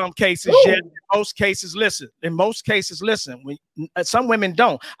 Some cases, yes. In most cases, listen. Some women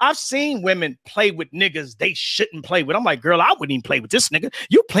don't. I've seen women play with niggas they shouldn't play with. I'm like, girl, I wouldn't even play with this nigga.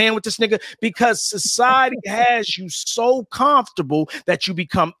 You playing with this nigga because society has you so comfortable that you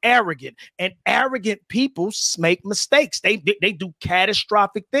become arrogant. And arrogant people make mistakes. They do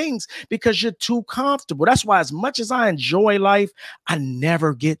catastrophic things because you're too comfortable. That's why, as much as I enjoy life, I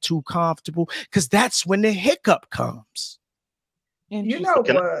never get too comfortable because that's when the hiccup comes. You know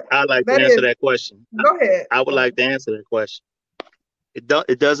what? I'd like to answer that question. Go ahead. I would like to answer that question.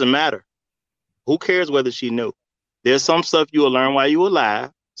 It doesn't matter. Who cares whether she knew? There's some stuff you will learn while you're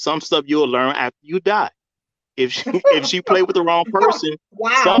alive. Some stuff you will learn after you die. If she played with the wrong person,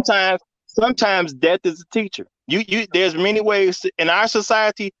 sometimes death is a teacher. There's many ways in our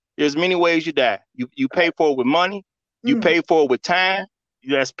society. There's many ways you die. You pay for it with money. You pay for it with time.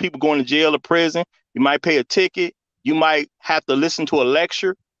 There's people going to jail or prison. You might pay a ticket. You might have to listen to a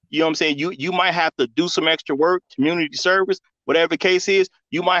lecture. You know what I'm saying? You might have to do some extra work, community service, whatever the case is.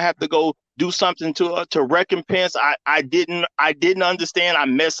 You might have to go do something to recompense. I didn't understand. I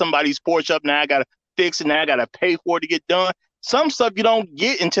messed somebody's porch up. Now I got to fix it. Now I got to pay for it to get done. Some stuff you don't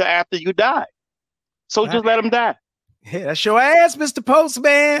get until after you die. So just let them die. Yeah, that's your ass, Mr.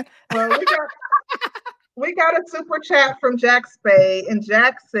 Postman. Well, We got a super chat from Jack Spade, and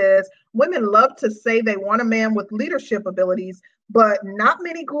Jack says, women love to say they want a man with leadership abilities, but not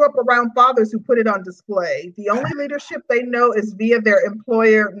many grew up around fathers who put it on display. The only leadership they know is via their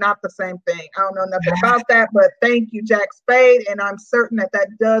employer, not the same thing. I don't know nothing about that, but thank you, Jack Spade, and I'm certain that that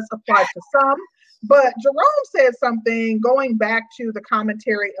does apply to some. But Jerome said something going back to the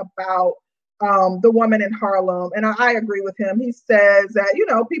commentary about the woman in Harlem, and I agree with him. He says that, you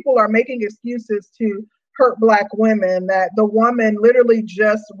know, people are making excuses to hurt Black women, that the woman literally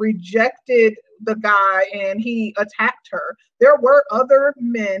just rejected the guy and he attacked her. There were other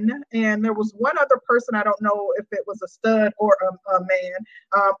men, and there was one other person, I don't know if it was a stud or a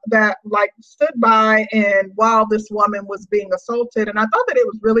man, that like stood by and while this woman was being assaulted, and I thought that it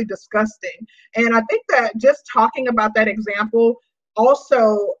was really disgusting. And I think that just talking about that example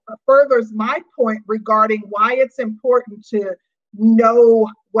also furthers my point regarding why it's important to know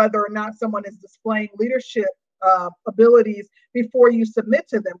whether or not someone is displaying leadership abilities before you submit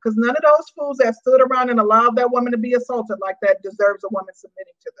to them, because none of those fools that stood around and allowed that woman to be assaulted like that deserves a woman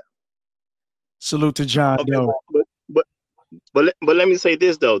submitting to them. Salute to John Doe. But let me say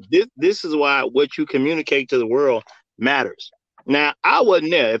this though. This is why what you communicate to the world matters. Now, I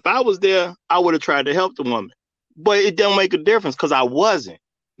wasn't there. If I was there, I would have tried to help the woman. But it don't make a difference because I wasn't.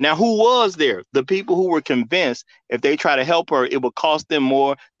 Now, who was there? The people who were convinced if they try to help her, it would cost them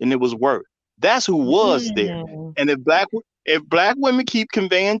more than it was worth. That's who was there. And if black women keep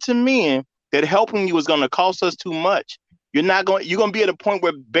conveying to men that helping you is going to cost us too much, you're going to be at a point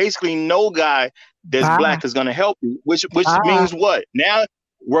where basically no guy that's Black is going to help you, which means what? Now,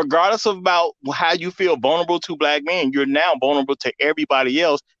 regardless of about how you feel vulnerable to Black men, you're now vulnerable to everybody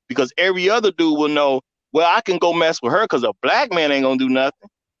else, because every other dude will know, well, I can go mess with her because a Black man ain't gonna do nothing.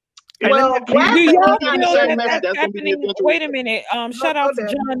 Well, do y'all feel that's happening? Wait a minute. Shout out to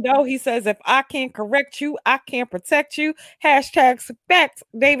John Doe. He says, if I can't correct you, I can't protect you. #facts,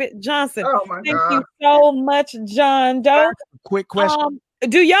 David Johnson. Oh my Thank God. you so much, John Doe. Quick question.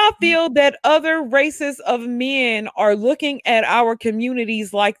 Do y'all feel that other races of men are looking at our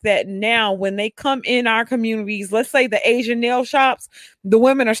communities like that now when they come in our communities? Let's say the Asian nail shops, the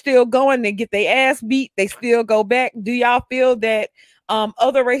women are still going, they get their ass beat, they still go back. Do y'all feel that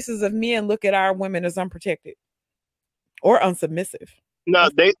other races of men look at our women as unprotected or unsubmissive? No,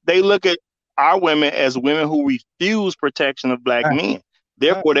 they look at our women as women who refuse protection of Black men.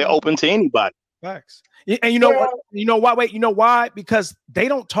 Therefore, they're open to anybody. Facts. And you know what? You know why? Wait, you know why? Because they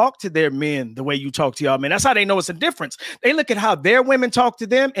don't talk to their men the way you talk to y'all men. That's how they know it's a difference. They look at how their women talk to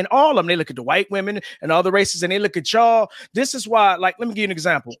them, and all of them. They look at the white women and other races, and they look at y'all. This is why, like, let me give you an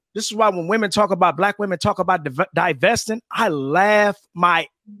example. This is why when women talk about Black women talk about divesting, I laugh my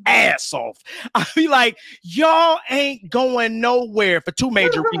ass off. I be like, y'all ain't going nowhere for two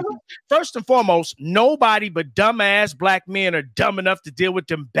major reasons. First and foremost, nobody but dumbass Black men are dumb enough to deal with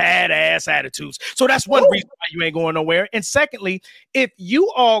them badass attitudes. So that's one reason why you ain't going nowhere. And secondly, if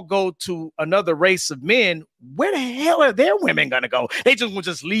you all go to another race of men, where the hell are their women gonna go? They just will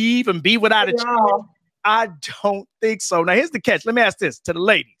just leave and be without a child? I don't think so. Now here's the catch. Let me ask this to the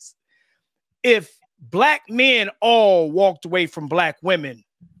ladies. If Black men all walked away from Black women,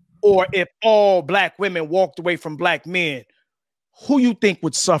 or if all Black women walked away from Black men, who you think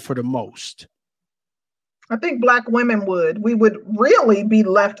would suffer the most? I think Black women would. We would really be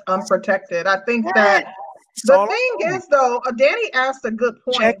left unprotected. I think that the thing is, though, Danny asked a good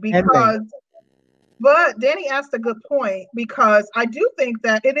point because I do think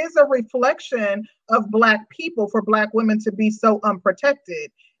that it is a reflection of Black people for Black women to be so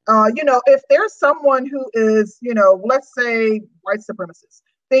unprotected. You know, if there's someone who is, you know, let's say white supremacists,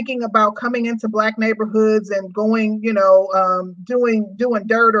 thinking about coming into Black neighborhoods and going, you know, doing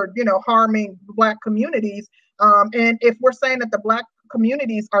dirt or, you know, harming Black communities. And if we're saying that the Black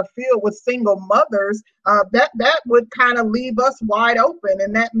communities are filled with single mothers, that would kind of leave us wide open.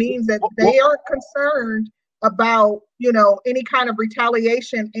 And that means that they are concerned about, you know, any kind of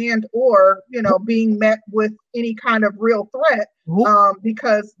retaliation and or, you know, being met with any kind of real threat,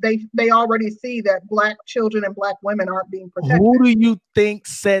 because they already see that Black children and Black women aren't being protected. Who do you think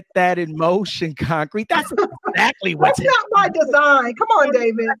set that in motion, Concrete? That's exactly what's That's not by design. Come on,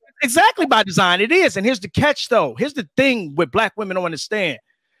 David. Exactly by design. It is. And here's the catch, though. Here's the thing with Black women don't understand.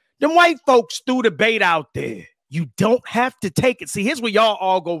 Them white folks threw the bait out there. You don't have to take it. See, here's where y'all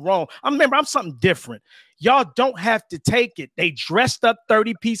all go wrong. I'm something different. Y'all don't have to take it. They dressed up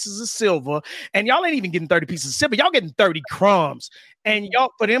 30 pieces of silver, and y'all ain't even getting 30 pieces of silver. Y'all getting 30 crumbs. And y'all,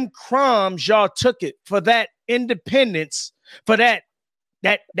 for them crumbs, y'all took it for that independence, for that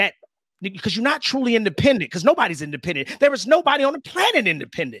because you're not truly independent, because nobody's independent. There is nobody on the planet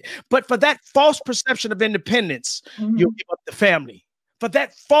independent. But for that false perception of independence, you'll give up the family. For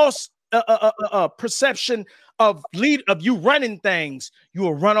that false perception of you running things, you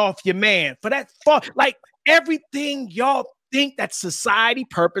will run off your man. For that like everything y'all think that society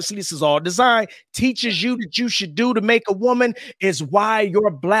purposely, this is all designed, teaches you that you should do to make a woman is why your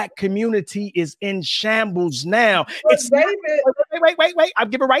Black community is in shambles now. It's David. Wait. I'll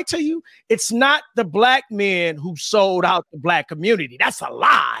give it right to you. It's not the Black men who sold out the Black community. That's a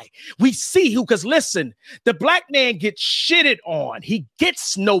lie. We see who, because listen, the Black man gets shitted on. He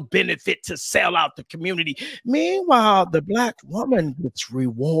gets no benefit to sell out the community. Meanwhile, the Black woman gets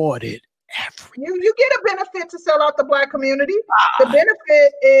rewarded. You get a benefit to sell out the Black community. The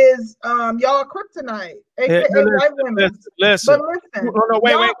benefit is y'all kryptonite, aka white women. Listen. But listen. No,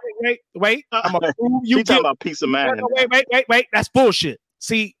 wait. I'm gonna prove you. She talking about peace of mind. No, wait. That's bullshit.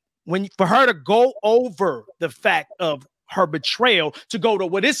 See, for her to go over the fact of her betrayal to go to,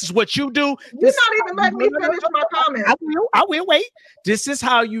 well, this is what you do. You're not even letting me finish my comment. I will wait. This is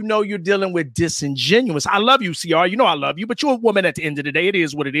how you know you're dealing with disingenuous. I love you, CR. You know I love you, but you're a woman at the end of the day. It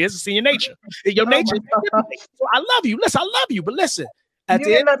is what it is. It's in your nature. Your nature. So I love you. Listen, I love you, but listen. You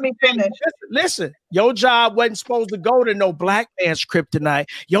didn't let me finish. Listen, your job wasn't supposed to go to no Black man's kryptonite.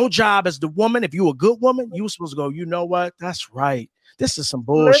 Your job as the woman, if you a good woman, you were supposed to go, you know what? That's right. This is some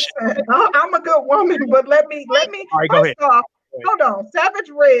bullshit. Listen, I'm a good woman, but let me. All right, go ahead. Hold on.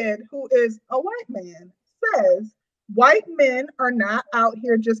 Savage Red, who is a white man, says white men are not out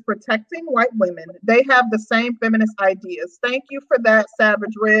here just protecting white women. They have the same feminist ideas. Thank you for that,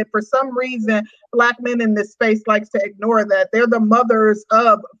 Savage Red. For some reason, Black men in this space likes to ignore that. They're the mothers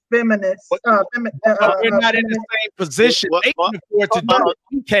of feminists. We're not in the same position. They can afford to do it.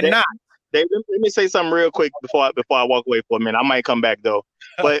 You cannot. Let me say something real quick before I walk away for a minute. I might come back though.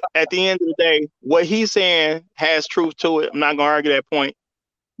 But at the end of the day, what he's saying has truth to it. I'm not gonna argue that point.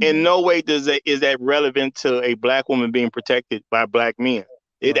 In no way is that relevant to a Black woman being protected by Black men.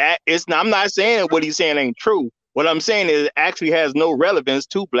 I'm not saying what he's saying ain't true. What I'm saying is it actually has no relevance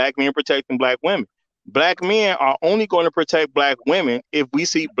to Black men protecting Black women. Black men are only going to protect Black women if we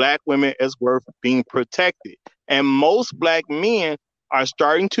see Black women as worth being protected. And most Black men are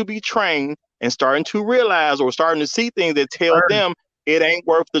starting to be trained and starting to realize or starting to see things that tell them it ain't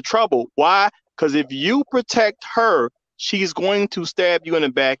worth the trouble. Why? Because if you protect her, she's going to stab you in the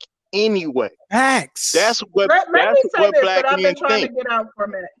back anyway. Facts. That's what Black I've men been trying think. to get out for a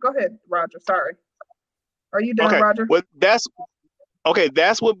minute. Go ahead, Roger. Sorry. Are you done, Roger? Well, that's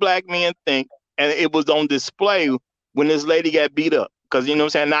what Black men think, and it was on display when this lady got beat up. Because you know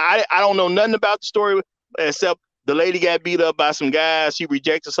what I'm saying. Now I don't know nothing about the story except the lady got beat up by some guys. She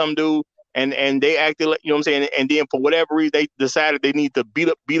rejected some dude, and they acted like, you know what I'm saying. And then for whatever reason, they decided they need to beat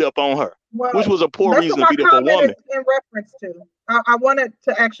up on her, which was a poor reason to beat up a woman. In reference to, I wanted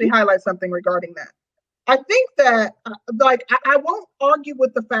to actually highlight something regarding that. I think that, I won't argue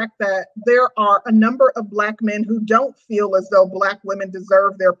with the fact that there are a number of Black men who don't feel as though Black women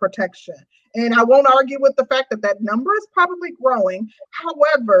deserve their protection. And I won't argue with the fact that that number is probably growing.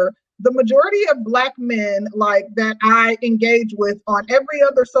 However, the majority of Black men that I engage with on every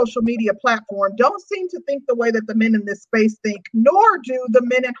other social media platform don't seem to think the way that the men in this space think, nor do the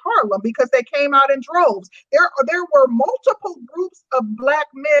men in Harlem, because they came out in droves. There were multiple groups of Black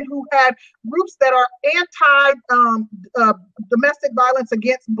men who had groups that are anti-domestic violence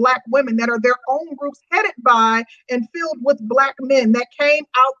against Black women, that are their own groups headed by and filled with Black men that came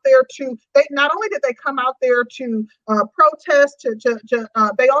out there not only did they come out there to protest,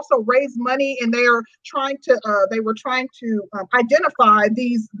 they also raise money, and they were trying to identify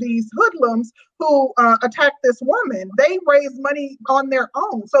these hoodlums who attacked this woman. They raised money on their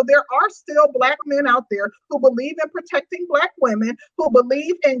own. So there are still Black men out there who believe in protecting Black women, who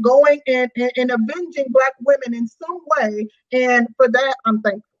believe in going and avenging Black women in some way. And for that, I'm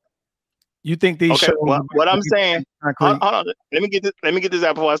thankful. You think these shows? What I'm saying, hold on, let me get this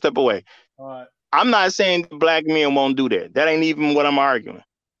out before I step away. All right. I'm not saying Black men won't do that. That ain't even what I'm arguing.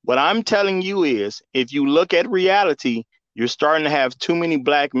 What I'm telling you is, if you look at reality, you're starting to have too many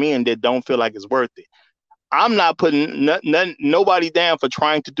Black men that don't feel like it's worth it. I'm not putting nobody down for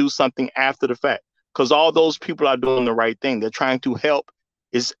trying to do something after the fact, because all those people are doing the right thing. They're trying to help.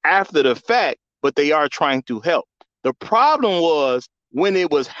 It's after the fact, but they are trying to help. The problem was when it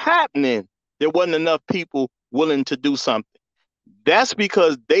was happening, there wasn't enough people willing to do something. That's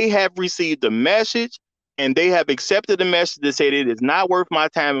because they have received the message and they have accepted the message that said it is not worth my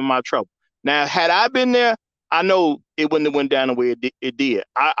time and my trouble. Now, had I been there, I know it wouldn't have went down the way it did.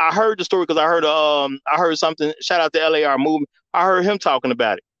 I heard the story because I heard something. Shout out to LAR Movement. I heard him talking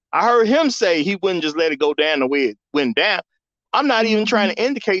about it. I heard him say he wouldn't just let it go down the way it went down. I'm not even trying to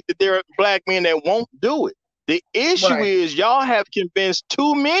indicate that there are black men that won't do it. The issue is y'all have convinced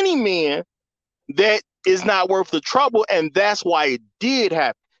too many men that it's not worth the trouble, and that's why it did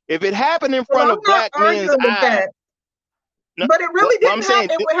happen. If it happened in front of black men's eyes, but it really didn't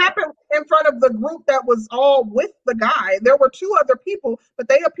happen. It happened in front of the group that was all with the guy. There were 2 other people, but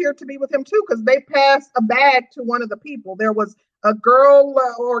they appeared to be with him too because they passed a bag to one of the people. There was a girl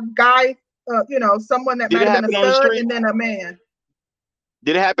or guy, someone that might have been a stud, and then a man.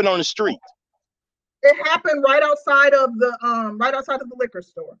 Did it happen on the street? It happened right outside of the liquor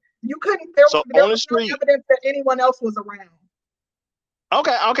store. You couldn't. There was no evidence that anyone else was around.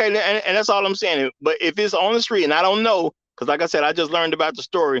 Okay, and that's all I'm saying. But if it's on the street, and I don't know, because like I said, I just learned about the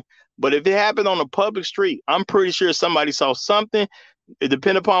story. But if it happened on a public street, I'm pretty sure somebody saw something. It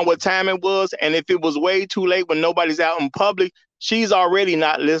depends upon what time it was, and if it was way too late when nobody's out in public, she's already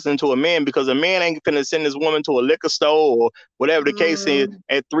not listening to a man, because a man ain't finna send this woman to a liquor store or whatever the case is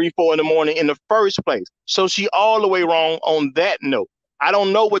at 3-4 in the morning in the first place. So she all the way wrong on that note. I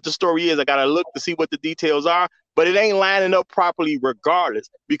don't know what the story is. I gotta look to see what the details are, but it ain't lining up properly regardless.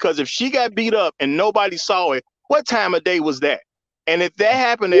 Because if she got beat up and nobody saw it, what time of day was that? And if that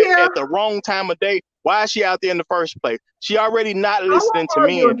happened at the wrong time of day, why is she out there in the first place? She already not listening to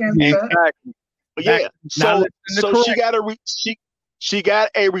men. Exactly. Yeah. So she got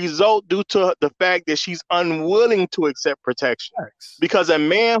a result due to the fact that she's unwilling to accept protection. Because a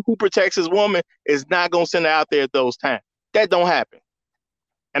man who protects his woman is not gonna send her out there at those times. That don't happen.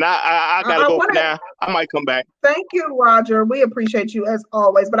 And I gotta go for now. I might come back. Thank you, Roger. We appreciate you as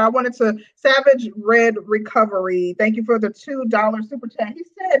always. But I wanted to Savage Red Recovery. Thank you for the $2 super chat. He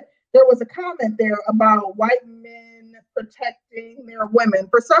said there was a comment there about white men protecting their women.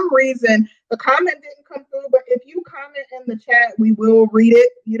 For some reason, the comment didn't come through. But if you comment in the chat, we will read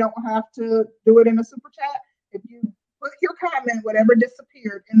it. You don't have to do it in a super chat. If you put your comment, whatever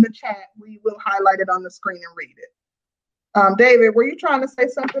disappeared in the chat, we will highlight it on the screen and read it. David, were you trying to say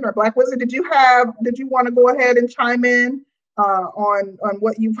something, or Black Wizard? Did you want to go ahead and chime in on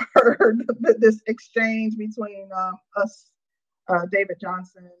what you've heard, this exchange between us, David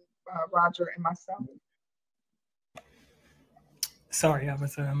Johnson, Roger, and myself? Sorry,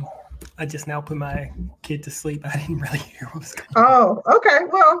 I just now put my kid to sleep. I didn't really hear what was going on. Oh, okay.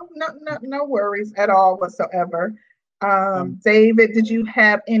 Well, no worries at all whatsoever. David, did you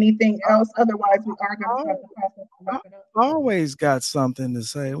have anything else? Otherwise, we are going to have to pass it. I always got something to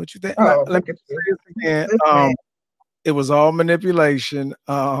say. What you think? Oh, let me say this again. It was all manipulation.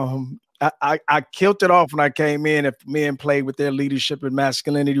 I killed it off when I came in. If men played with their leadership and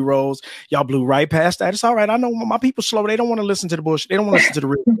masculinity roles, y'all blew right past that. It's all right. I know my people slow. They don't want to listen to the bullshit. They don't want to listen to the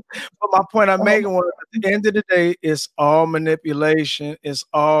real. But my point I'm making was, at the end of the day, it's all manipulation. It's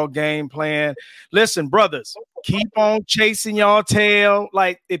all game plan. Listen, brothers, keep on chasing y'all tail.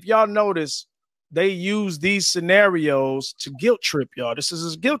 Like, if y'all notice, they use these scenarios to guilt trip y'all. This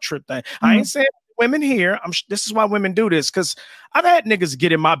is a guilt trip thing. I ain't saying women here. This is why women do this, because I've had niggas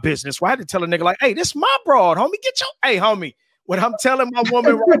get in my business where I had to tell a nigga like, hey, this my broad, homie. Hey, homie, what I'm telling my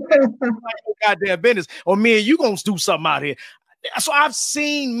woman right now, like, goddamn business, or me and you gonna do something out here. So I've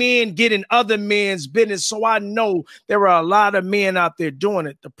seen men get in other men's business, so I know there are a lot of men out there doing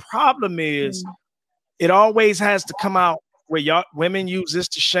it. The problem is it always has to come out where y'all women use this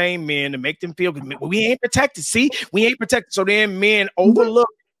to shame men, to make them feel good. We ain't protected. See, we ain't protected. So then men overlook.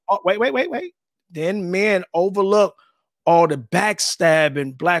 Oh, wait. Then men overlook all the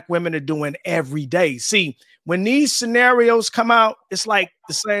backstabbing Black women are doing every day. See, when these scenarios come out, it's like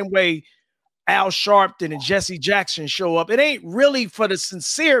the same way Al Sharpton and Jesse Jackson show up. It ain't really for the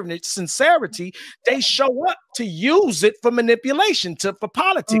sincerity. They show up to use it for manipulation, for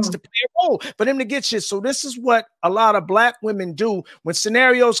politics, to play a role, for them to get shit. So this is what a lot of Black women do when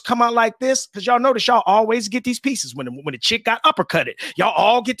scenarios come out like this, because y'all notice y'all always get these pieces. When the chick got uppercutted, y'all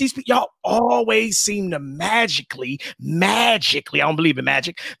all get these. Y'all always seem to magically, I don't believe in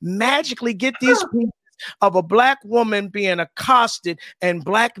magic, magically get these pieces of a Black woman being accosted, and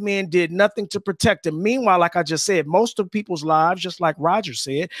Black men did nothing to protect her. Meanwhile, like I just said, most of people's lives, just like Roger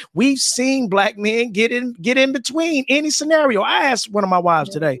said, we've seen Black men get in between any scenario. I asked one of my wives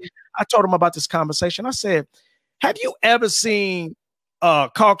today, I told him about this conversation. I said, have you ever seen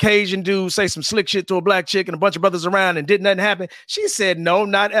a Caucasian dude say some slick shit to a Black chick and a bunch of brothers around and did nothing happen? She said, no,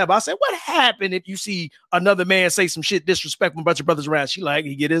 not ever. I said, what happened if you see another man say some shit disrespectful and a bunch of brothers around? She like,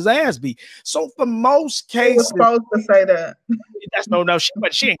 he get his ass beat. So for most cases, was supposed to say that. That's no,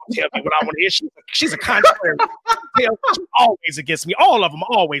 but she ain't gonna tell me what I want to hear. She's a contrary. She's always against me. All of them are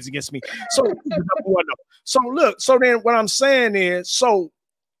always against me. So look, so then what I'm saying is, so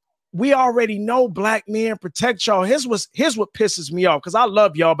we already know black men protect y'all. Here's what pisses me off, because I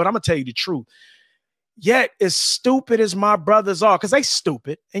love y'all, but I'm gonna tell you the truth. Yet, as stupid as my brothers are, because they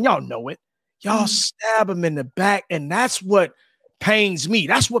stupid, and y'all know it, y'all stab them in the back, and that's what pains me.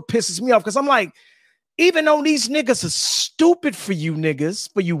 That's what pisses me off, because I'm like, even though these niggas are stupid for you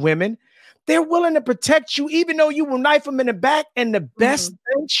niggas, for you women, they're willing to protect you, even though you will knife them in the back. And the best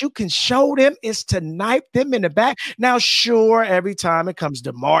things you can show them is to knife them in the back. Now, sure, every time it comes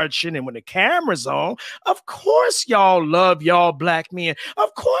to marching and when the camera's on, of course, y'all love y'all black men.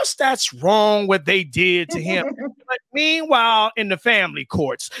 Of course, that's wrong what they did to him. But meanwhile, in the family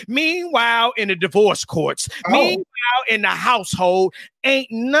courts, meanwhile, in the divorce courts, meanwhile, in the household,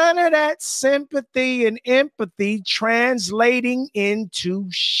 ain't none of that sympathy and empathy translating into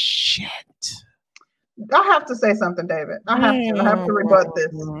shit. I have to say something, David. I have to rebut this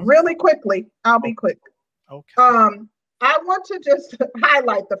really quickly. I'll be quick. Okay. I want to just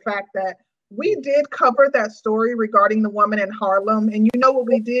highlight the fact that we did cover that story regarding the woman in Harlem. And you know what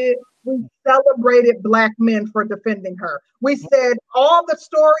we did? We celebrated black men for defending her. We said all the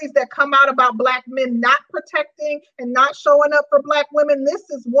stories that come out about black men not protecting and not showing up for black women, this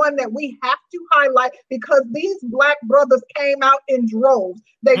is one that we have to highlight, because these black brothers came out in droves.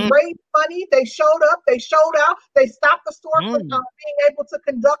 They raised money, they showed up, they showed out, they stopped the store from being able to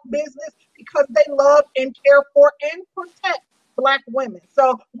conduct business because they love and care for and protect black women.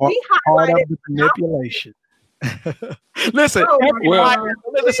 So we highlighted the manipulation. Listen,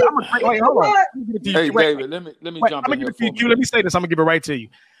 listen. Wait, hold on. Hey, David, let me jump in here for you. Let me say this. I'm gonna give it right to you.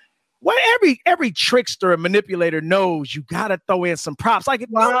 Well, every trickster and manipulator knows you gotta throw in some props. Like,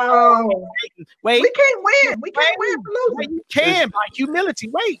 wow, wait, we can't win. We can't win for losing. You can by humility.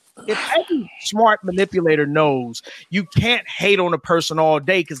 Wait, if every smart manipulator knows you can't hate on a person all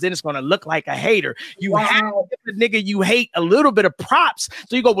day, because then it's gonna look like a hater. You have to give the nigga you hate a little bit of props.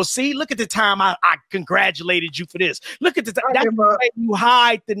 So you go, well, see, look at the time I congratulated you for this. Look at the time. That's the way you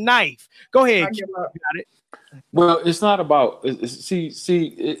hide the knife. Go ahead. You got it. Well, it's not about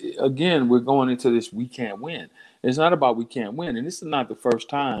again, we're going into this we can't win. It's not about we can't win. And this is not the first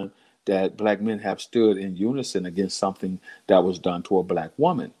time that black men have stood in unison against something that was done to a black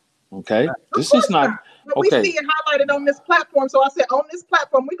woman. Okay? This is not we see it highlighted on this platform. So I said, on this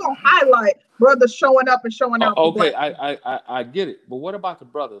platform, we're gonna highlight brothers showing up and showing out. Okay, I get it. But what about the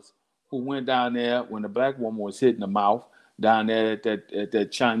brothers who went down there when the black woman was hit in the mouth down there at that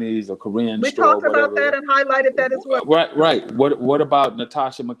Chinese or Korean store? We talked about that and highlighted that as well. Right. What about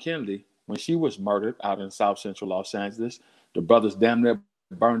Natasha McKinley when she was murdered out in South Central Los Angeles? The brothers damn near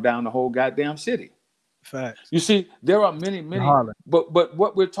burned down the whole goddamn city. Facts. You see, there are many, but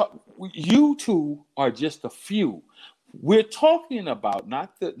what we're talking, you two are just a few. We're talking about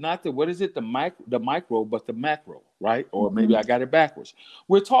not the what is it, the micro, but the macro, right? Or maybe I got it backwards.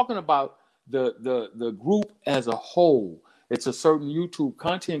 We're talking about the group as a whole. It's a certain YouTube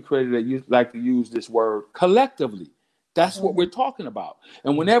content creator that you like to use this word collectively. That's what we're talking about.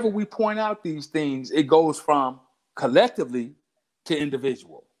 And whenever we point out these things, it goes from collectively to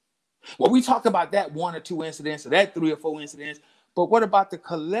individual. Well, we talk about that 1 or 2 incidents or that 3 or 4 incidents, but what about the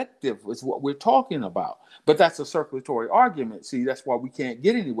collective is what we're talking about. But that's a circulatory argument. See, that's why we can't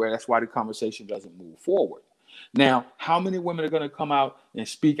get anywhere. That's why the conversation doesn't move forward. Now, how many women are going to come out and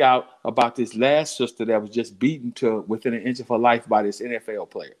speak out about this last sister that was just beaten to within an inch of her life by this NFL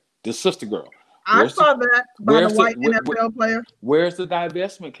player, the sister girl? I saw that by the white NFL player. Where's the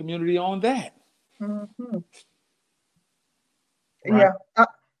divestment community on that? Right. Yeah,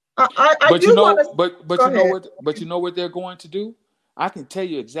 but you know what they're going to do? I can tell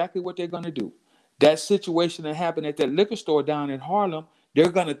you exactly what they're going to do. That situation that happened at that liquor store down in Harlem, they're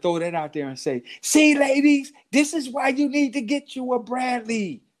going to throw that out there and say, see, ladies, this is why you need to get you a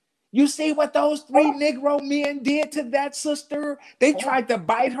Bradley. You see what those 3 Negro men did to that sister? They tried to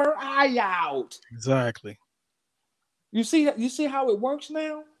bite her eye out. Exactly. You see how it works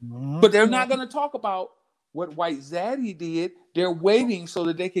now? But they're not going to talk about what White Zaddy did. They're waiting so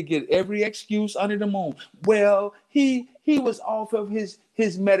that they could get every excuse under the moon. Well, he was off of his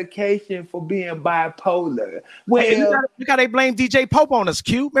medication for being bipolar. Well, hey, you got to blame DJ Pope on us,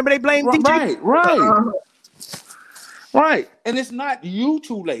 Q. Remember they blamed DJ? Right. And it's not you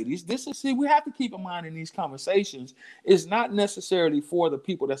two ladies. We have to keep in mind in these conversations, it's not necessarily for the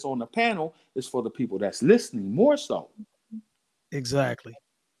people that's on the panel, it's for the people that's listening more so. Exactly.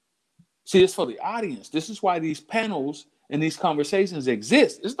 See, it's for the audience. This is why these panels and these conversations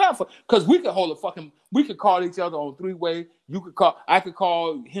exist. It's not for, because we could we could call each other on 3-way. I could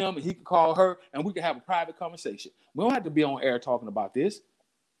call him and he could call her, and we could have a private conversation. We don't have to be on air talking about this,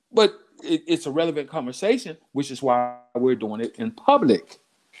 but it's a relevant conversation, which is why we're doing it in public.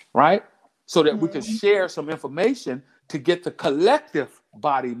 right? So that we can share some information to get the collective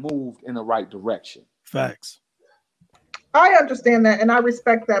body moved in the right direction. Facts. I understand that and I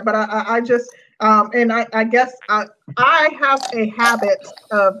respect that, but I just and I guess I have a habit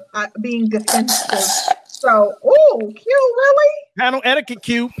of being defensive. So, Q, really? Panel etiquette,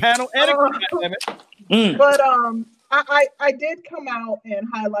 Q. Panel etiquette. But I did come out and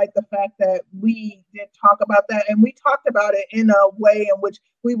highlight the fact that we did talk about that, and we talked about it in a way in which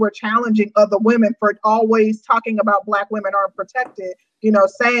we were challenging other women for always talking about Black women aren't protected,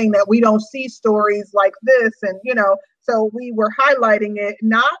 saying that we don't see stories like this, and so we were highlighting it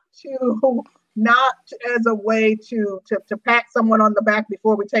not as a way to pat someone on the back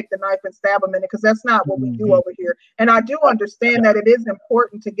before we take the knife and stab them in it, because that's not what we do over here. And I do understand that it is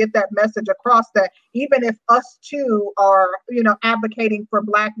important to get that message across, that even if us too are, advocating for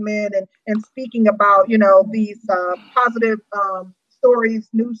Black men and speaking about, these positive stories,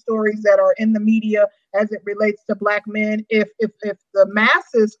 news stories that are in the media as it relates to Black men, if the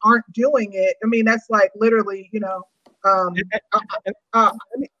masses aren't doing it, I mean, that's like literally,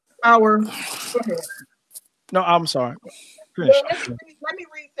 our. Go ahead. No, I'm sorry. Well, let me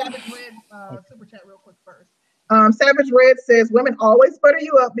read Savage Red super chat real quick first. Savage Red says, women always butter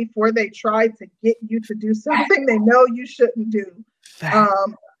you up before they try to get you to do something they know you shouldn't do.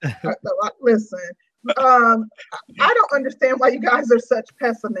 Listen, I don't understand why you guys are such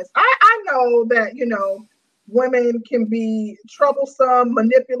pessimists. I know that, women can be troublesome,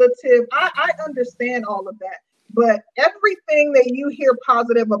 manipulative. I understand all of that. But everything that you hear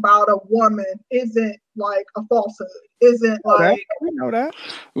positive about a woman isn't like a falsehood. Isn't like we know that.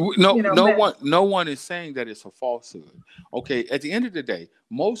 No one is saying that it's a falsehood. Okay, at the end of the day,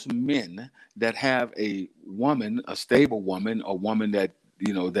 most men that have a woman, a stable woman, a woman that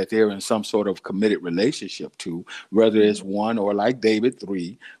that they're in some sort of committed relationship to, whether it's one or like David,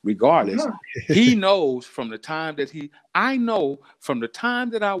 3, regardless, he knows from the time that I know from the time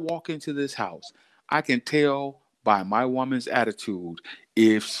that I walk into this house, I can tell by my woman's attitude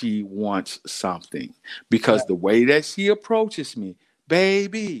if she wants something, because the way that she approaches me,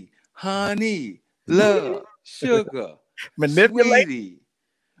 baby, honey, love, sugar, sweetie,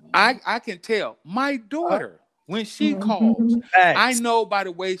 I can tell. My daughter, when she calls, I know by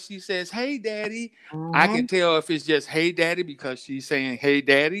the way she says, hey, daddy. I can tell if it's just, hey, daddy, because she's saying, hey,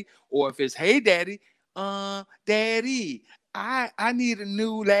 daddy, or if it's, hey, daddy, daddy, I need a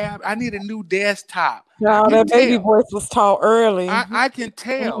new lab. I need a new desktop. No, that baby voice was taught early. I can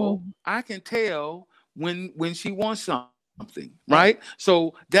tell. I can tell when she wants something, right?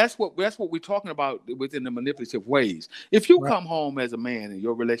 So that's what we're talking about within the manipulative ways. If you come home as a man and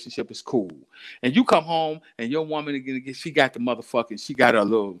your relationship is cool, and you come home and your woman again, she got she got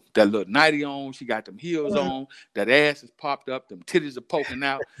that little nightie on, she got them heels on, that ass is popped up, them titties are poking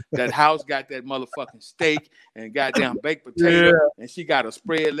out, that house got that motherfucking steak and goddamn baked potato, and she got a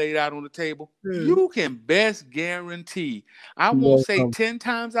spread laid out on the table. You can best guarantee, I won't say 10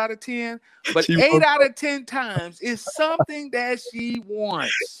 times out of 10, but 8 out of 10 times is something that she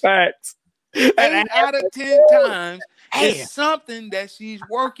wants. Facts. 8 out of 10 times is something that she's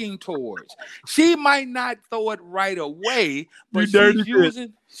working towards. She might not throw it right away, but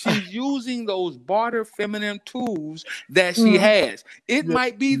she's using those barter feminine tools that she has. It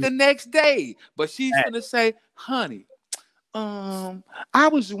might be the next day, but she's gonna say, honey, I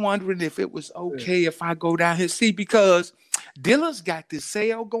was wondering if it was okay if I go down here. See, because Dillard's got this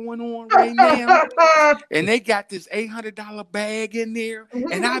sale going on right now, and they got this $800 bag in there,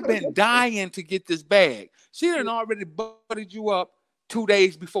 and I've been dying to get this bag. She done already buttered you up 2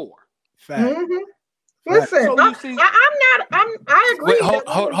 days before. Listen, I agree. Wait,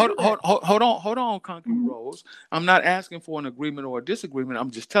 hold on, Concrete Rose. I'm not asking for an agreement or a disagreement.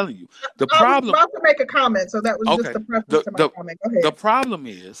 I'm just telling you the problem. I was about to make a comment, so that was just the preface to my comment. Go ahead. The problem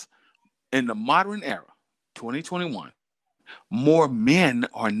is, in the modern era, 2021, more men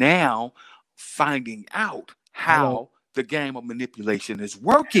are now finding out how the game of manipulation is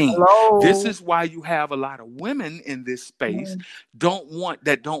working. This is why you have a lot of women in this space don't want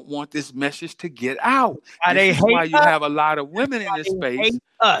this message to get out. This is why you have a lot of women in this space.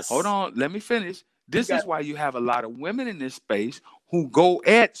 Hold on, let me finish. This is why you have a lot of women in this space who go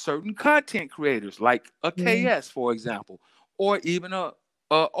at certain content creators like a KS, for example, or even a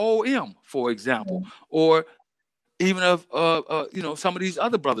OM, for example, or even of some of these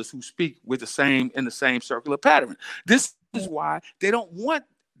other brothers who speak with in the same circular pattern. This is why they don't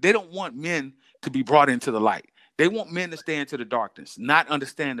want men to be brought into the light. They want men to stay into the darkness, not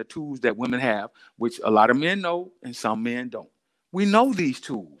understand the tools that women have, which a lot of men know and some men don't. We know these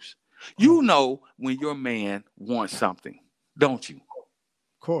tools. You know when your man wants something, don't you?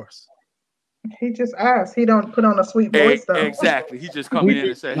 course. He just asked. He don't put on a sweet voice though. Exactly. He just come in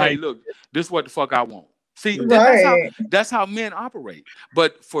and say, "Hey, look, this is what the fuck I want." See, Right. that's how men operate.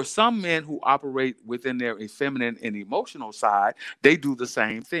 But for some men who operate within their feminine and emotional side, they do the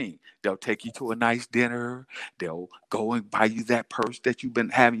same thing. They'll take you to a nice dinner. They'll go and buy you that purse that you've been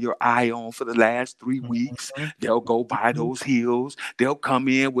having your eye on for the last 3 weeks. They'll go buy those heels. They'll come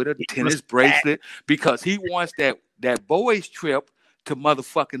in with a tennis bracelet because he wants that boys trip to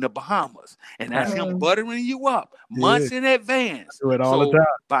motherfucking the Bahamas. And that's him buttering you up months in advance. Do it all the time.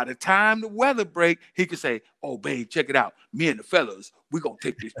 By the time the weather break, he could say, "Oh, babe, check it out. Me and the fellas, we're going to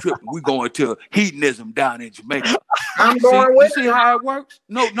take this trip. And we're going to hedonism down in Jamaica." I'm going with you see how it works?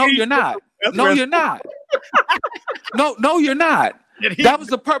 No, you're not. No, you're not. No, you're not. That was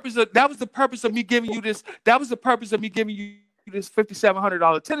the purpose of me giving you this. That was the purpose of me giving you this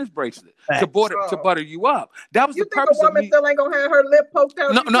 $5,700 tennis bracelet to butter you up. That was the purpose. A woman still ain't gonna have her lip poked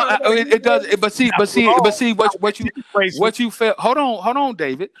out. No, it does. But see, what you fail. Hold on,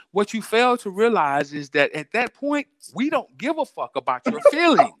 David. What you fail to realize is that at that point, we don't give a fuck about your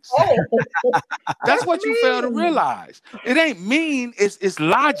feelings. That's what you fail to realize. It ain't mean. It's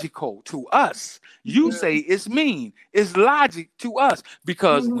logical to us. You say it's mean. It's logic to us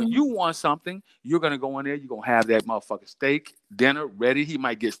because when you want something, you're gonna go in there. You're gonna have that motherfucking steak dinner ready. He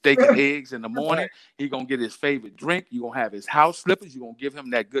might get steak and eggs in the morning. He gonna get his favorite drink. You're gonna have his house slippers. You're gonna give him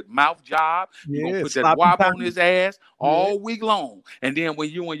that good mouth job. You're gonna put that wop on his ass all week long. And then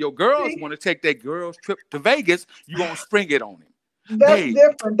when you and your girls want to take that girls trip to Vegas, you're gonna spring it on him. That's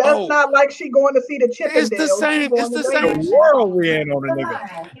different. That's not like she going to see the Chippendales. It's the same. It's the same world we in on a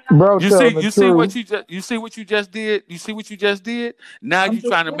nigga. Bro, you see what you just did? You see what you just did? Now you're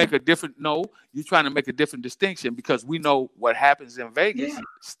trying to make a different you're trying to make a different distinction because we know what happens in Vegas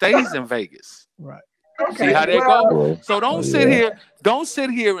stays in Vegas. Right. Okay, see how they go? So don't sit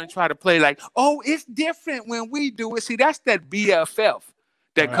here and try to play like, oh, it's different when we do it. See, that's that BFF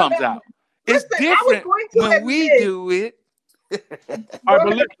that comes out. It's different when we do it. All right, I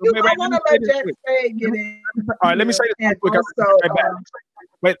want to let Jack Spade get in. All right, let me say this real quick.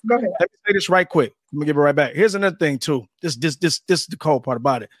 Wait, go ahead. Let me say this right quick. Let me give it right back. Here's another thing too. This is the cold part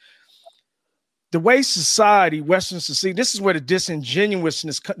about it. The way society, Western society, this is where the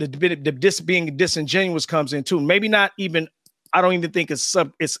disingenuousness, being disingenuous comes in too. Maybe not even. I don't even think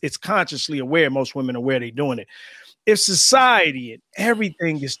it's consciously aware. Most women are aware they're doing it. If society and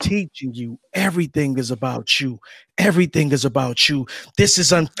everything is teaching you, everything is about you, everything is about you. This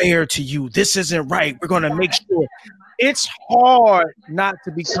is unfair to you. This isn't right. We're going to make sure. It's hard not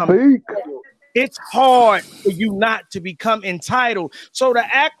to become. It's hard for you not to become entitled. So to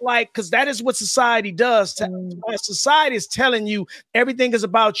act like, because that is what society does. Society is telling you everything is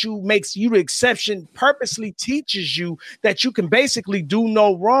about you, makes you the exception, purposely teaches you that you can basically do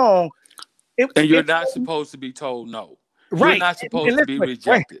no wrong. And you're not supposed to be told no. Right. You're not supposed to be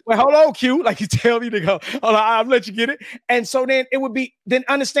rejected. Well, hold on, Q. Like you tell me to go. Hold on, I'll let you get it. And so then it would be, then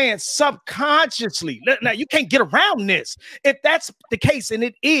understand subconsciously. Now you can't get around this. If that's the case, and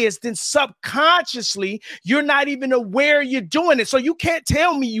it is, then subconsciously, you're not even aware you're doing it. So you can't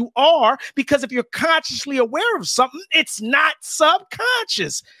tell me you are, because if you're consciously aware of something, it's not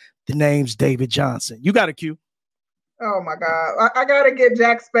subconscious. The name's David Johnson. You got a Q. Oh my God. I got to get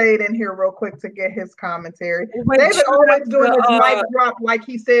Jack Spade in here real quick to get his commentary. David always doing his mic drop like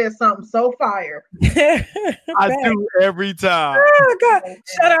he said something so fire. I do every time. Oh God.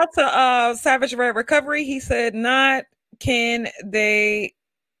 Shout out to Savage Red Recovery. He said, not can be,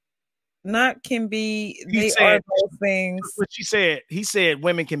 they are those things. What she said, he said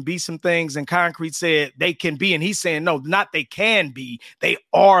women can be some things, and Concrete said they can be, and he's saying no, not they can be, they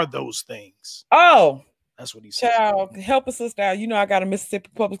are those things. Oh. That's what he said. Child, help us out. You know, I got a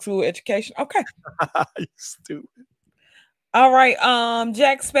Mississippi public school education. Okay. You stupid. All right.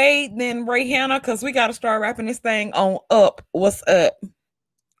 Jack Spade, then Ray Hanna, because we got to start wrapping this thing on up. What's up? All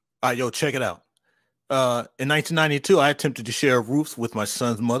right, yo, check it out. In 1992, I attempted to share roofs with my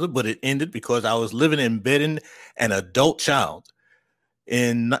son's mother, but it ended because I was living in bed in an adult child.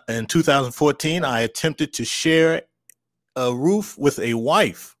 In 2014, I attempted to share a roof with a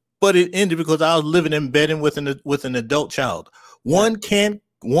wife, but it ended because I was living in bed with an adult child. One can't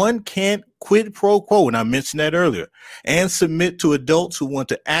quid pro quo, and I mentioned that earlier, and submit to adults who want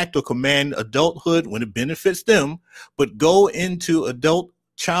to act or command adulthood when it benefits them, but go into adult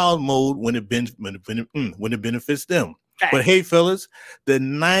child mode when it benefits them. But hey, fellas, the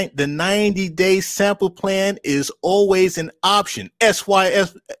 90-day sample plan is always an option.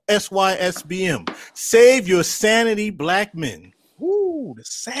 SYSBM. Save your sanity, black men. Ooh, the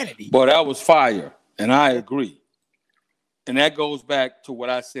sanity. Boy, that was fire, and I agree. And that goes back to what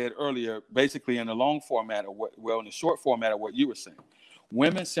I said earlier, basically in the long format of in the short format of what you were saying.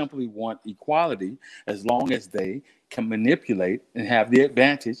 Women simply want equality as long as they can manipulate and have the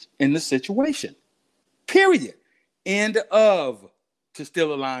advantage in the situation. Period. End of, to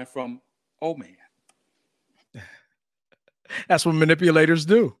steal a line from Old Man. That's what manipulators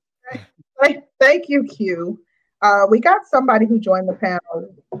do. Thank you, Q. We got somebody who joined the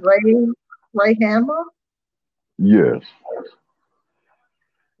panel, Ray Hanma. Yes.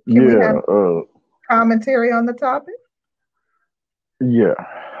 Can we have commentary on the topic? Yeah.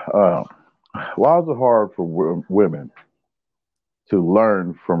 Why is it hard for women to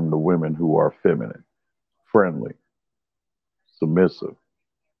learn from the women who are feminine, friendly, submissive?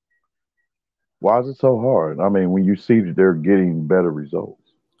 Why is it so hard? I mean, when you see that they're getting better results.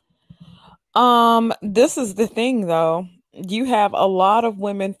 This is the thing, though. You have a lot of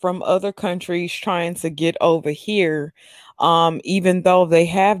women from other countries trying to get over here, even though they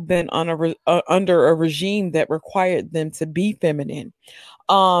have been on under a regime that required them to be feminine.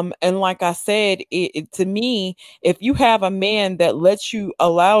 And like I said, to me, if you have a man that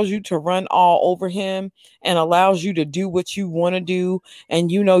allows you to run all over him and allows you to do what you want to do, and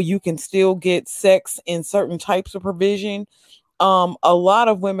you can still get sex in certain types of provision, a lot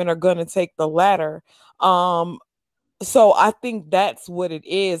of women are going to take the latter. So I think that's what it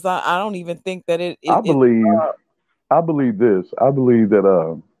is. I don't even think that I believe this. I believe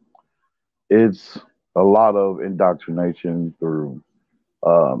that it's a lot of indoctrination through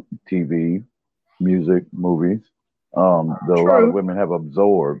TV, music, movies. A lot of women have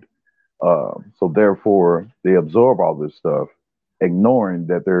absorbed. So therefore, they absorb all this stuff, ignoring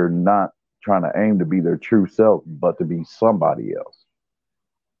that they're not trying to aim to be their true self, but to be somebody else.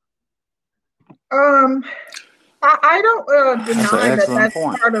 I don't deny that's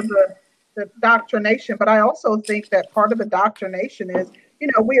part of the indoctrination, but I also think that part of the indoctrination is,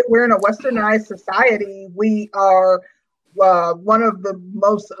 we're in a westernized society. We are one of the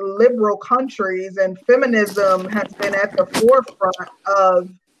most liberal countries, and feminism has been at the forefront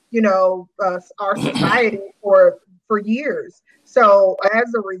of, our society for years. So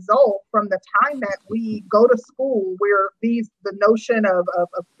as a result, from the time that we go to school, the notion of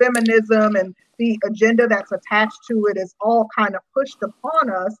feminism and the agenda that's attached to it is all kind of pushed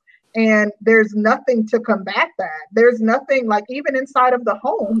upon us. And there's nothing to combat that. There's nothing, like, even inside of the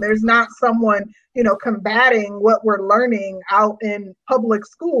home, there's not someone, combating what we're learning out in public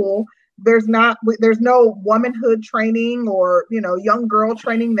school. There's no womanhood training or, young girl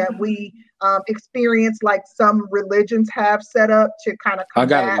training that we experience like some religions have set up to kind of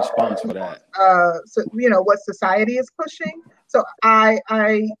combat. I got a response for that. So, what society is pushing. So I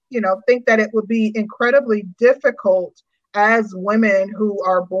think that it would be incredibly difficult as women who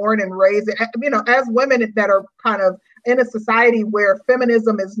are born and raised, as women that are kind of in a society where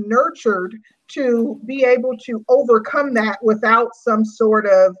feminism is nurtured, to be able to overcome that without some sort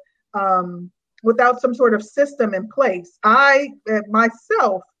of system in place. I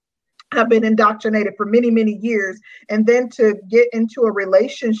myself have been indoctrinated for many, many years, and then to get into a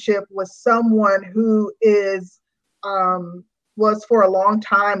relationship with someone who was for a long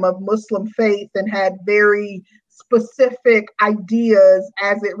time of Muslim faith and had very specific ideas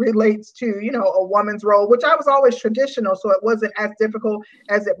as it relates to, a woman's role, which I was always traditional, so it wasn't as difficult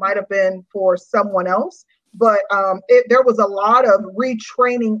as it might have been for someone else. But there was a lot of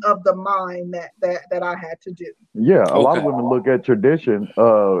retraining of the mind that I had to do. Yeah, a lot of women look at tradition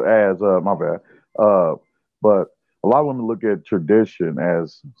as my bad, but a lot of women look at tradition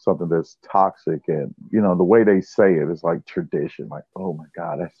as something that's toxic, and the way they say it is like tradition, like, oh my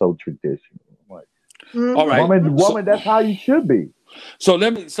God, that's so traditional. Like, all right, woman, that's how you should be. So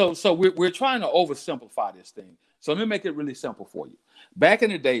we're trying to oversimplify this thing. So let me make it really simple for you. Back in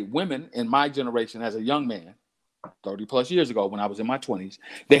the day, women in my generation, as a young man, 30 plus years ago, when I was in my 20s,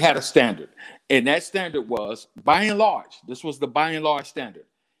 they had a standard. And that standard was, by and large, this was the by and large standard.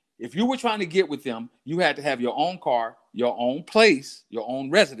 If you were trying to get with them, you had to have your own car, your own place, your own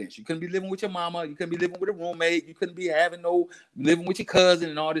residence. You couldn't be living with your mama. You couldn't be living with a roommate. You couldn't be living with your cousin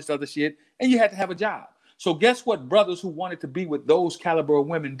and all this other shit. And you had to have a job. So guess what brothers who wanted to be with those caliber of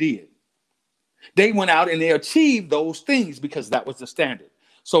women did? They went out and they achieved those things because that was the standard.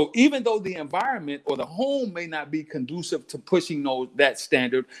 So even though the environment or the home may not be conducive to pushing that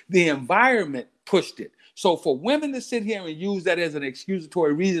standard, the environment pushed it. So for women to sit here and use that as an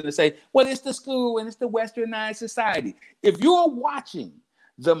excusatory reason to say, well, it's the school and it's the westernized society. If you're watching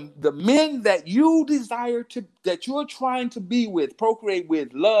the men that you desire to, that you're trying to be with, procreate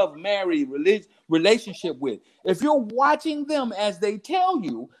with, love, marry, relationship with, if you're watching them as they tell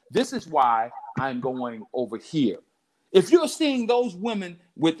you, this is why I'm going over here. If you're seeing those women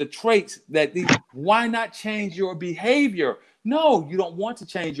with the traits that why not change your behavior? No, you don't want to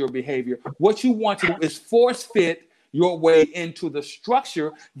change your behavior. What you want to do is force fit your way into the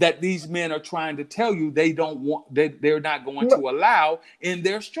structure that these men are trying to tell you they're not going to allow in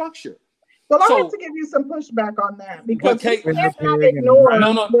their structure. Well, I have to give you some pushback on that because you cannot ignore.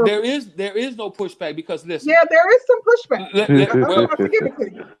 No, there is no pushback because listen. Yeah, there is some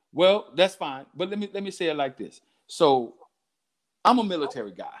pushback. Well, that's fine, but let me say it like this. So, I'm a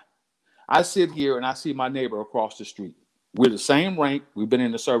military guy. I sit here and I see my neighbor across the street. We're the same rank. We've been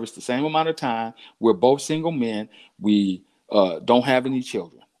in the service the same amount of time. We're both single men. We don't have any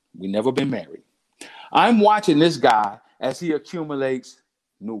children. We've never been married. I'm watching this guy as he accumulates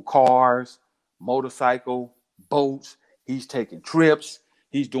new cars, motorcycle, boats. He's taking trips.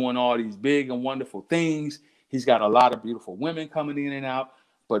 He's doing all these big and wonderful things. He's got a lot of beautiful women coming in and out.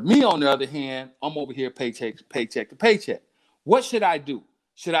 But me, on the other hand, I'm over here paycheck to paycheck. What should I do?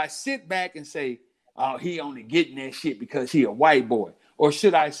 Should I sit back and say, oh, he only getting that shit because he a white boy? Or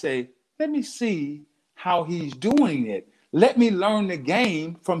should I say, let me see how he's doing it. Let me learn the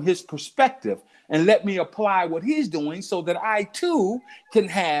game from his perspective and let me apply what he's doing so that I too can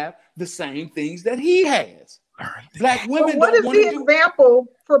have the same things that he has. Black women. So what is the example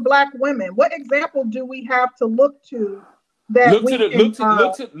for Black women? What example do we have to look to? That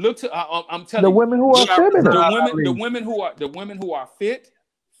I'm telling the women who are feminine. The women who are fit,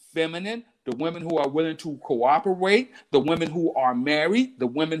 feminine, the women who are willing to cooperate, the women who are married, the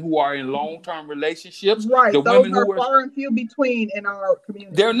women who are in long-term relationships. Right. The Those women are who far and few between in our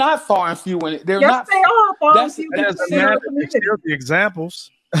community. They're not far and few in it. They are far and few between in our community. The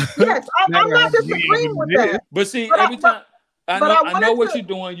examples. Yes, I'm not disagreeing with that. But see, every time I know what you're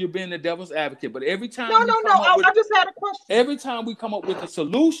doing. You're being the devil's advocate. But every time I just had a question. Every time we come up with a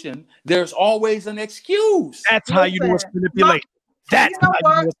solution, there's always an excuse. That's how you do manipulation. That's how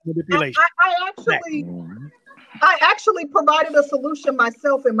you do manipulation. I actually provided a solution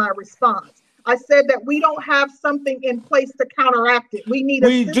myself in my response. I said that we don't have something in place to counteract it. We need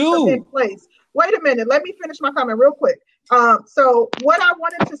a system in place. Wait a minute. Let me finish my comment real quick. So what I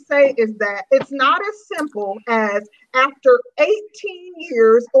wanted to say is that it's not as simple as after 18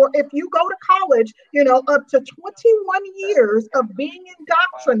 years, or if you go to college, up to 21 years of being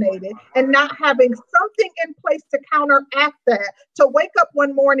indoctrinated and not having something in place to counteract that, to wake up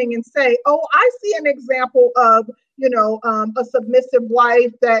one morning and say, oh, I see an example of, a submissive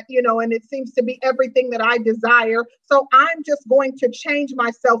wife that, and it seems to be everything that I desire. So I'm just going to change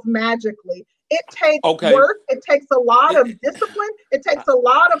myself magically. It takes work. It takes a lot of discipline. It takes a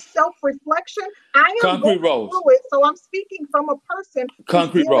lot of self-reflection. I am going through it, so I'm speaking from a person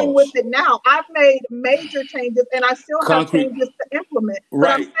who's dealing with it now. I've made major changes, and I still have changes to implement. But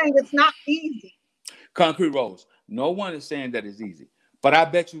I'm saying it's not easy. Concrete Rose. No one is saying that it's easy, but I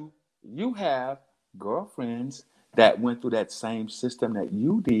bet you have girlfriends that went through that same system that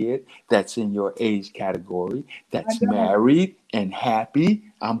you did, that's in your age category, that's married and happy.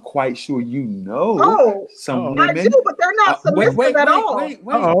 I'm quite sure some women. I do, but they're not submissive at all.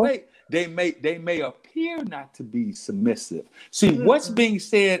 Wait. They may appear not to be submissive. See, what's being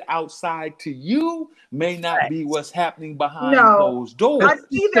said outside to you may not be what's happening behind closed doors. I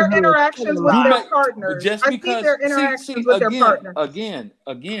see their interactions with their partners.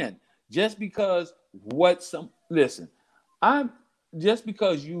 Again, just because just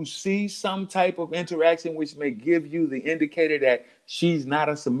because you see some type of interaction which may give you the indicator that she's not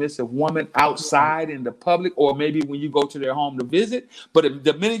a submissive woman outside in the public, or maybe when you go to their home to visit, but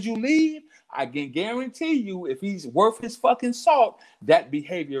the minute you leave, I can guarantee you, if he's worth his fucking salt, that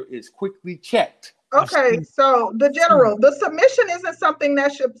behavior is quickly checked. Okay, so the submission is not something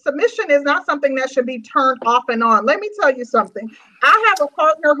that should be turned off and on. Let me tell you something. I have a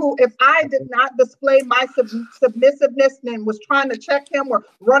partner who, if I did not display my submissiveness and was trying to check him or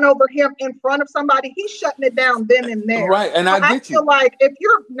run over him in front of somebody, he's shutting it down then and there. Right, and I feel like if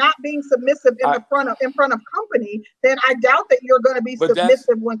you're not being submissive in front of company, then I doubt that you're going to be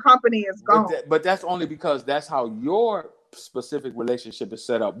submissive when company is gone. But that's only because that's how your specific relationship is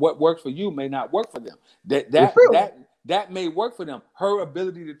set up. What works for you may not work for them. That may work for them. Her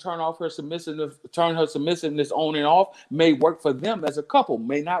ability to turn her submissiveness on and off may work for them as a couple,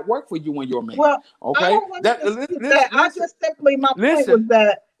 may not work for you and your man. Well, okay. I just simply, my point was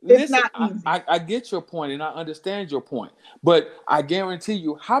that it's not easy. I get your point and I understand your point, but I guarantee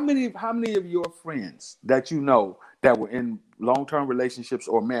you, how many of your friends that you know that were in long-term relationships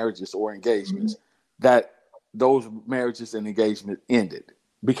or marriages or engagements that those marriages and engagement ended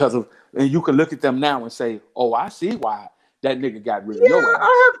because of, and you can look at them now and say, oh, I see why that nigga got rid of your ass.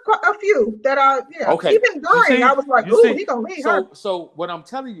 I have a few that okay. Even during, I was like, ooh, he gonna leave her. So what I'm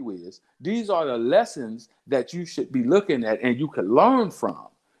telling you is, these are the lessons that you should be looking at and you can learn from.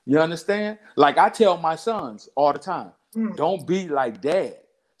 You understand? Like I tell my sons all the time, don't be like dad.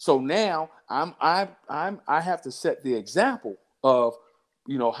 So now I have to set the example of,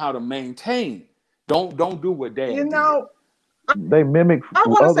 you know, how to maintain. Don't do what dad did. They mimic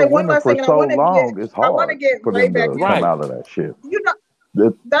other women for so long. It's hard for them to come out of that shit. You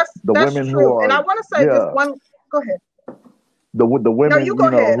know, that's women true. who are, and I want to say this one. Go ahead. The women, no, you go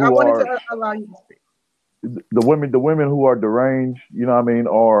ahead. I wanted to allow you to speak. The women who are deranged, you know what I mean,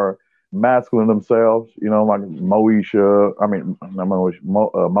 are masculine themselves, you know, like Moesha,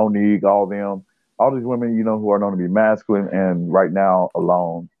 Monique, all these women, you know, who are known to be masculine and right now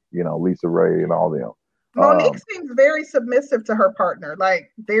alone, you know, Lisa Ray and all them. Monique seems very submissive to her partner,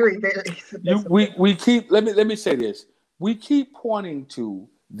 like very, very submissive. We keep let me say this. We keep pointing to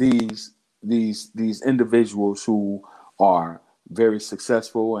these individuals who are very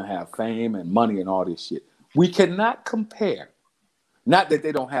successful and have fame and money and all this shit. We cannot compare. Not that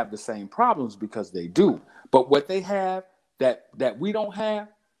they don't have the same problems, because they do, but what they have that we don't have,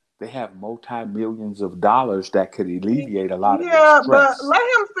 they have multi-millions of dollars that could alleviate a lot of stress. But let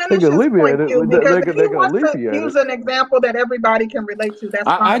him finish his point too, because if he wants to use an example that everybody can relate to, that's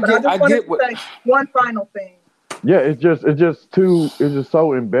fine. But I just wanted to say one final thing. Yeah, it's just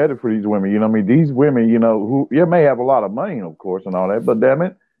so embedded for these women. You know what I mean? These women, you know, who may have a lot of money, of course, and all that, but damn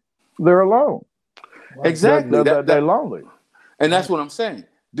it, they're alone. Exactly. They're lonely. And that's what I'm saying.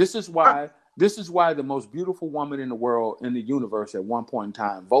 This is why the most beautiful woman in the world, in the universe, at one point in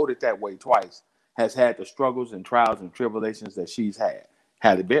time, voted that way twice, has had the struggles and trials and tribulations that she's had.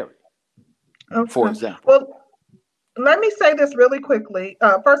 Halle Berry, for example. Well, let me say this really quickly.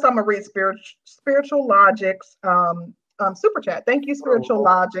 First, I'm gonna read Spiritual Logic's super chat. Thank you, Spiritual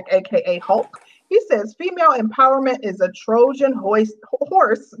Logic, aka Hulk. He says, female empowerment is a Trojan horse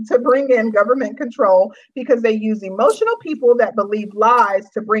to bring in government control because they use emotional people that believe lies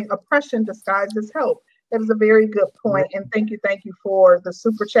to bring oppression disguised as help. That is a very good point. And thank you for the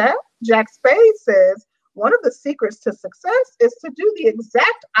super chat. Jack Spade says, one of the secrets to success is to do the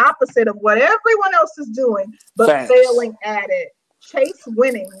exact opposite of what everyone else is doing, but failing at it. Chase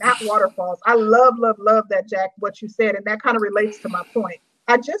winning, not waterfalls. I love that, Jack, what you said. And that kind of relates to my point.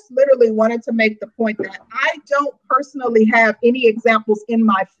 I just literally wanted to make the point that I don't personally have any examples in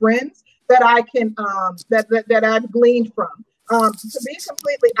my friends that I can that I've gleaned from. To be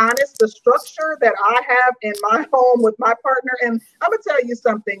completely honest, the structure that I have in my home with my partner, and I'm gonna tell you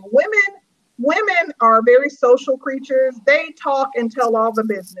something, women are very social creatures. They talk and tell all the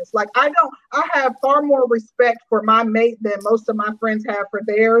business. Like I have far more respect for my mate than most of my friends have for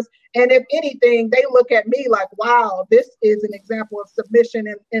theirs. And if anything, they look at me like, wow, this is an example of submission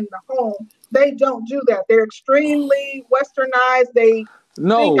in the home. They don't do that. They're extremely westernized. They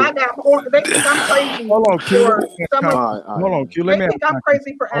think I got more. They think I'm crazy. Hold on, Q. They think I'm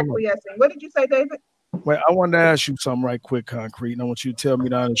crazy for acquiescing. What did you say, David? Wait, I wanted to ask you something right quick, Concrete, and I want you to tell me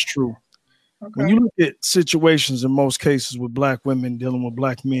that it's true. Okay. When you look at situations in most cases with black women dealing with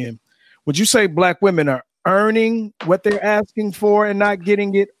black men, would you say black women are earning what they're asking for and not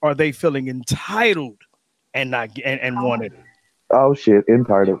getting it? Or are they feeling entitled and not and want it? Oh shit,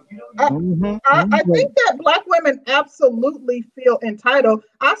 entitled. I think that black women absolutely feel entitled.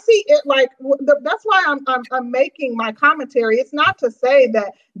 I see it like that's why I'm making my commentary. It's not to say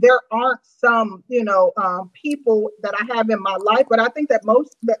that there aren't some people that I have in my life, but I think that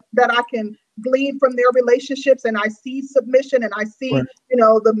most that I can glean from their relationships, and I see submission, and I see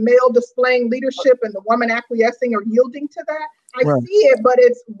the male displaying leadership and the woman acquiescing or yielding to that. I see it, but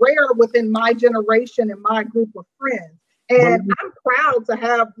it's rare within my generation and my group of friends. And I'm proud to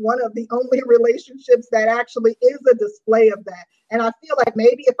have one of the only relationships that actually is a display of that. And I feel like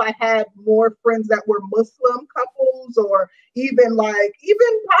maybe if I had more friends that were Muslim couples, or even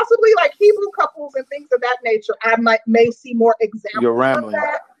possibly like Hebrew couples and things of that nature, I may see more examples of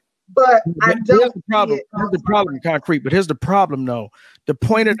that. But I don't. Here's the problem, Concrete. But here's the problem, though. The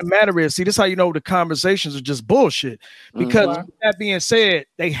point of the matter is, see, this is how you know the conversations are just bullshit. Because with that being said,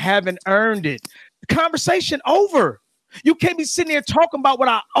 they haven't earned it. The conversation over. You can't be sitting there talking about what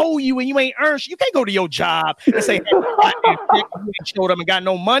I owe you and you ain't earned. You can't go to your job and say, hey, you ain't showed up and got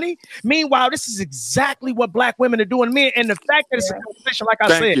no money. Meanwhile, this is exactly what black women are doing to me. And the fact that it's a conversation, like I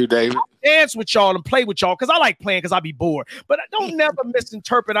said, thank you, David. I dance with y'all and play with y'all because I like playing because I be bored. But I don't never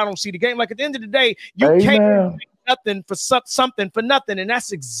misinterpret. I don't see the game. Like at the end of the day, you can't make nothing for something for nothing. And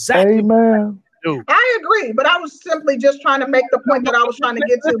that's exactly what I agree, but I was simply just trying to make the point that I was trying to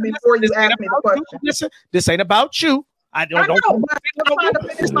get to before you asked me the question. Listen, this ain't about you. I don't but I'm trying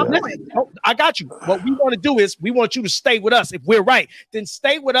to finish my point. I got you. What we want to do is we want you to stay with us. If we're right, then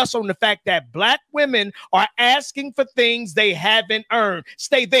stay with us on the fact that Black women are asking for things they haven't earned.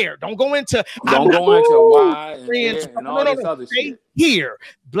 Stay there. Don't go into why and all this other stay shit. Here.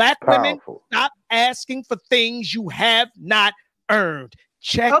 Black women, Powerful. stop asking for things you have not earned.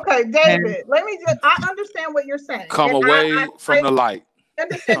 Check. Okay, David, let me just, I understand what you're saying. Come And away from the light. I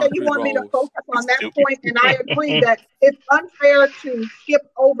understand that you want me to Rose. focus on that point, and I agree that it's unfair to skip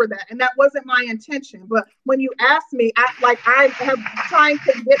over that, and that wasn't my intention. But when you asked me, I have trying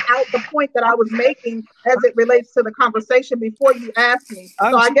to get out the point that I was making as it relates to the conversation before you asked me.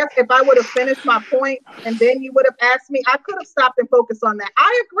 So I guess if I would have finished my point and then you would have asked me, I could have stopped and focused on that.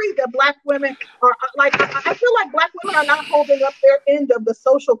 I agree that Black women are like, I feel like Black women are not holding up their end of the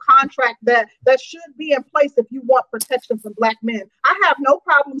social contract that should be in place if you want protection from Black men. I have no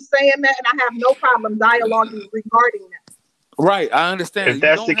problem saying that, and I have no problem dialoguing regarding that. Right, I understand. If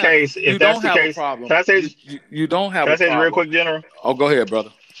that's the case, you don't have a problem. Can I say you don't have? Can I say real quick, General? Oh, go ahead,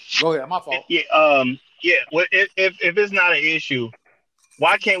 brother. Go ahead. My fault. Yeah. Well, if it's not an issue,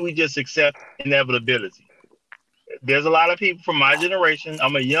 why can't we just accept inevitability? There's a lot of people from my generation.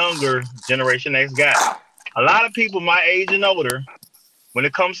 I'm a younger Generation X guy. A lot of people my age and older, when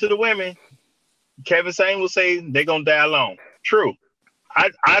it comes to the women, Kevin Sain will say they're gonna die alone. True.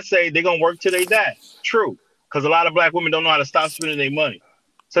 I say they're gonna work till they die. True. Because a lot of Black women don't know how to stop spending their money.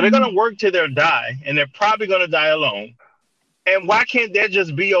 So they're gonna work till they die, and they're probably gonna die alone. And why can't that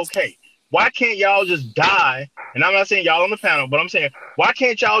just be okay? Why can't y'all just die? And I'm not saying y'all on the panel, but I'm saying, why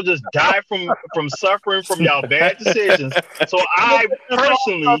can't y'all just die from suffering from y'all bad decisions? So I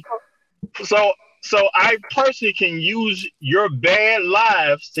personally can use your bad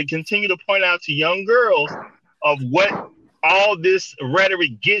lives to continue to point out to young girls of what all this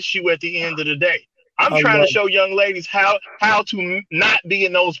rhetoric gets you at the end of the day. I'm trying to show young ladies how to not be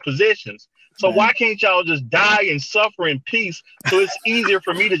in those positions. So why can't y'all just die and suffer in peace? So it's easier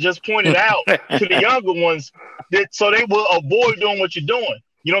for me to just point it out to the younger ones, so they will avoid doing what you're doing.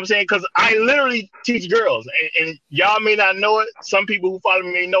 You know what I'm saying? Because I literally teach girls, and y'all may not know it. Some people who follow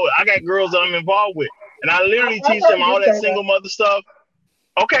me may know it. I got girls that I'm involved with, and I literally teach them all that single mother stuff.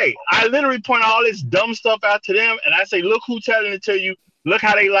 Okay, I literally point all this dumb stuff out to them, and I say, look who's telling it to you. Look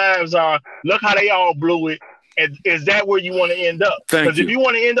how their lives are. Look how they all blew it. And is that where you want to end up? Because if you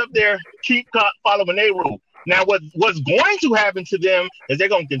want to end up there, keep following their rule. Now, what's going to happen to them is they're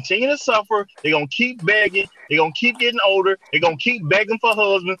going to continue to suffer. They're going to keep begging. They're going to keep getting older. They're going to keep begging for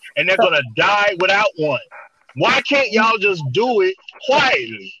husbands, and they're going to die without one. Why can't y'all just do it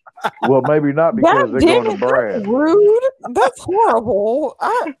quietly? Well, maybe not because they're going to brag. That's rude. That's horrible.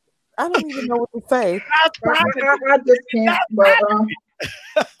 I don't even know what to say. I just can't. But,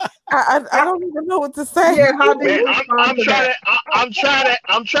 I don't even know what to say. Yeah, how do you I'm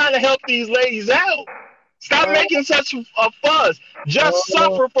trying to help these ladies out. Stop making such a fuss. Just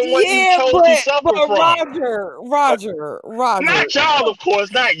suffer from what you chose to suffer from. Roger. Not y'all, of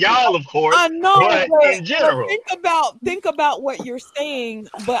course. Not y'all, of course. I know, but in general. Think about what you're saying.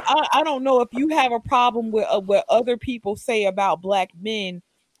 But I don't know if you have a problem with what other people say about Black men,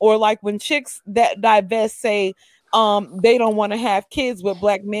 or like when chicks that divest say they don't want to have kids with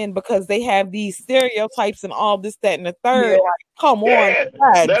Black men because they have these stereotypes and all this, that, and the third. Like, come on,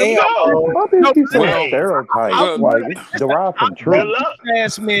 God damn. Stereotypes like derived from truth.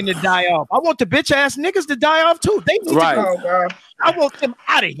 Ass men to die off. I want the bitch ass niggas to die off too. They need to go. I want them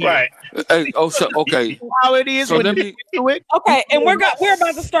out of here. Right. Okay. How it is. So let me. Okay, and we're about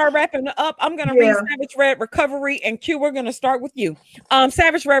to start wrapping up. I'm gonna read Savage Red Recovery, and Q, we're gonna start with you.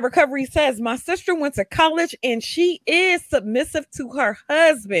 Savage Red Recovery says, my sister went to college and she is submissive to her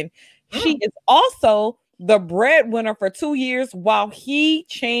husband. She is also the breadwinner for 2 years while he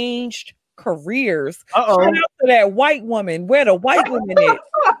changed careers. Shout out to that white woman. Where the white woman is?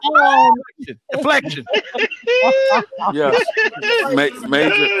 Deflection. Yes.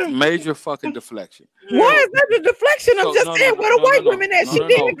 Major fucking deflection. Why is that the deflection? I'm just saying, where the white women at? She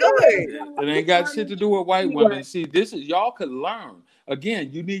did good. It ain't got shit to do with white women. See, this is, y'all could learn.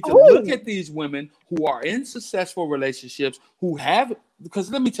 Again, you need to look at these women who are in successful relationships, who have,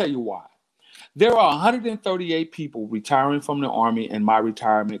 because let me tell you why. There are 138 people retiring from the Army in my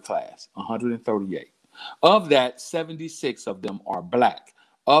retirement class. 138. Of that, 76 of them are Black.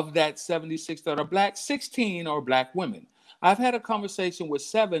 Of that 76 that are Black, 16 are Black women. I've had a conversation with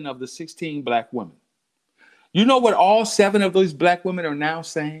 7 of the 16 Black women. You know what all 7 of those Black women are now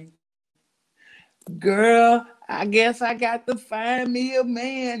saying? Girl, I guess I got to find me a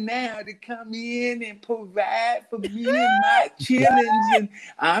man now to come in and provide for me and my children. And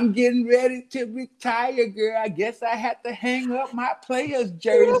I'm getting ready to retire, girl. I guess I have to hang up my player's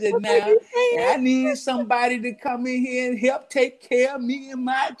jersey now. And I need somebody to come in here and help take care of me and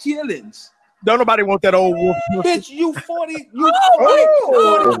my children. Don't nobody want that old wolf. Bitch, you 40. You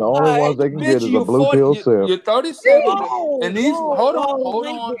 40. And the only ones they can get is a blue pill sip. You're 37. And these, hold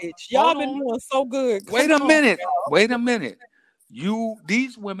on. Y'all been doing so good. Wait a minute.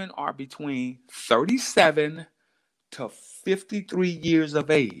 These women are between 37 to 53 years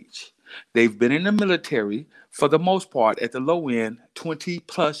of age. They've been in the military for the most part, at the low end, 20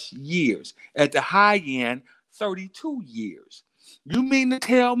 plus years. At the high end, 32 years. You mean to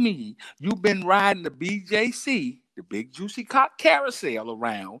tell me you've been riding the BJC, the Big Juicy Cock Carousel,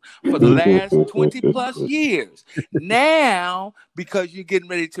 around for the last 20 plus years? Now, because you're getting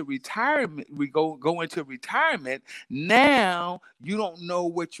ready to retire, we go into retirement. Now you don't know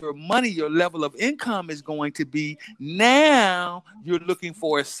what your level of income is going to be. Now you're looking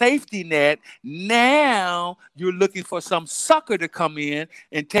for a safety net. Now you're looking for some sucker to come in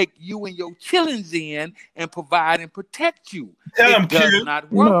and take you and your chillins in and provide and protect you. It does not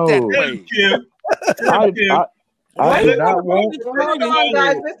work that way. I do not want. Hold on,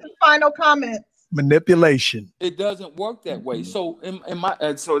 guys. This is final comments. Manipulation. It doesn't work that way. So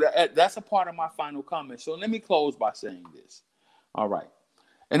that's a part of my final comment. So let me close by saying this. All right.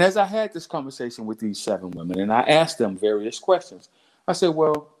 And as I had this conversation with these 7 women, and I asked them various questions, I said,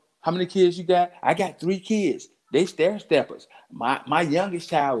 well, how many kids you got? I got 3 kids. They stair-steppers. My youngest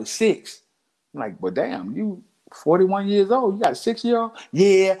child is 6. I'm like, well, damn, you 41 years old. You got a 6-year-old?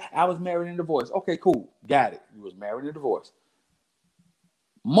 Yeah, I was married and divorced. Okay, cool. Got it. You was married and divorced.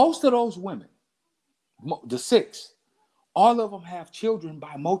 Most of those women, the 6, all of them have children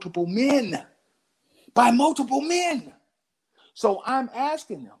by multiple men. By multiple men. So I'm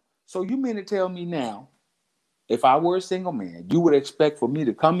asking them, so you mean to tell me now, if I were a single man, you would expect for me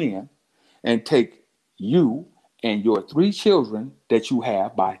to come in and take you and your 3 children that you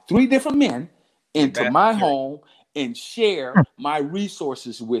have by 3 different men into my home and share my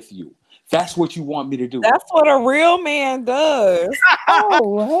resources with you? That's what you want me to do. That's what a real man does.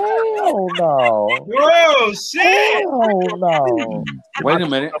 Oh, hell no. Oh, shit. Hell no. Wait a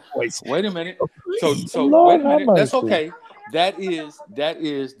minute. So Lord wait a minute. have That's mercy. okay. That is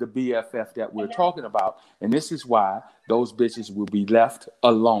the BFF that we're talking about. And this is why those bitches will be left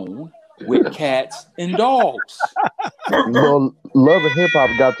alone with cats and dogs. Well, Love and Hip Hop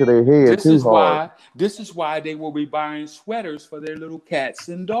got to their head too hard. This is why they will be buying sweaters for their little cats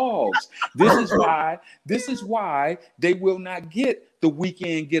and dogs. This is why they will not get the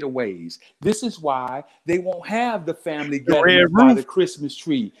weekend getaways. This is why they won't have the family gatherings by the Christmas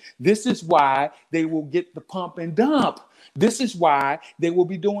tree. This is why they will get the pump and dump. This is why they will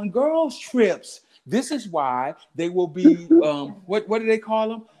be doing girls trips. This is why they will be what do they call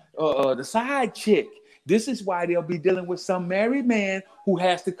them? The side chick. This is why they'll be dealing with some married man who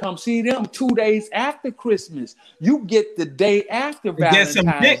has to come see them 2 days after Christmas. You get the day after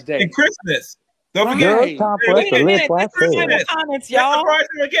Valentine's Day and Christmas. Don't forget. Time for us to live like that. Comments, y'all.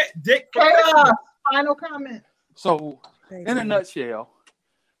 Final comment. So, in a nutshell,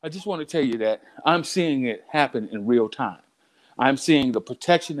 I just want to tell you that I'm seeing it happen in real time. I'm seeing the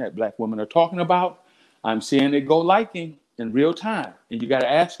protection that Black women are talking about. I'm seeing it go liking in real time. And you got to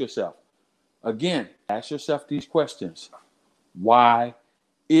ask yourself, again, ask yourself these questions. Why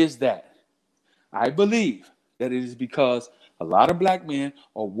is that? I believe that it is because a lot of Black men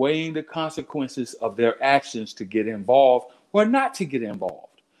are weighing the consequences of their actions to get involved or not to get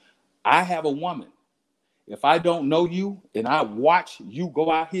involved. I have a woman. If I don't know you and I watch you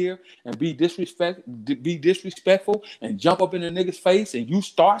go out here and be disrespectful and jump up in a nigga's face and you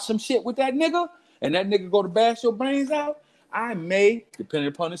start some shit with that nigga and that nigga go to bash your brains out, I may, depending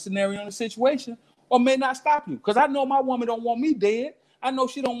upon the scenario and the situation, or may not stop you. Because I know my woman don't want me dead. I know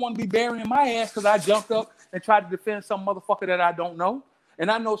she don't want to be burying my ass because I jumped up and tried to defend some motherfucker that I don't know. And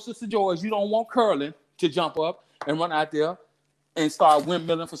I know, Sister George, you don't want Curlin to jump up and run out there and start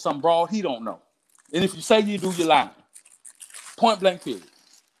windmilling for some broad he don't know. And if you say you do, you're lying. Point blank period.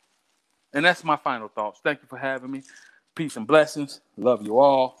 And that's my final thoughts. Thank you for having me. Peace and blessings. Love you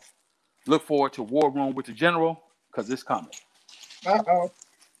all. Look forward to War Room with the General because it's coming.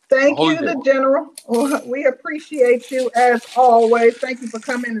 Thank you, the General. We appreciate you as always. Thank you for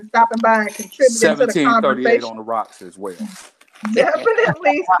coming and stopping by and contributing to the conversation. on the rocks as well.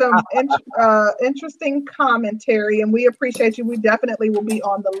 Definitely some interesting commentary, and we appreciate you. We definitely will be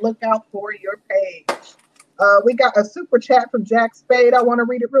on the lookout for your page. We got a super chat from Jack Spade. I want to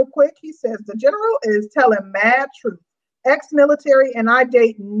read it real quick. He says, the general is telling mad truth. Ex-military, and I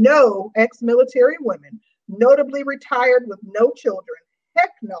date no ex-military women, notably retired with no children. Heck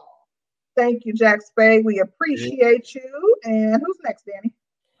no. Thank you, Jack Spade. We appreciate you. And who's next, Danny?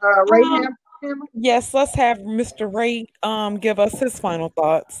 Ray Hammer? Yes, let's have Mr. Ray give us his final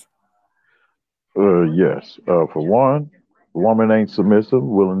thoughts. Yes. For one, the woman ain't submissive,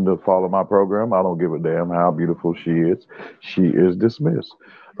 willing to follow my program. I don't give a damn how beautiful she is. She is dismissed.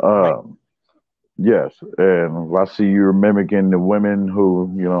 Yes, and I see you're mimicking the women who,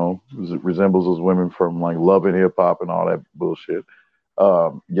 resembles those women from like Love and Hip Hop and all that bullshit.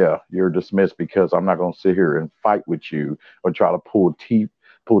 Yeah, you're dismissed because I'm not gonna sit here and fight with you or try to pull teeth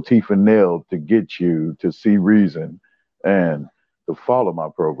and nail to get you to see reason and to follow my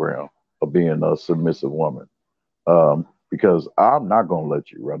program of being a submissive woman. Because I'm not gonna let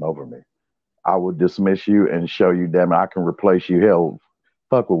you run over me. I will dismiss you and show you, damn it, I can replace you. Hell,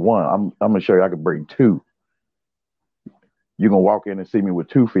 fuck with one. I'm gonna show you I can bring two. You're gonna walk in and see me with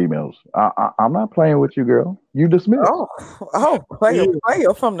two females. I'm not playing with you, girl. You dismissed.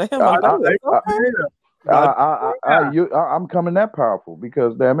 Player from the I'm coming that powerful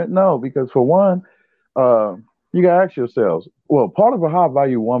because damn it, no. Because for one, you gotta ask yourselves. Well, part of a high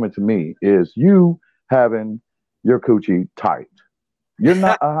value woman to me is you having your coochie tight. You're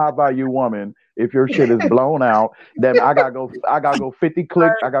not a high value woman if your shit is blown out. Then I gotta go 50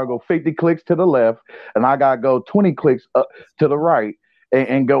 clicks. I gotta go 50 clicks to the left, and I gotta go 20 clicks up to the right,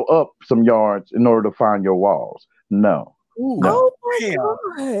 and go up some yards in order to find your walls. No. Ooh, no. Oh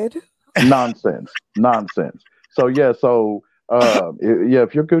my God. Nonsense. So if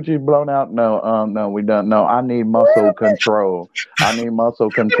your coochie is blown out, no, we don't. No, I need muscle control.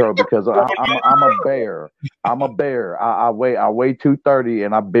 Because I'm a bear. I weigh 230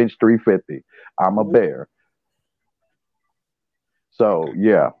 and I bench 350. I'm a bear. So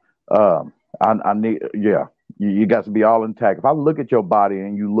yeah, I need You got to be all intact. If I look at your body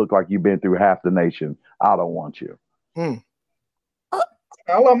and you look like you've been through half the nation, I don't want you.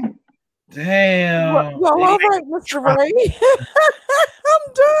 Tell them. Damn. Well, all right, Mr. Ray.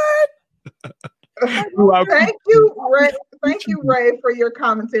 I'm done. Thank you, Ray. Thank you, Ray, for your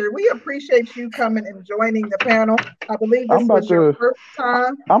commentary. We appreciate you coming and joining the panel. I believe this was your first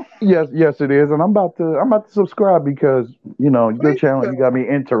time. Yes, it is, and I'm about to subscribe because your channel. You got me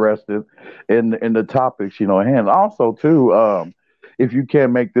interested in the topics at hand. Also, too, if you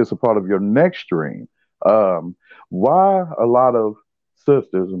can make this a part of your next stream, why a lot of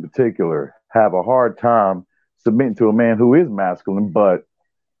sisters in particular have a hard time submitting to a man who is masculine, but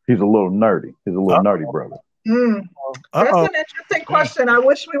he's a little nerdy. He's a little nerdy brother. That's an interesting question. I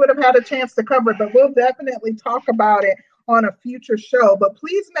wish we would have had a chance to cover it, but we'll definitely talk about it on a future show. But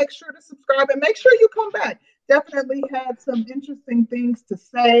please make sure to subscribe and make sure you come back. Definitely had some interesting things to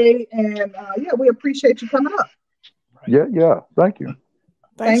say. And we appreciate you coming up. Yeah. Thank you.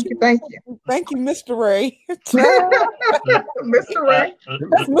 Thank you. Thank you, Mr. Ray. Mr. Ray.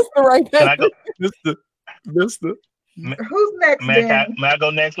 That's Mr. Ray. Can I go? Mr. Who's next? May I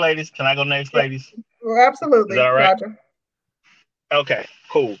go next, ladies? Can I go next, ladies? Well, absolutely. Is that all right? Roger. Okay,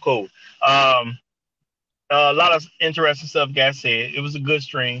 cool. A lot of interesting stuff got said. It was a good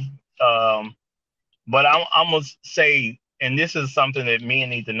stream. But I'm gonna say, and this is something that men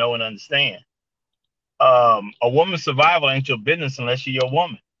need to know and understand. A woman's survival ain't your business unless she's your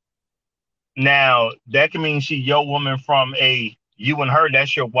woman. Now, that can mean she's your woman from you and her,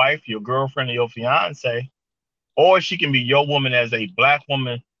 that's your wife, your girlfriend, or your fiance. Or she can be your woman as a Black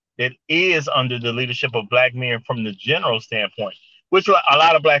woman that is under the leadership of Black men from the general standpoint, which a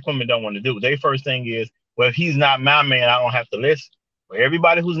lot of Black women don't want to do. Their first thing is, well, if he's not my man, I don't have to listen. But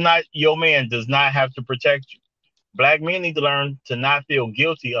everybody who's not your man does not have to protect you. Black men need to learn to not feel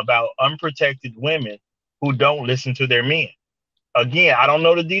guilty about unprotected women who don't listen to their men. Again, I don't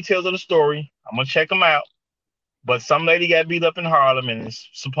know the details of the story. I'm going to check them out. But some lady got beat up in Harlem, and it's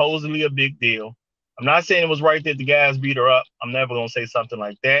supposedly a big deal. I'm not saying it was right that the guys beat her up. I'm never going to say something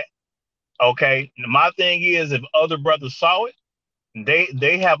like that. Okay. My thing is, if other brothers saw it,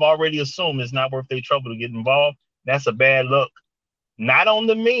 they have already assumed it's not worth their trouble to get involved. That's a bad look. Not on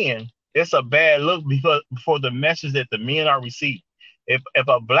the men. It's a bad look for the message that the men are receiving. If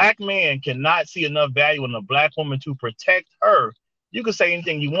a Black man cannot see enough value in a Black woman to protect her, you can say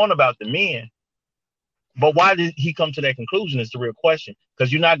anything you want about the men. But why did he come to that conclusion is the real question,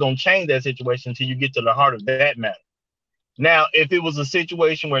 because you're not going to change that situation until you get to the heart of that matter. Now, if it was a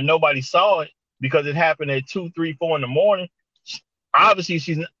situation where nobody saw it because it happened at 2, 3, 4 in the morning, obviously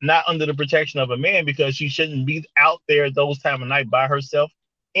she's not under the protection of a man because she shouldn't be out there at those time of night by herself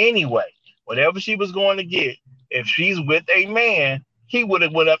anyway. whatever she was going to get, if she's with a man, he would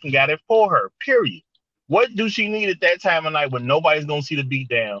have went up and got it for her, period. What do she need at that time of night when nobody's going to see the beat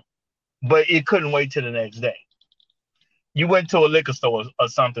down, but it couldn't wait till the next day? You went to a liquor store or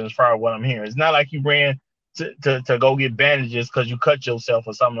something, as far as what I'm hearing. It's not like you ran to go get bandages because you cut yourself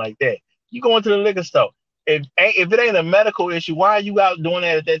or something like that. You go into the liquor store. If it ain't a medical issue, why are you out doing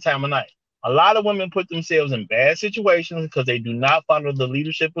that at that time of night? A lot of women put themselves in bad situations because they do not follow the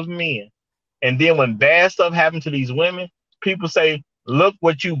leadership of men. And then when bad stuff happens to these women, people say, look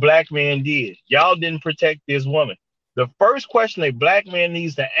what you black men did. Y'all didn't protect this woman. The first question a black man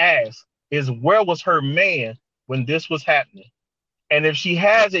needs to ask is, where was her man when this was happening? And if she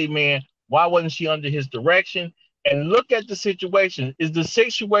has a man, why wasn't she under his direction? And look at the situation. Is the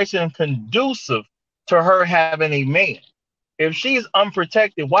situation conducive to her having a man? If she's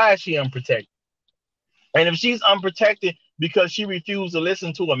unprotected, why is she unprotected? And if she's unprotected because she refused to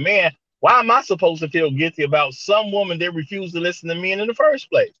listen to a man, why am I supposed to feel guilty about some woman that refused to listen to men in the first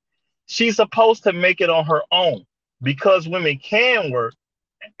place? She's supposed to make it on her own, because women can work.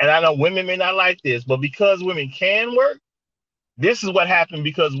 And I know women may not like this, but because women can work, this is what happened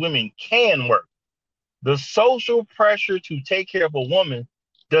because women can work. The social pressure to take care of a woman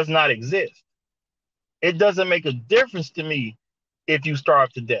does not exist. It doesn't make a difference to me if you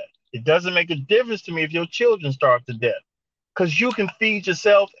starve to death. It doesn't make a difference to me if your children starve to death, because you can feed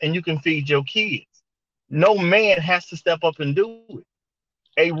yourself and you can feed your kids. No man has to step up and do it.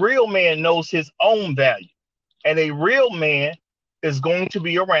 A real man knows his own value, and a real man is going to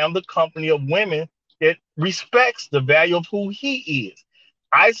be around the company of women that respects the value of who he is.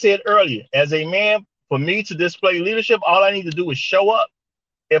 I said earlier, as a man, for me to display leadership, all I need to do is show up.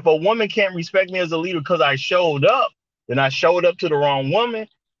 If a woman can't respect me as a leader because I showed up, then I showed up to the wrong woman.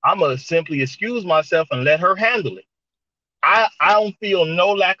 I'm going to simply excuse myself and let her handle it. I don't feel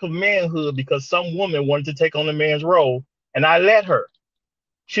no lack of manhood because some woman wanted to take on the man's role, and I let her.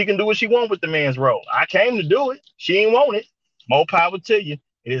 She can do what she wants with the man's role. I came to do it. She ain't want it. More power to you.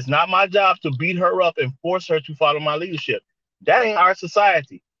 It is not my job to beat her up and force her to follow my leadership. That ain't our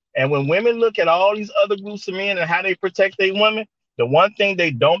society. And when women look at all these other groups of men and how they protect their women, the one thing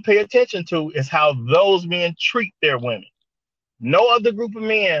they don't pay attention to is how those men treat their women. No other group of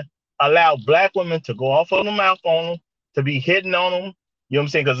men allow black women to go off on the mouth on them, to be hitting on them. You know what I'm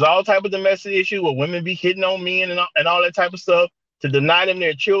saying? Because all type of domestic issue where women be hitting on men and all that type of stuff, to deny them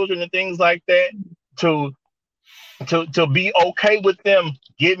their children and things like that, to be okay with them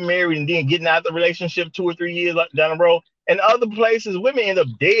getting married and then getting out of the relationship 2 or 3 years down the road. And other places, women end up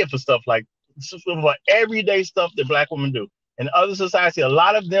dead for stuff like for everyday stuff that black women do. In other societies, a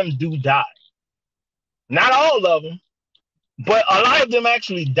lot of them do die. Not all of them, but a lot of them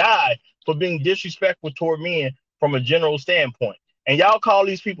actually die for being disrespectful toward men from a general standpoint. And y'all call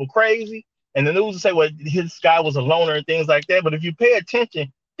these people crazy, and the news will say, well, this guy was a loner and things like that. But if you pay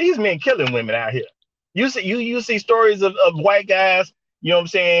attention, these men killing women out here. You see stories of white guys, you know what I'm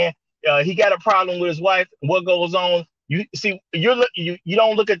saying? He got a problem with his wife. What goes on? You see, you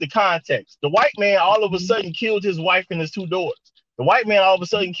don't look at the context. The white man all of a sudden killed his wife and his 2 daughters. The white man all of a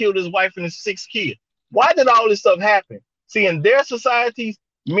sudden killed his wife and his 6 kids. Why did all this stuff happen? See, in their societies,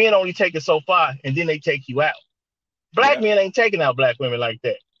 men only take it so far, and then they take you out. Black men ain't taking out black women like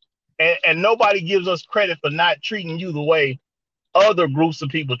that. And nobody gives us credit for not treating you the way other groups of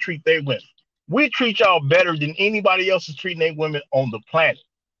people treat their women. We treat y'all better than anybody else is treating their women on the planet,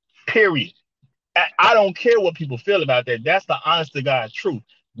 period. I don't care what people feel about that. That's the honest to God truth.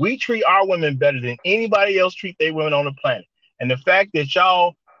 We treat our women better than anybody else treat their women on the planet. And the fact that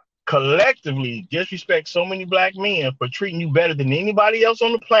y'all collectively disrespect so many black men for treating you better than anybody else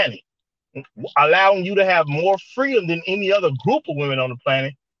on the planet, allowing you to have more freedom than any other group of women on the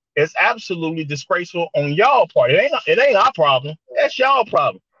planet, is absolutely disgraceful on y'all part. It ain't our problem. That's y'all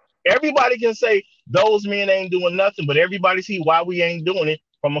problem. Everybody can say those men ain't doing nothing, but everybody see why we ain't doing it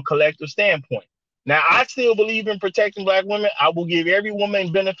from a collective standpoint. Now, I still believe in protecting black women. I will give every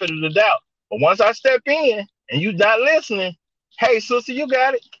woman benefit of the doubt. But once I step in and you not listening, hey, sister, you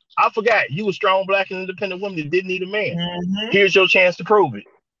got it. I forgot. You a strong black and independent woman that didn't need a man. Mm-hmm. Here's your chance to prove it.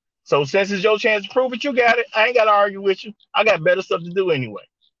 So since it's your chance to prove it, you got it. I ain't got to argue with you. I got better stuff to do anyway.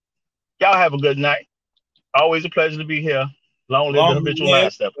 Y'all have a good night. Always a pleasure to be here. Long live the habitual line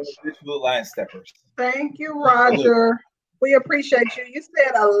steppers. Habitual line steppers. Thank you, Roger. We appreciate you. You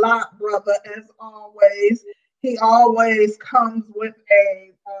said a lot, brother, as always. He always comes with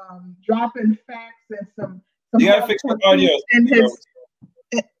a dropping facts and some you gotta fix the audio.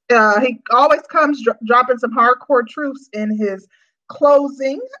 He always comes dropping some hardcore truths in his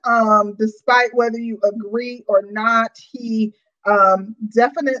closing. Despite whether you agree or not, he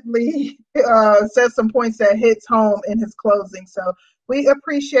definitely said some points that hits home in his closing. So we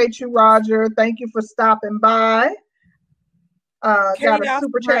appreciate you, Roger. Thank you for stopping by. Got a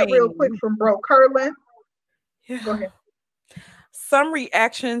super chat real quick from Bro Curlin. Yeah. Go ahead. Some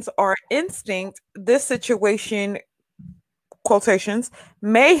reactions are instinct. This situation, quotations,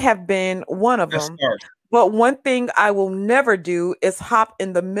 may have been one of them. But one thing I will never do is hop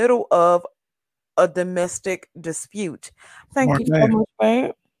in the middle of a domestic dispute. Thank you so much,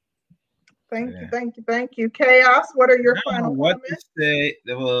 babe. Thank you. Chaos, what are your final comments? To say,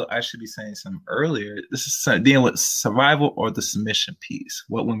 well, I should be saying something earlier. This is dealing with survival or the submission piece,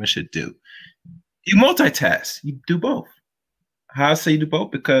 what women should do. You multitask. You do both. How I say you do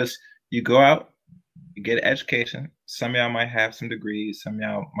both? Because you go out, you get an education. Some of y'all might have some degrees. Some of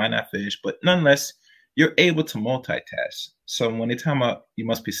y'all might not finish. But nonetheless, you're able to multitask. So when they talk about you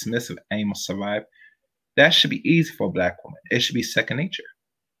must be submissive and you must survive, that should be easy for a Black woman. It should be second nature.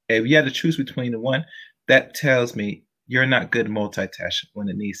 If you had to choose between the one, that tells me you're not good at multitasking when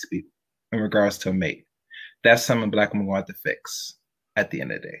it needs to be in regards to a mate. That's something Black women want to fix at the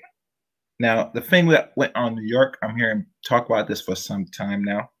end of the day. Now, the thing that went on in New York, I'm hearing talk about this for some time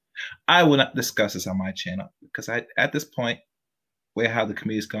now. I will not discuss this on my channel because at this point, where how the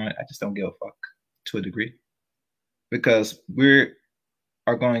community is going, I just don't give a fuck to a degree. Because we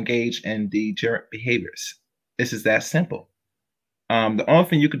are going to engage in degenerate behaviors. This is that simple. The only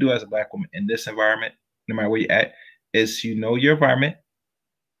thing you can do as a Black woman in this environment, no matter where you're at, is you know your environment.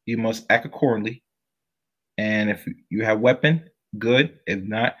 You must act accordingly. And if you have weapon, good. If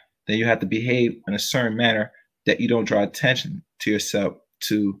not, then you have to behave in a certain manner that you don't draw attention to yourself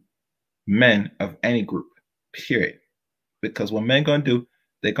to men of any group, period. Because what men going to do,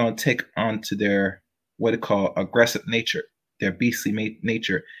 they're going to take on to their, what they call aggressive nature, their beastly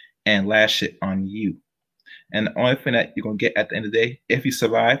nature, and lash it on you. And the only thing that you're going to get at the end of the day, if you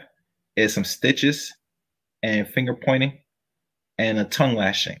survive, is some stitches and finger pointing and a tongue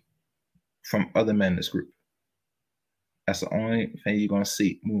lashing from other men in this group. That's the only thing you're going to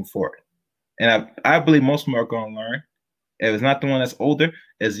see moving forward. And I believe most of them are going to learn. If it's not the one that's older,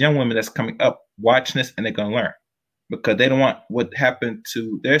 it's young women that's coming up watching this and they're going to learn. Because they don't want what happened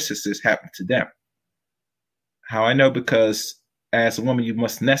to their sisters happen to them. How I know? Because as a woman, you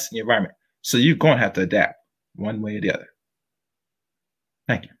must nest in your environment. So you're going to have to adapt one way or the other.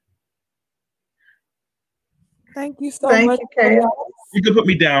 Thank you. Thank you so much. You can put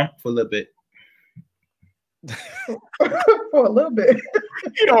me down for a little bit. For a little bit.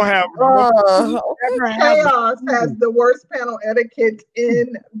 You don't have Chaos has the worst panel etiquette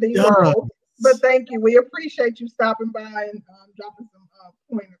in the world. But thank you. We appreciate you stopping by and dropping some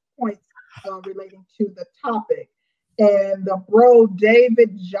points relating to the topic. And the bro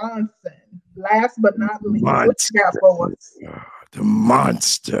David Johnson, last but not least, what you got for us? The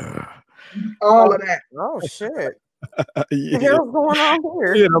monster. All of that. Oh shit. Yeah. What the hell's going on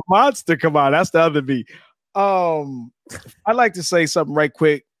here? Yeah, the monster. Come on, that's the other beat. I'd like to say something right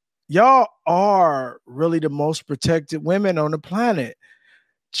quick. Y'all are really the most protected women on the planet.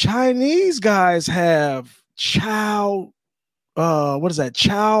 Chinese guys have child pornography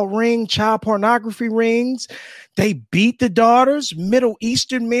rings. They beat the daughters. Middle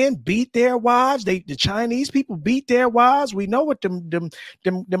Eastern men beat their wives. The Chinese people beat their wives. We know what them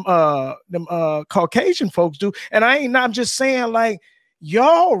Caucasian folks do. And I'm just saying, like,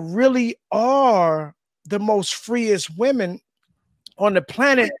 y'all really are the most freest women on the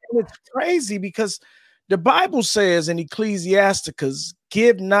planet. And it's crazy because the Bible says in Ecclesiasticus,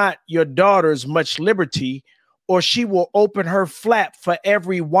 give not your daughters much liberty, or she will open her flap for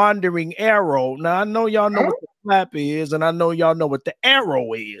every wandering arrow. Now, I know y'all know what the flap is, and I know y'all know what the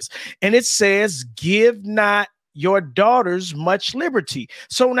arrow is. And it says, give not your daughters much liberty.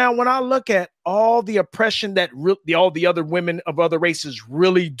 So now when I look at all the oppression that all the other women of other races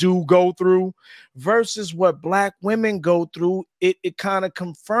really do go through versus what Black women go through, it kind of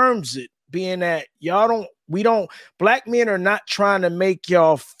confirms it, being that Black men are not trying to make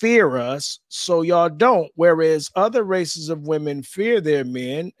y'all fear us, so y'all don't. Whereas other races of women fear their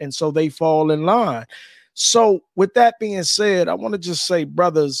men, and so they fall in line. So with that being said, I want to just say,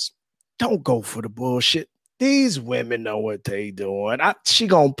 brothers, don't go for the bullshit. These women know what they doing. She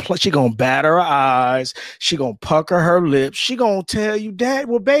gonna bat her eyes. She gonna pucker her lips. She gonna tell you, Dad,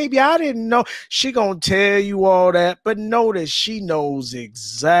 well, baby, I didn't know. She gonna tell you all that, but notice she knows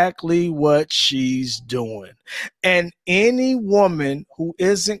exactly what she's doing. And any woman who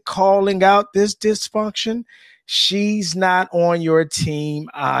isn't calling out this dysfunction, she's not on your team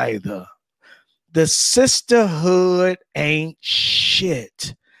either. The sisterhood ain't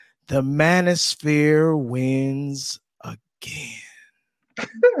shit. The manosphere wins again.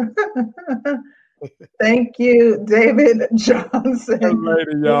 Thank you, David Johnson.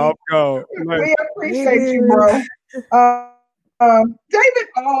 Later, y'all. Go. We appreciate you, bro. David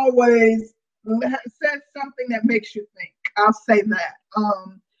always says something that makes you think. I'll say that.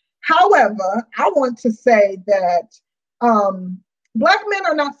 However, I want to say that Black men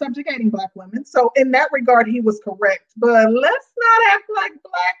are not subjugating Black women. So in that regard, he was correct. But let's not act like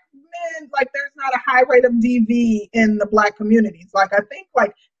Black men, like there's not a high rate of DV in the Black communities. Like, I think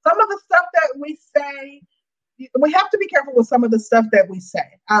like some of the stuff that we say, we have to be careful with some of the stuff that we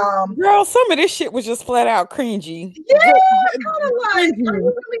say. Girl, some of this shit was just flat out cringy. Yeah, kind of like, are you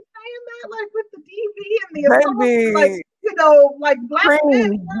really saying that? Like with the DV and the assault, like, you know, like Black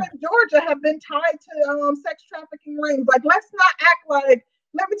men here in Georgia have been tied to sex trafficking rings. Like, let's not act like,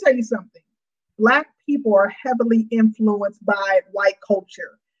 let me tell you something. Black people are heavily influenced by white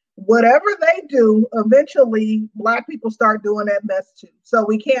culture. Whatever they do, eventually Black people start doing that mess too. So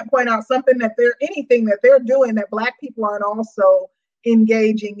we can't point out something that anything that they're doing that Black people aren't also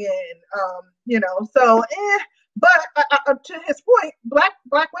engaging in, you know, so, but to his point, Black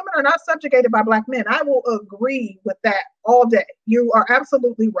women are not subjugated by Black men. I will agree with that all day. You are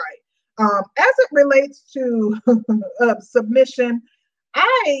absolutely right. As it relates to submission,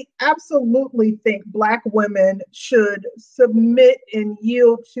 I absolutely think Black women should submit and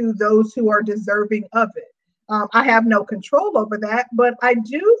yield to those who are deserving of it. I have no control over that, but I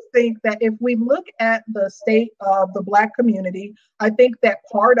do think that if we look at the state of the Black community, I think that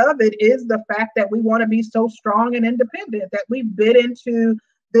part of it is the fact that we want to be so strong and independent, that we bit into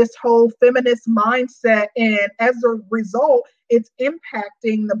this whole feminist mindset. And as a result, it's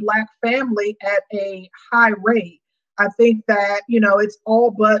impacting the Black family at a high rate. I think that, you know, it's all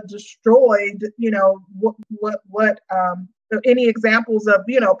but destroyed, you know, any examples of,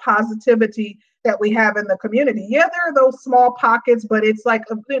 you know, positivity that we have in the community. Yeah, there are those small pockets, but it's like,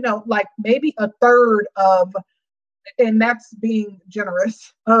 you know, like maybe a third of, and that's being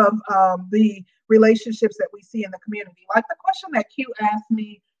generous, of the relationships that we see in the community. Like the question that Q asked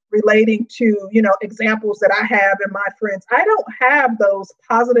me relating to, you know, examples that I have in my friends. I don't have those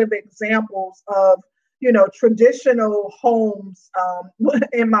positive examples of, you know, traditional homes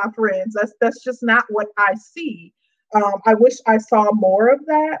in my friends. That's just not what I see. I wish I saw more of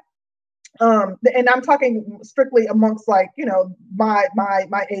that. And I'm talking strictly amongst, like, you know, my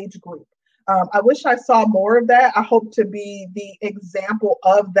age group. I wish I saw more of that. I hope to be the example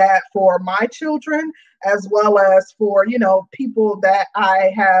of that for my children, as well as for, you know, people that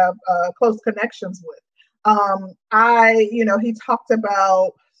I have close connections with. You know, he talked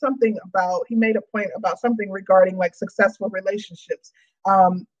about he made a point about something regarding like successful relationships.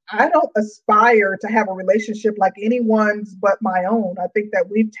 I don't aspire to have a relationship like anyone's but my own. I think that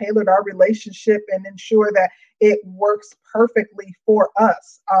we've tailored our relationship and ensure that it works perfectly for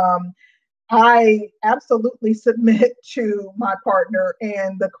us. I absolutely submit to my partner.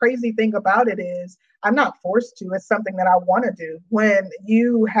 And the crazy thing about it is I'm not forced to. It's something that I want to do. When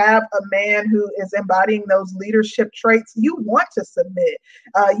you have a man who is embodying those leadership traits, you want to submit.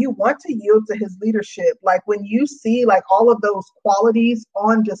 You want to yield to his leadership. Like when you see like all of those qualities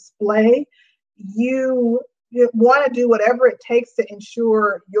on display, you want to do whatever it takes to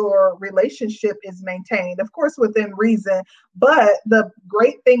ensure your relationship is maintained, of course, within reason. But the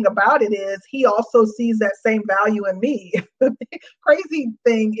great thing about it is he also sees that same value in me. The crazy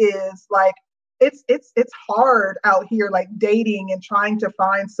thing is, like, it's hard out here, like dating and trying to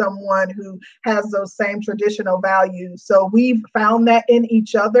find someone who has those same traditional values. So we've found that in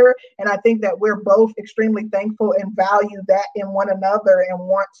each other. And I think that we're both extremely thankful and value that in one another and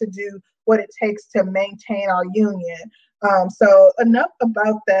want to do what it takes to maintain our union. So enough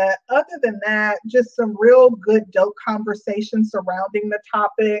about that. Other than that, just some real good dope conversation surrounding the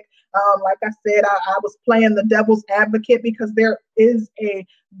topic. Like I said, I was playing the devil's advocate because there is a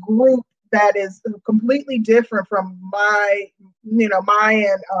group that is completely different from my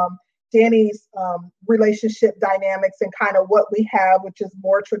and Danny's relationship dynamics and kind of what we have, which is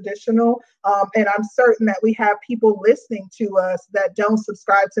more traditional. And I'm certain that we have people listening to us that don't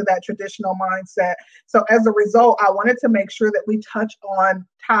subscribe to that traditional mindset. So as a result, I wanted to make sure that we touch on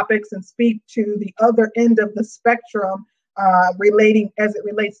topics and speak to the other end of the spectrum relating as it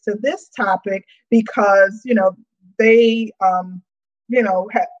relates to this topic, because, you know, they,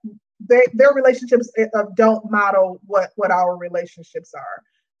 their relationships don't model what our relationships are.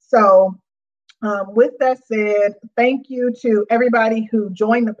 So with that said, thank you to everybody who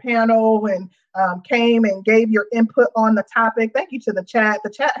joined the panel and came and gave your input on the topic. Thank you to the chat. The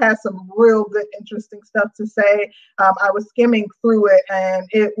chat has some real good, interesting stuff to say. I was skimming through it and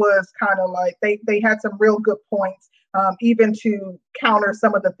it was kind of like they had some real good points. even to counter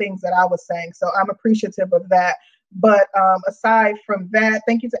some of the things that I was saying. So I'm appreciative of that. But aside from that,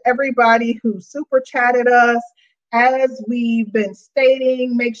 thank you to everybody who super chatted us. As we've been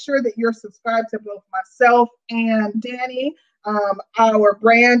stating, make sure that you're subscribed to both myself and Danny. Our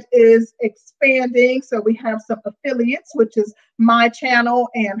brand is expanding, so we have some affiliates, which is my channel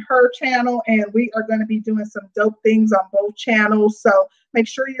and her channel, and we are going to be doing some dope things on both channels. So make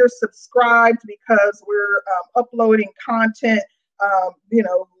sure you're subscribed, because we're uploading content,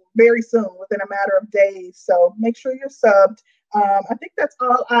 very soon, within a matter of days. So make sure you're subbed. I think that's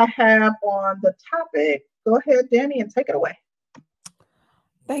all I have on the topic. Go ahead, Danny, and take it away.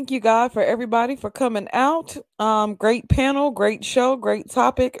 Thank you, God, for everybody for coming out. Great panel, great show, great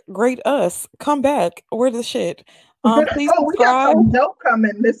topic, great us. Come back. We're the shit. Please we got some dope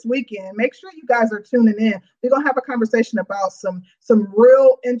coming this weekend. Make sure you guys are tuning in. We're gonna have a conversation about some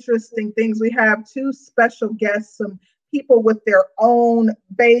real interesting things. We have 2 special guests, some people with their own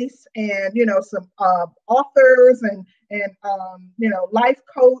base, and some authors and life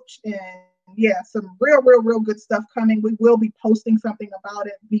coach, and some real good stuff coming. We will be posting something about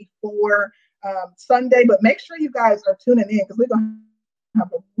it before Sunday, but make sure you guys are tuning in, because we're gonna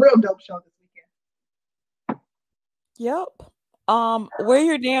have a real dope show this weekend. Yep. Wear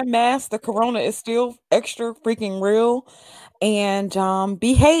your damn mask. The corona is still extra freaking real, and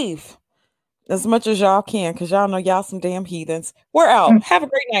behave as much as y'all can, because y'all know y'all some damn heathens. We're out. Have a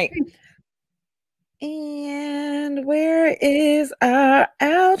great night. And where is our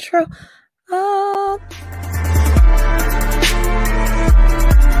outro?